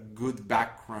good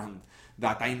background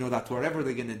that I know that whatever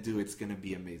they're going to do, it's going to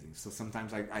be amazing. So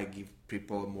sometimes I give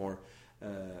people more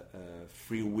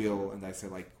free will, and I say,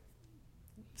 like,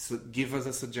 so give us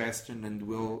a suggestion and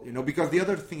we'll, you know, because the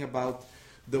other thing about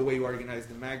the way we organize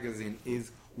the magazine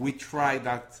is we try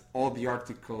that all the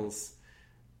articles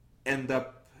end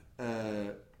up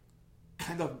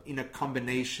kind of in a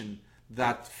combination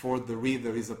that for the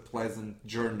reader is a pleasant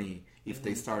journey if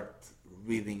they start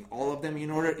reading all of them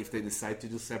in order. If they decide to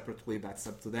do separately, that's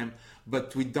up to them.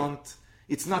 But we don't,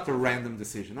 it's not a random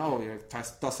decision. Oh, yeah,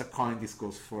 toss a coin, this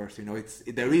goes first. You know,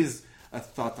 there is a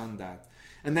thought on that.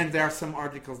 And then there are some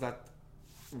articles that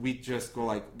we just go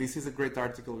like, this is a great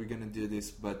article, we're going to do this,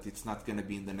 but it's not going to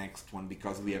be in the next one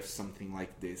because we have something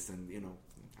like this. And, you know,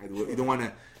 you don't want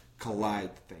to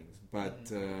collide things. But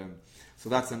so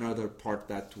that's another part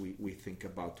that we think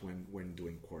about when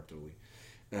doing quarterly.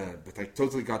 But I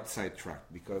totally got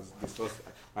sidetracked because this was,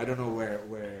 I don't know where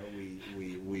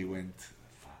we went.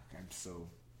 Fuck, I'm so...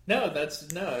 No,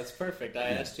 it's perfect. I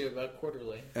asked you about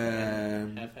quarterly. Half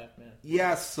minute.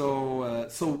 Yeah,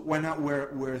 so when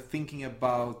we're thinking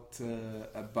about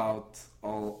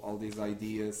all these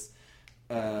ideas,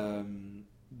 then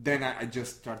I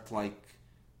just start like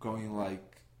going like,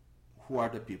 who are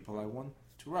the people I want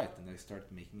to write, and I start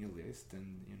making a list,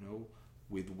 and you know,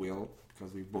 with Will,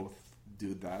 because we both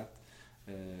do that,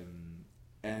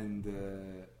 and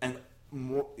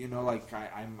more, you know, like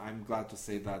I'm glad to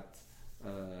say that.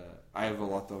 I have a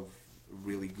lot of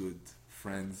really good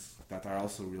friends that are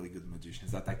also really good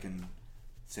magicians that I can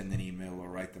send an email or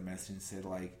write a message and say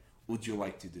like, would you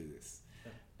like to do this?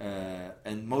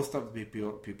 And most of the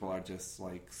people are just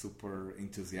like super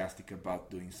enthusiastic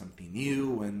about doing something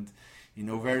new and, you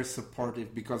know, very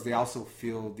supportive because they also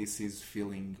feel this is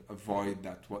filling a void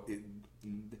that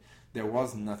there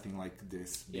was nothing like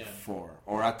this before,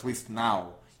 or at least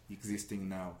now, existing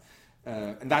now.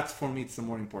 And that's, for me, it's the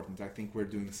more important. I think we're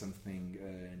doing something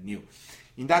new.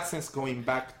 In that sense, going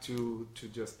back to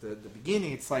just the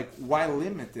beginning, it's like, why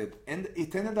limited? And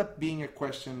it ended up being a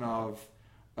question of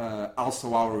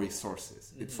also our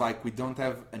resources. It's like we don't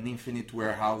have an infinite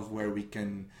warehouse where we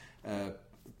can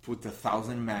put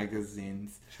 1,000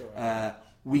 magazines. Sure.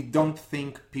 We don't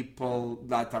think people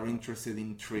that are interested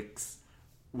in tricks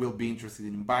will be interested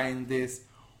in buying this.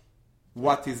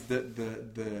 What is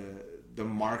the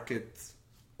market,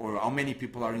 or how many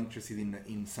people are interested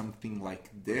in something like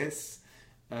this?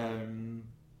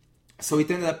 So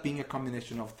it ended up being a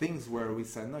combination of things where we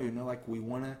said, no, like, we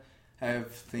want to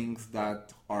have things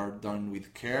that are done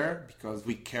with care because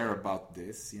we care about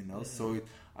this, So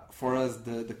for us,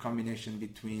 the combination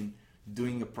between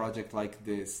doing a project like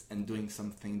this and doing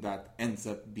something that ends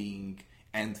up being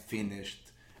end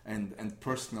finished and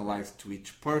personalized to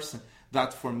each person,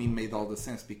 that for me made all the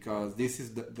sense, because this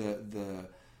is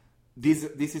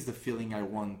this is the feeling I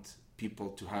want people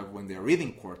to have when they're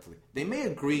reading Quarterly. They may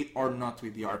agree or not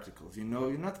with the articles, you're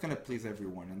not going to please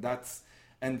everyone,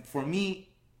 and for me,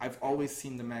 I've always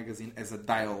seen the magazine as a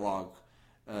dialogue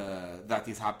that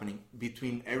is happening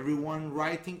between everyone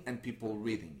writing and people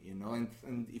reading,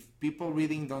 and if people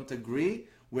reading don't agree,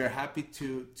 we're happy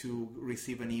to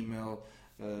receive an email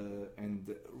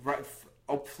and write.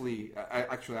 Hopefully,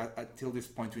 actually, until this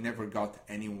point, we never got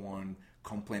anyone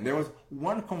complain. There was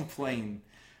one complaint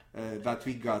that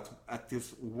we got, at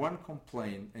this one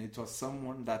complaint, and it was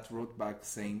someone that wrote back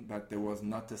saying that there was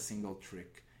not a single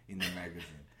trick in the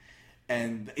magazine.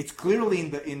 And it's clearly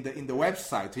in the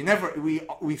website.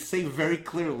 We say very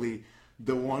clearly,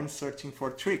 the one searching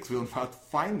for tricks will not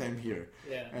find them here.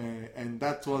 Yeah. And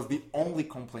that was the only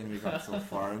complaint we got so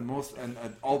far. And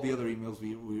all the other emails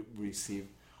we received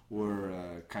were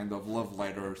kind of love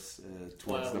letters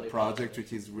towards the project,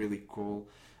 which is really cool.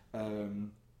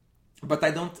 But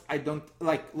I don't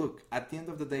like. Look, at the end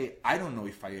of the day, I don't know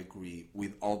if I agree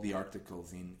with all the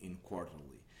articles in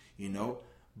Quarterly,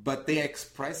 But they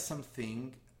express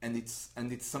something, and it's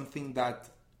something that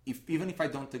even if I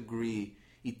don't agree,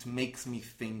 it makes me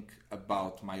think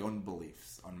about my own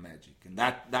beliefs on magic, and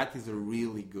that is a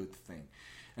really good thing,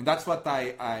 and that's what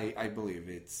I believe.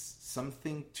 It's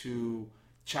something to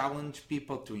challenge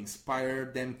people, to inspire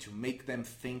them, to make them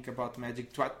think about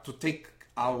magic, to take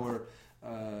our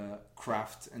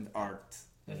craft and art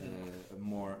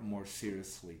more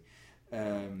seriously.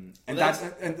 And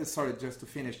sorry, just to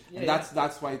finish,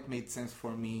 that's why it made sense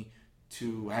for me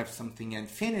to have something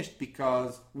unfinished,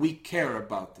 because we care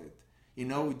about it. We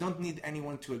don't need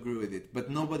anyone to agree with it, but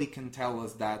nobody can tell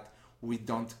us that we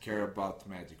don't care about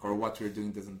magic, or what we're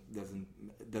doing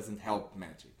doesn't help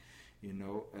magic.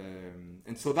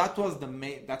 And so that's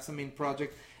the main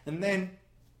project, and then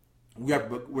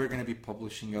we're going to be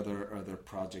publishing other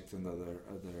projects and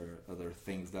other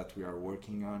things that we are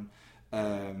working on.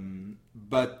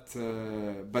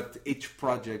 But each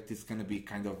project is going to be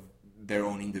kind of their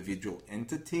own individual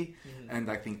entity,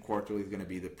 and I think Quarterly is going to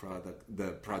be the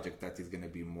project that is going to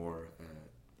be more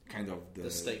kind of the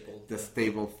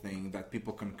stable thing that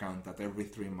people can count that every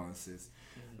 3 months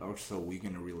or so we're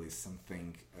going to release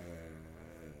something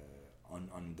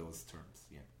on those terms.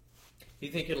 Yeah. Do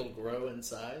you think it'll grow in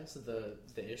size,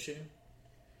 the issue?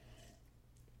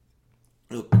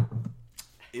 Look,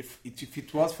 if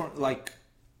it was for, like,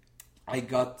 I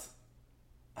got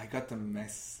a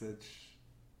message,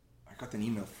 I got an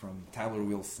email from Tyler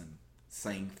Wilson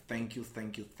saying thank you,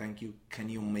 can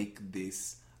you make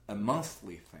this a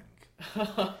monthly thing?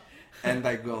 And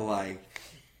I go like,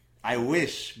 I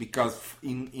wish, because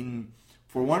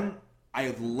for one,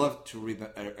 I'd love to read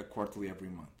a Quarterly every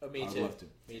month. Oh, me I'd too. love to.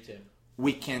 Me too.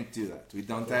 We can't do that. We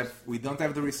don't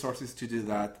have the resources to do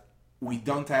that. We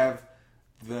don't have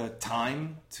the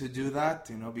time to do that,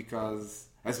 because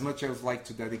as much as I would like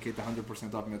to dedicate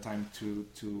 100% of my time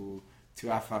to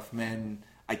Half Men,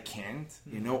 I can't.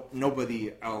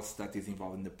 Nobody else that is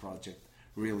involved in the project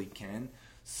really can.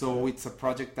 So it's a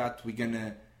project that we're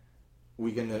gonna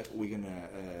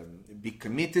be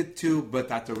committed to, but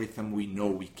at a rhythm we know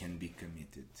we can be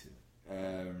committed to.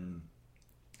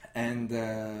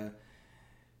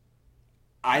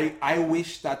 I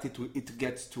wish that it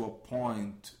gets to a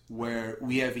point where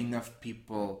we have enough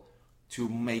people to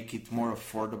make it more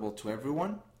affordable to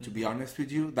everyone. To be honest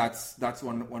with you, that's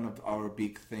one of our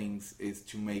big things, is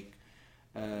to make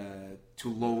to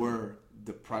lower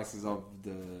the prices of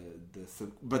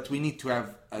but we need to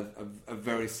have a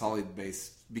very solid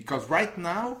base, because right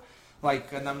now,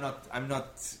 like, and I'm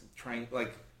not trying,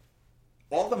 like,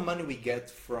 all the money we get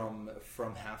from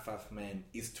Half Men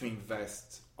is to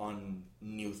invest on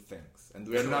new things, and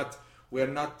we're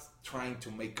not trying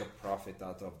to make a profit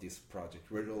out of this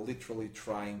project. We're literally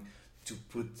trying to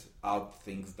put out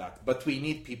things but we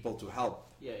need people to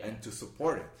help and to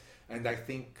support it. And I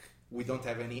think we don't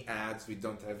have any ads, we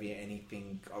don't have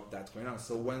anything of that going on.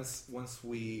 So once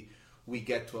we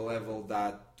get to a level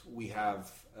that we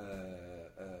have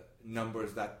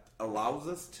numbers that allows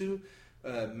us to,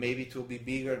 maybe it will be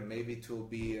bigger, maybe it will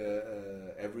be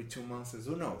every 2 months,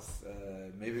 who knows?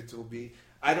 Maybe it will be,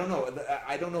 I don't know.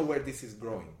 I don't know where this is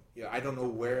growing. Yeah, I don't know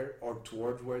where or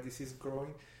towards where this is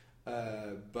growing.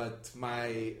 But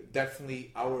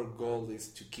definitely our goal is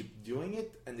to keep doing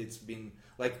it, and it's been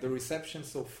like the reception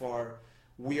so far.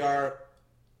 We had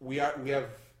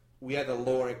a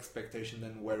lower expectation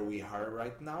than where we are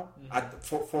right now.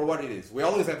 For what it is, we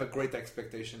always have a great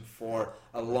expectation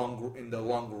in the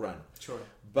long run. Sure.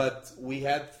 But we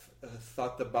had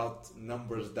thought about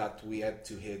numbers that we had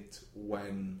to hit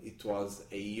when it was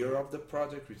a year of the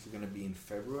project, which is going to be in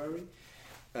February,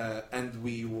 and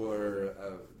we were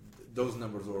those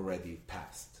numbers were already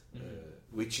passed,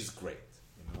 which is great.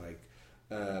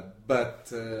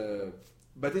 But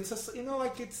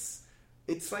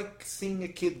it's like seeing a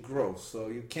kid grow. So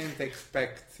you can't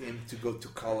expect him to go to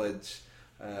college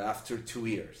after 2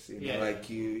 years.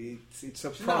 It's a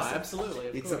process. No, absolutely,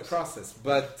 it's course. a process,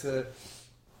 but.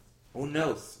 Who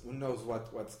knows? Who knows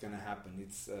what's going to happen?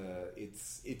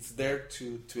 It's there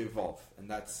to evolve, and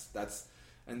that's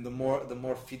and the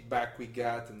more feedback we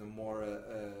get, and the more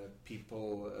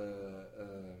people.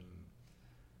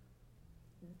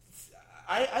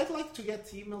 I'd like to get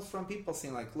emails from people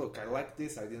saying like, "Look, I like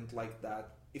this. I didn't like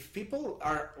that." If people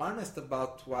are honest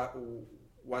about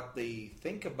what they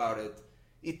think about it,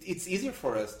 it's easier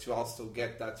for us to also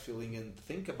get that feeling and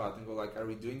think about it and go like, "Are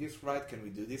we doing this right? Can we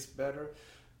do this better?"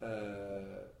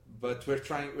 But we're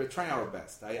trying our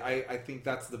best. I think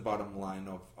that's the bottom line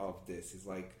of this. Is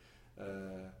like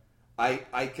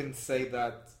I can say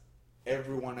that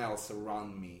everyone else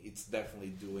around me, it's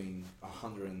definitely doing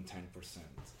 110%.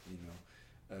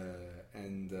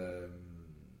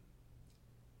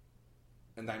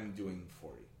 And I'm doing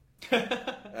 40.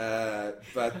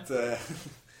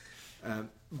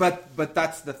 But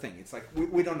that's the thing. It's like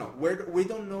we don't know we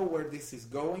don't know where this is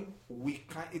going.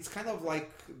 It's kind of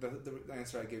like the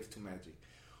answer I gave to Magic.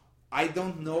 I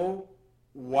don't know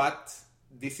what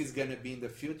this is going to be in the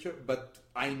future, but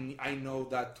I know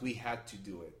that we had to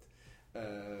do it,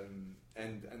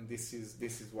 and this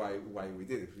is why we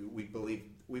did it.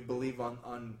 We believe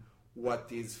on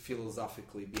what is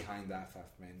philosophically behind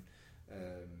Half Men,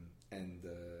 and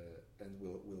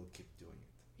we'll keep doing it.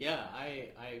 Yeah,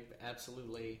 I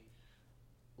absolutely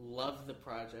love the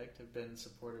project. Have been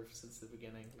supportive since the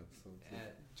beginning.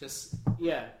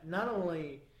 Absolutely. Not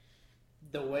only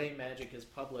the way Magic is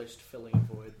published, filling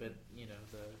a void, but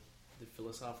the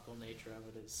philosophical nature of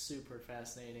it is super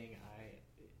fascinating.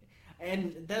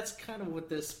 And that's kind of what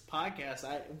this podcast,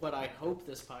 what I hope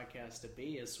this podcast to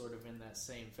be, is sort of in that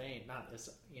same vein. Not as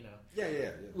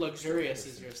luxurious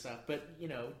as your stuff, but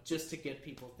just to get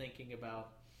people thinking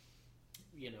about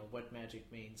what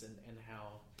Magic means and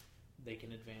how they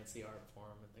can advance the art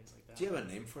form and things like that. Do you have a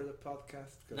name for the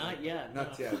podcast? Not yet.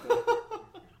 Not yet.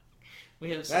 We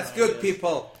have. That's good, ideas.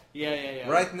 people. Yeah.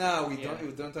 Right now, we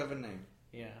don't have a name.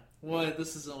 Yeah. Well,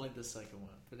 this is only the second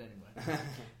one, but anyway,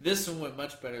 this one went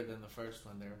much better than the first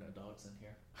one. There were no dogs in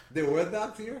here. There were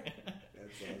dogs here.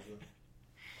 That's awesome.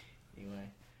 Anyway,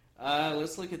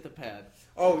 let's look at the pad.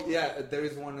 Oh yeah, there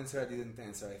is one answer I didn't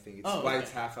answer. I think it's why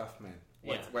it's Half Men.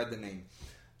 Why the name?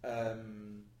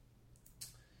 I'm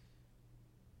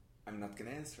not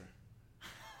gonna answer.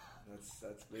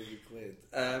 That's basically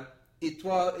it. There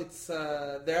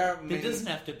are many. It doesn't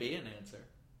have to be an answer.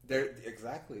 There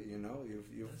exactly.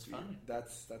 That's fine.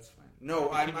 That's fine. No,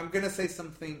 I'm gonna say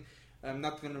something. I'm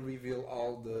not gonna reveal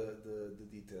all the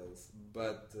details,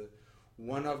 but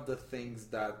one of the things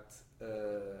that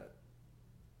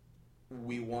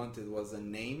we wanted was a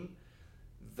name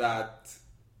that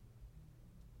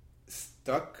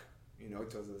stuck. It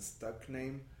was a stuck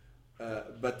name,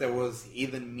 but there was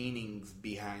hidden meanings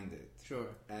behind it.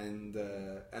 Sure. And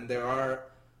there are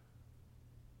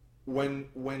when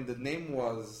the name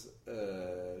was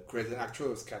created. Actually,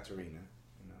 it was Katerina.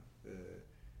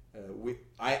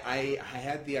 I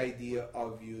had the idea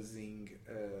of using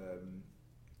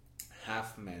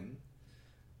Half Men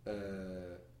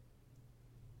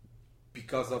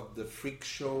because of the freak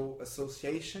show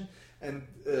association, and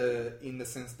in the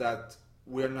sense that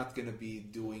we're not going to be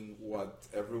doing what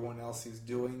everyone else is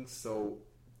doing, so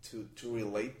to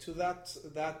relate to that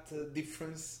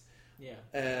difference.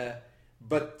 Yeah.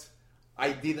 But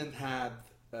I didn't have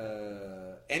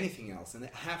anything else, and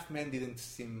Half Men didn't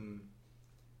seem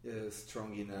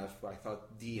strong enough. I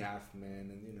thought D half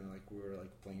man, and like we were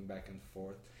like playing back and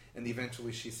forth. And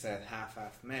eventually she said half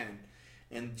man,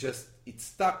 and just it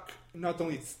stuck. Not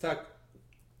only it stuck,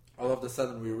 all of a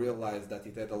sudden we realized that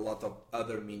it had a lot of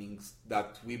other meanings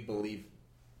that we believe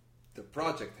the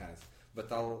project has. But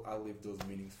I'll leave those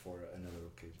meanings for another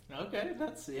occasion. Okay,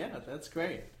 that's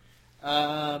great.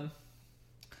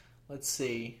 Let's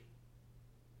see.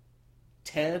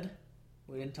 Ted,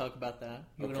 we didn't talk about that.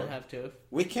 You Okay. don't have to.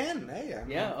 We can, hey.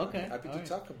 I'm Okay. happy All to right.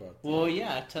 talk about it. Well,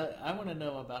 yeah. I want to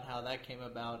know about how that came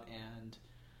about, and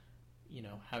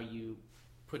how you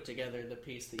put together the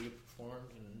piece that you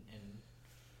performed, and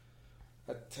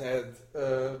At TED,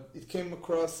 it came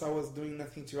across. I was doing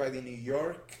nothing to write in New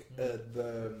York.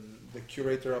 The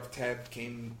curator of TED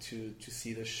came to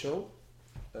see the show.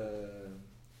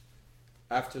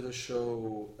 After the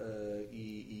show,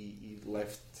 he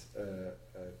left a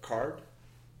card,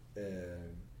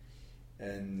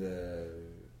 and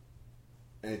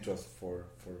it was for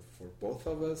both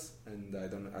of us. And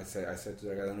I said to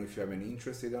the guy, I don't know if you have any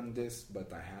interest on this,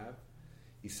 but I have.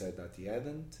 He said that he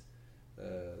hadn't.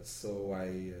 So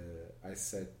I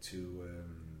said to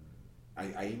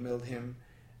I emailed him,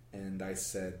 and I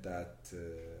said that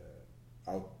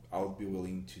I'll be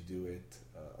willing to do it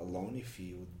alone if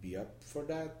he would be up for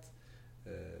that.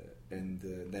 And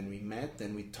then we met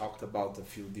and we talked about a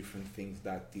few different things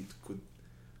that it could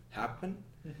happen.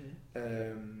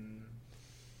 And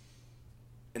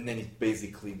then it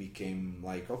basically became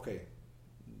like, okay,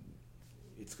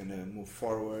 it's gonna move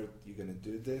forward. You're gonna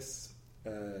do this.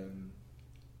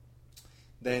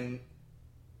 Then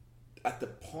at the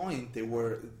point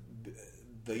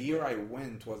the year I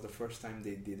went was the first time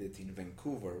they did it in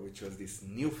Vancouver, which was this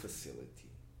new facility.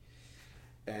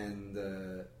 And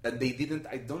they didn't,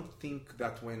 I don't think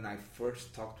that when I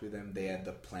first talked with them, they had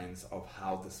the plans of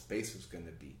how the space was going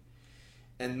to be.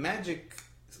 And Magic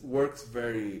works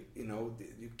very,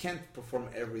 you can't perform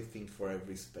everything for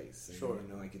every space. And, Sure.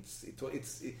 Like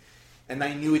and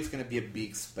I knew it's going to be a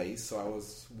big space, so I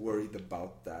was worried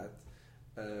about that.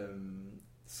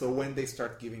 So when they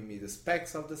start giving me the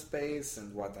specs of the space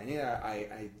and what I need,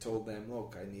 I told them,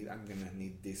 look, I'm gonna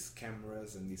need these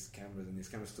cameras and these cameras and these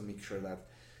cameras to make sure that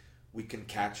we can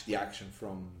catch the action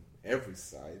from every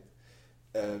side.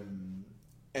 And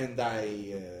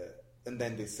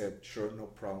then they said, sure, no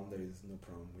problem. There is no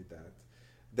problem with that.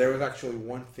 There was actually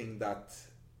one thing that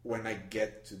when I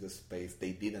get to the space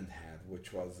they didn't have,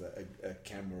 which was a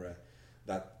camera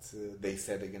that they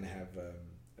said they're gonna have.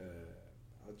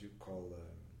 How do you call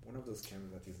one of those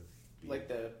cameras that is like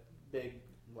the big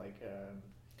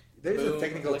there's boom, a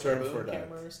technical like term a boom for that.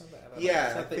 camera or something? I don't know.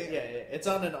 Yeah, Something, I think, it's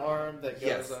on an arm that goes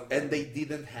yes, over. and they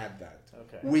didn't have that,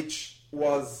 Okay. which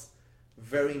was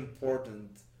very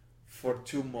important for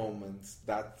two moments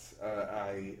that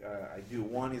I do.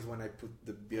 One is when I put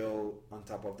the bill on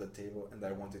top of the table and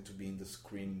I want it to be in the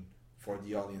screen for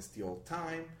the audience the whole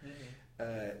time.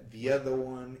 The other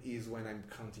one is when I'm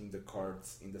counting the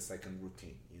cards in the second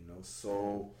routine,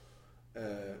 So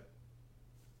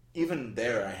even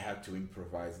there, I had to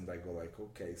improvise, and I go like,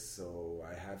 okay, so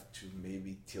I have to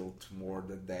maybe tilt more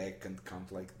the deck and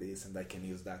count like this, and I can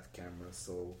use that camera.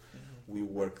 So we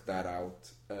worked that out.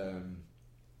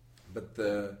 But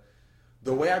the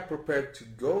way I prepared to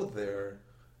go there,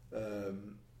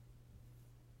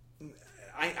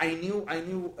 I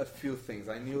knew a few things.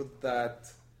 I knew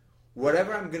that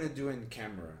whatever I'm gonna do in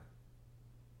camera,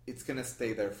 it's gonna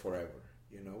stay there forever,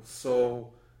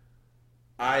 So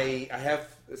I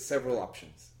have several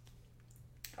options.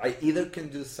 I either can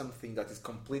do something that is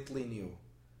completely new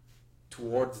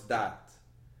towards that,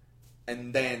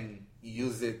 and then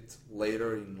use it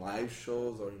later in live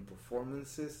shows or in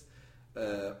performances,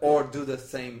 or do the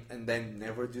same and then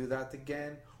never do that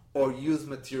again, or use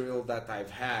material that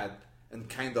I've had and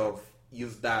kind of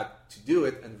use that to do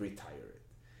it and retire it.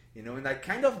 And I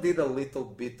kind of did a little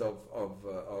bit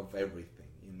of everything,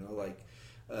 like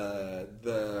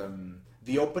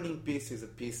the opening piece is a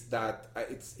piece that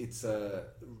it's a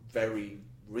very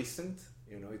recent,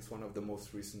 it's one of the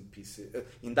most recent pieces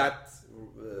in that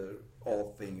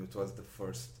whole thing. It was the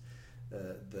first,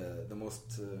 the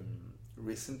most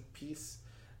recent piece,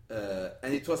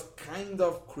 and it was kind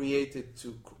of created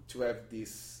to have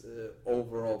this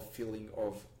overall feeling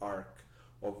of arc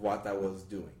of what I was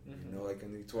doing, and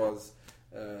it was,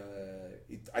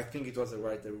 I think it was a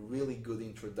really good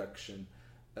introduction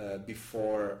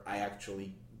before I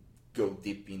actually go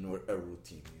deep in a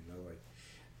routine,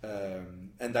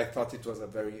 and I thought it was a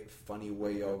very funny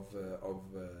way of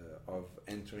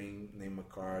entering, name a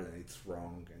card and it's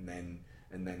wrong, and then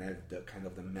and then have the kind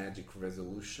of the magic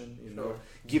resolution, you know,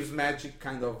 gives magic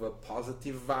kind of a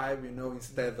positive vibe, you know,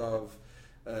 instead of,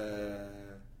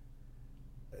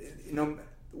 you know,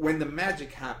 when the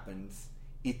magic happens,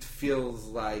 it feels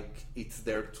like it's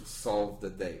there to solve the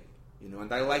day, you know,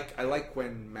 and I like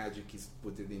when magic is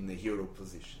put in the hero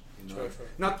position, you know,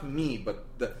 not me, but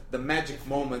the magic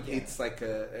moment. It's like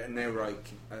an heroic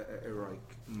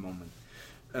moment.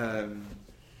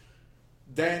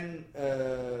 Then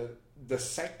the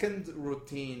second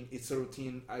routine, it's a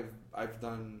routine I've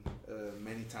done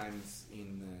many times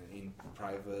in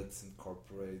privates and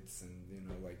corporates, and you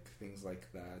know, like things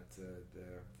like that.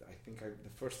 I think the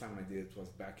first time I did it was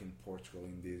back in Portugal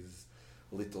in these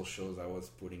little shows I was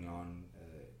putting on,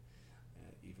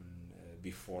 even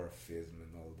before FISM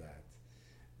and all that.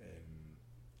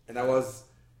 And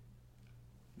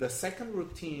the second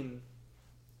routine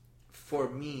for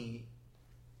me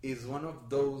is one of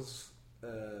those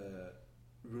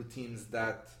routines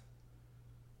that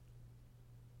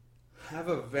have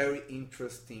a very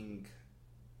interesting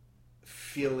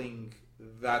feeling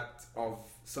that of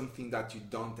something that you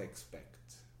don't expect.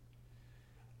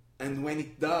 And when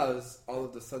it does, all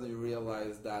of a sudden you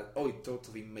realize that, oh, it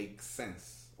totally makes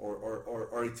sense,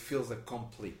 or it feels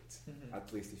complete.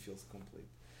 At least it feels complete.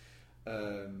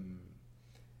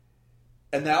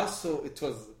 And also, it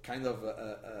was kind of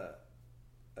a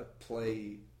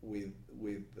play with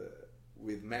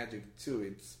magic too.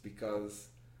 It's because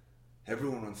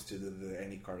everyone wants to do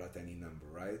any card at any number,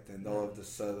 right? And all of a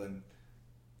sudden,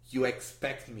 you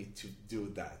expect me to do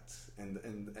that, and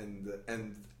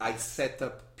I set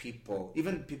up people,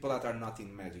 even people that are not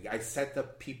in magic. I set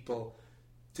up people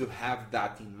to have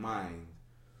that in mind,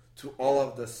 to all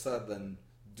of a sudden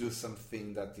do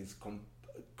something that is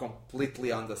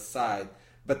completely on the side,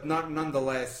 but not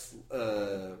nonetheless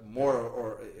more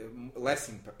or less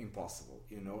impossible.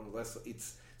 You know,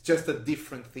 it's just a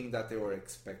different thing that they were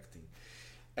expecting.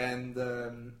 And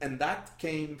that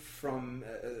came from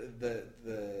the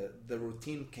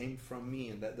routine came from me,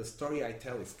 and that the story I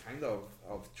tell is kind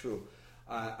of true.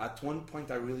 At one point,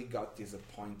 I really got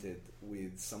disappointed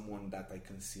with someone that I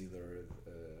consider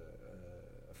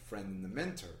a friend and a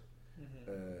mentor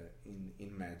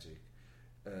in magic,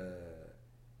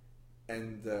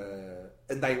 and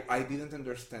I didn't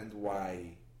understand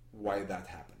why that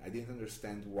happened. I didn't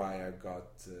understand why I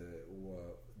got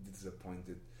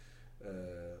disappointed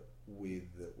with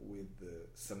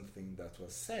something that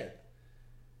was said,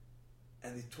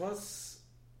 and it was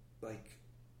like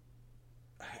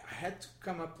I had to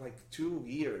come up like 2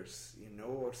 years, you know,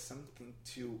 or something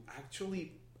to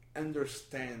actually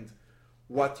understand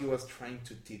what he was trying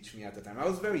to teach me at the time. I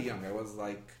was very young. I was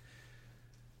like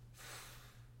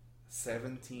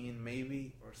 17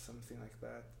 maybe, or something like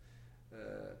that,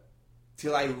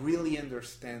 till I really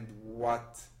understand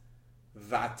what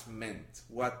that meant,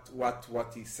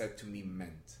 what he said to me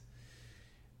meant,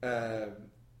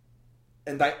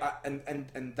 and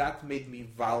that made me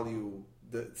value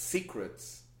the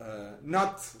secrets,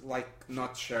 not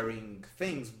sharing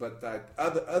things, but that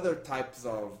other types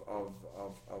of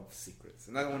secrets.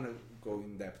 And I don't want to go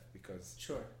in depth because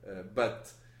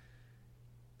but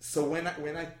so when I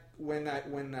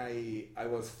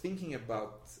was thinking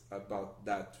about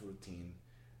that routine,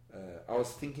 I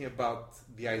was thinking about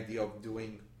the idea of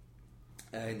doing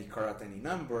any card at any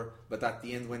number, but at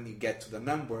the end, when you get to the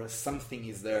number, something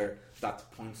is there that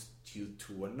points you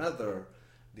to another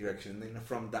direction. And then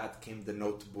from that came the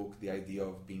notebook, the idea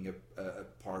of being a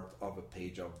part of a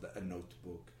page of a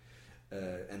notebook,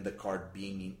 and the card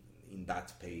being in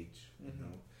that page, you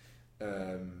know.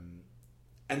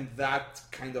 And that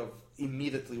kind of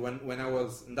immediately, when I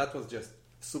was, and that was just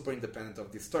super independent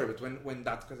of this story, but when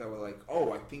that, because I was like,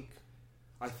 oh, I think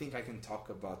I can talk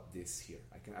about this here.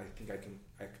 I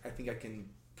think I can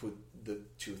put the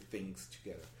two things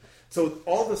together. So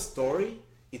all the story,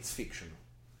 it's fictional,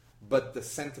 but the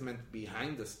sentiment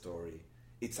behind the story,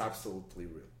 it's absolutely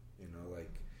real. You know,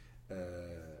 like,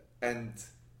 and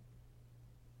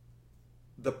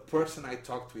the person I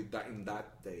talked with in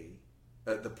that day,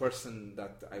 the person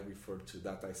that I referred to,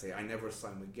 that I say I never saw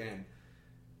him again.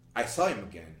 I saw him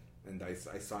again, and I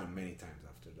saw him many times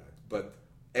after that. But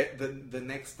the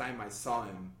next time I saw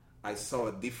him, I saw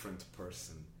a different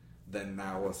person than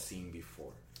I was seeing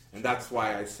before. And that's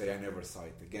why I say I never saw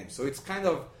it again. So it's kind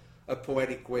of a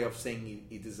poetic way of saying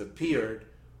it disappeared,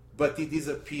 but it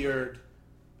disappeared.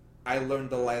 I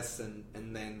learned the lesson,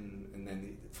 and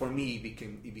then for me, it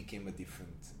became a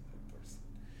different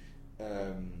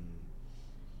person.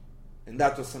 And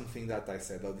that was something that I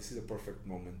said, oh, this is a perfect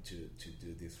moment to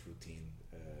do this routine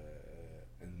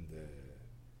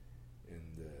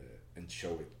and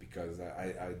show it, because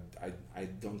I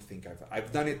don't think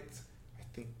I've done it. I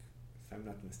think, if I'm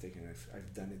not mistaken,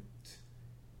 I've done it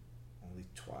only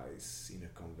twice in a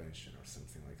convention or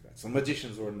something like that. So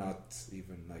magicians were not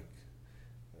even like,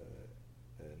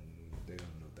 they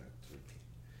don't know that routine.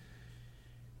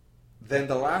 Then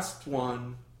the last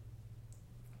one,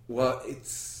 well,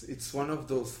 it's one of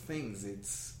those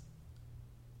things.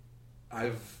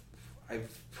 I've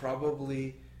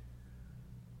probably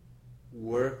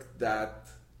worked that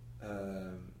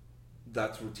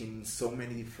routine in so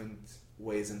many different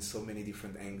ways and so many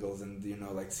different angles, and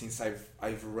like since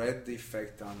I've read The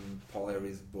Effect on Paul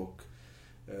Harry's book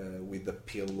with the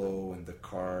pillow and the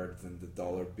cards and the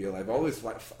dollar bill, I was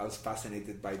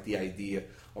fascinated by the idea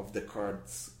of the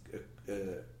cards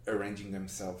arranging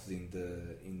themselves in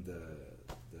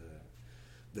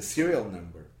the serial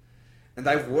number. And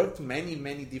I've worked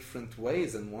many different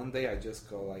ways, and one day I just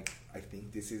go like, I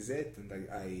think this is it, and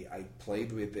I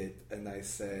played with it, and I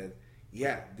said,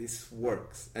 yeah, this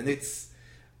works. And it's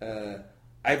I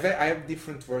have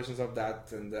different versions of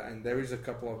that, and there is a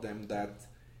couple of them that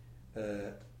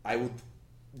I would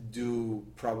do.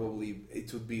 Probably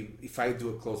it would be, if I do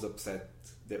a close-up set,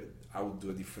 I would do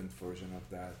a different version of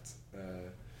that.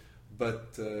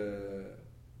 But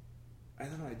I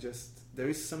don't know. There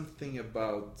is something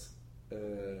about.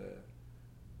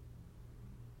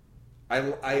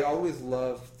 I always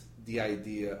loved the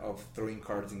idea of throwing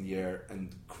cards in the air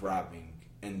and grabbing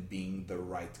and being the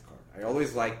right card. I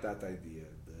always liked that idea,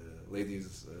 the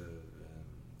lady's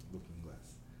looking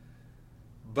glass.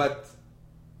 But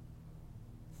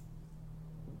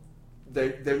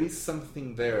there is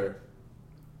something there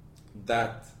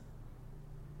that,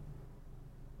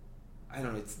 I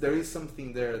don't know, there is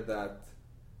something there that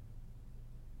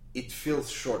it feels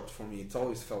short for me. It's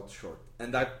always felt short.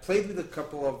 And I've played with a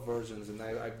couple of versions, and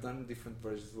I've done different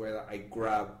versions where I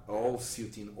grab a whole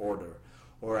suit in order,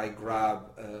 or I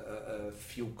grab a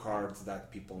few cards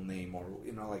that people name, or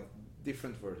like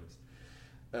different versions.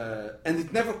 And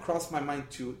it never crossed my mind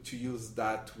to use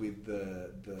that with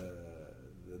the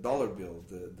dollar bill,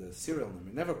 the serial number.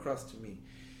 It never crossed to me.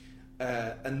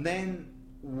 And then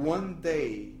one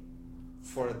day,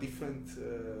 for a different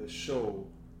show,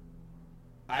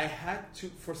 I had to,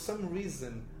 for some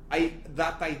reason,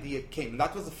 that idea came.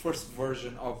 That was the first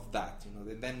version of that,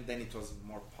 Then it was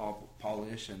more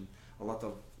polished and a lot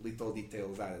of little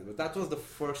details added. But that was the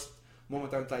first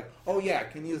moment I was like, oh yeah, I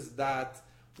can use that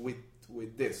with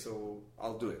this, so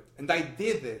I'll do it. And I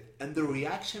did it, and the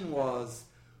reaction was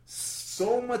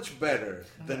so much better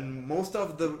than most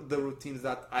of the routines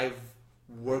that I've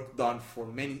worked on for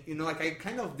many. Like I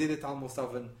kind of did it almost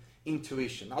of an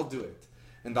intuition. I'll do it,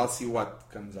 and I'll see what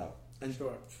comes out. And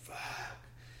sure.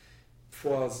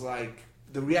 Was like,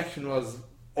 the reaction was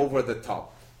over the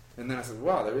top, and then I said,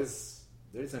 wow, there is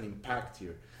an impact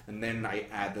here. And then I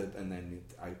added, and then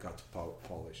I got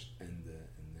polished, and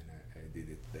then I did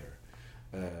it there.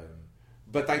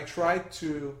 But I tried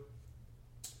to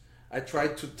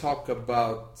talk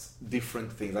about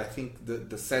different things. I think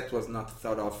the set was not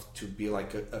thought of to be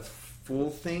like a full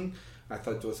thing. I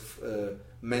thought it was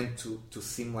meant to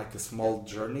seem like a small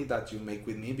journey that you make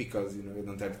with me, because I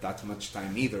don't have that much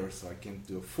time either, so I can't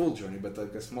do a full journey, but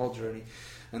like a small journey.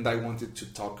 And I wanted to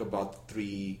talk about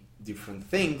 3 different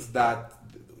things that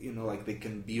like they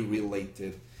can be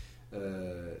related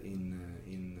in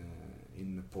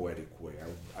a poetic way.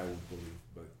 I would believe,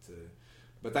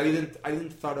 but I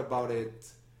didn't thought about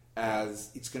it as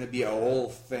it's going to be a whole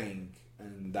thing.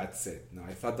 And that's it. No,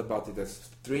 I thought about it as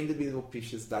 3 individual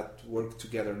pieces that work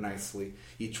together nicely,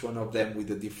 each one of them with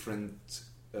a different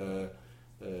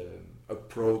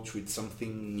approach, with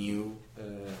something new,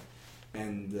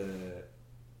 and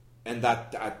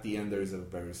that at the end there is a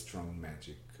very strong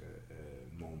magic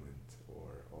moment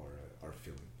or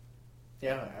feeling.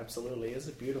 Yeah, absolutely. It's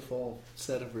a beautiful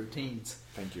set of routines.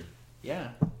 Thank you.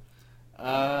 Yeah.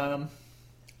 I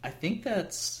think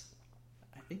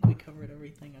we covered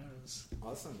everything I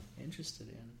was interested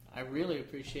in. I really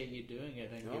appreciate you doing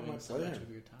it and giving so much of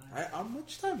your time. How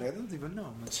much time? I don't even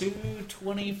know.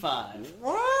 2:25.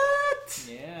 What?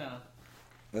 Yeah.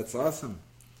 That's awesome.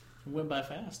 It went by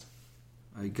fast.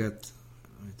 Wait a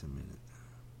minute.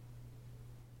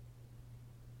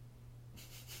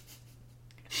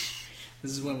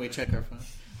 This is when we check our phone.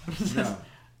 No.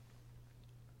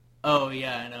 Oh,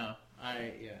 yeah, I know.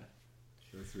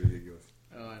 That's ridiculous.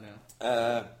 Oh, I know.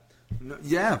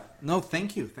 No,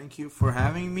 thank you. Thank you for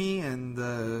having me, and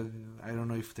I don't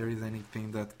know if there is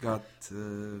anything that got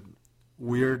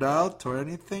weird out or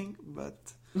anything,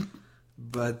 but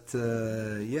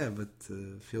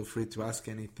feel free to ask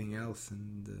anything else,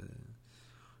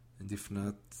 And if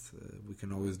not, we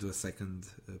can always do a second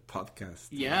podcast.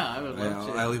 Yeah, I would love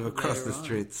to. I live across later the on.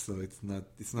 street, so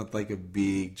it's not like a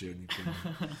big journey for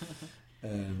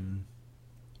me.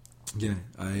 Yeah,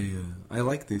 I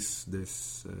like this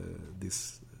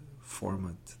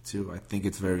format too. I think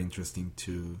it's very interesting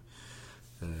to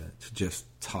just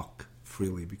talk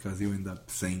freely, because you end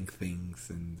up saying things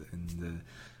and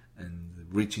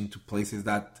reaching to places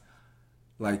that,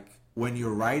 like, when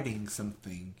you're writing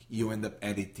something, you end up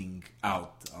editing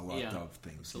out a lot Yeah, of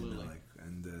things. absolutely.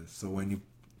 So when you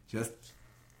just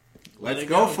Let let's it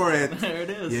go go. for it. There it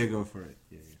is. Yeah, go for it.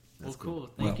 Yeah. Well, That's cool.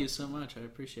 good. Thank you so much. I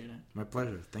appreciate it. My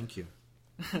pleasure. Thank you.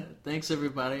 Thanks,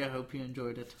 everybody. I hope you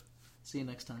enjoyed it. See you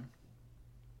next time.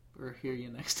 Or hear you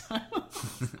next time.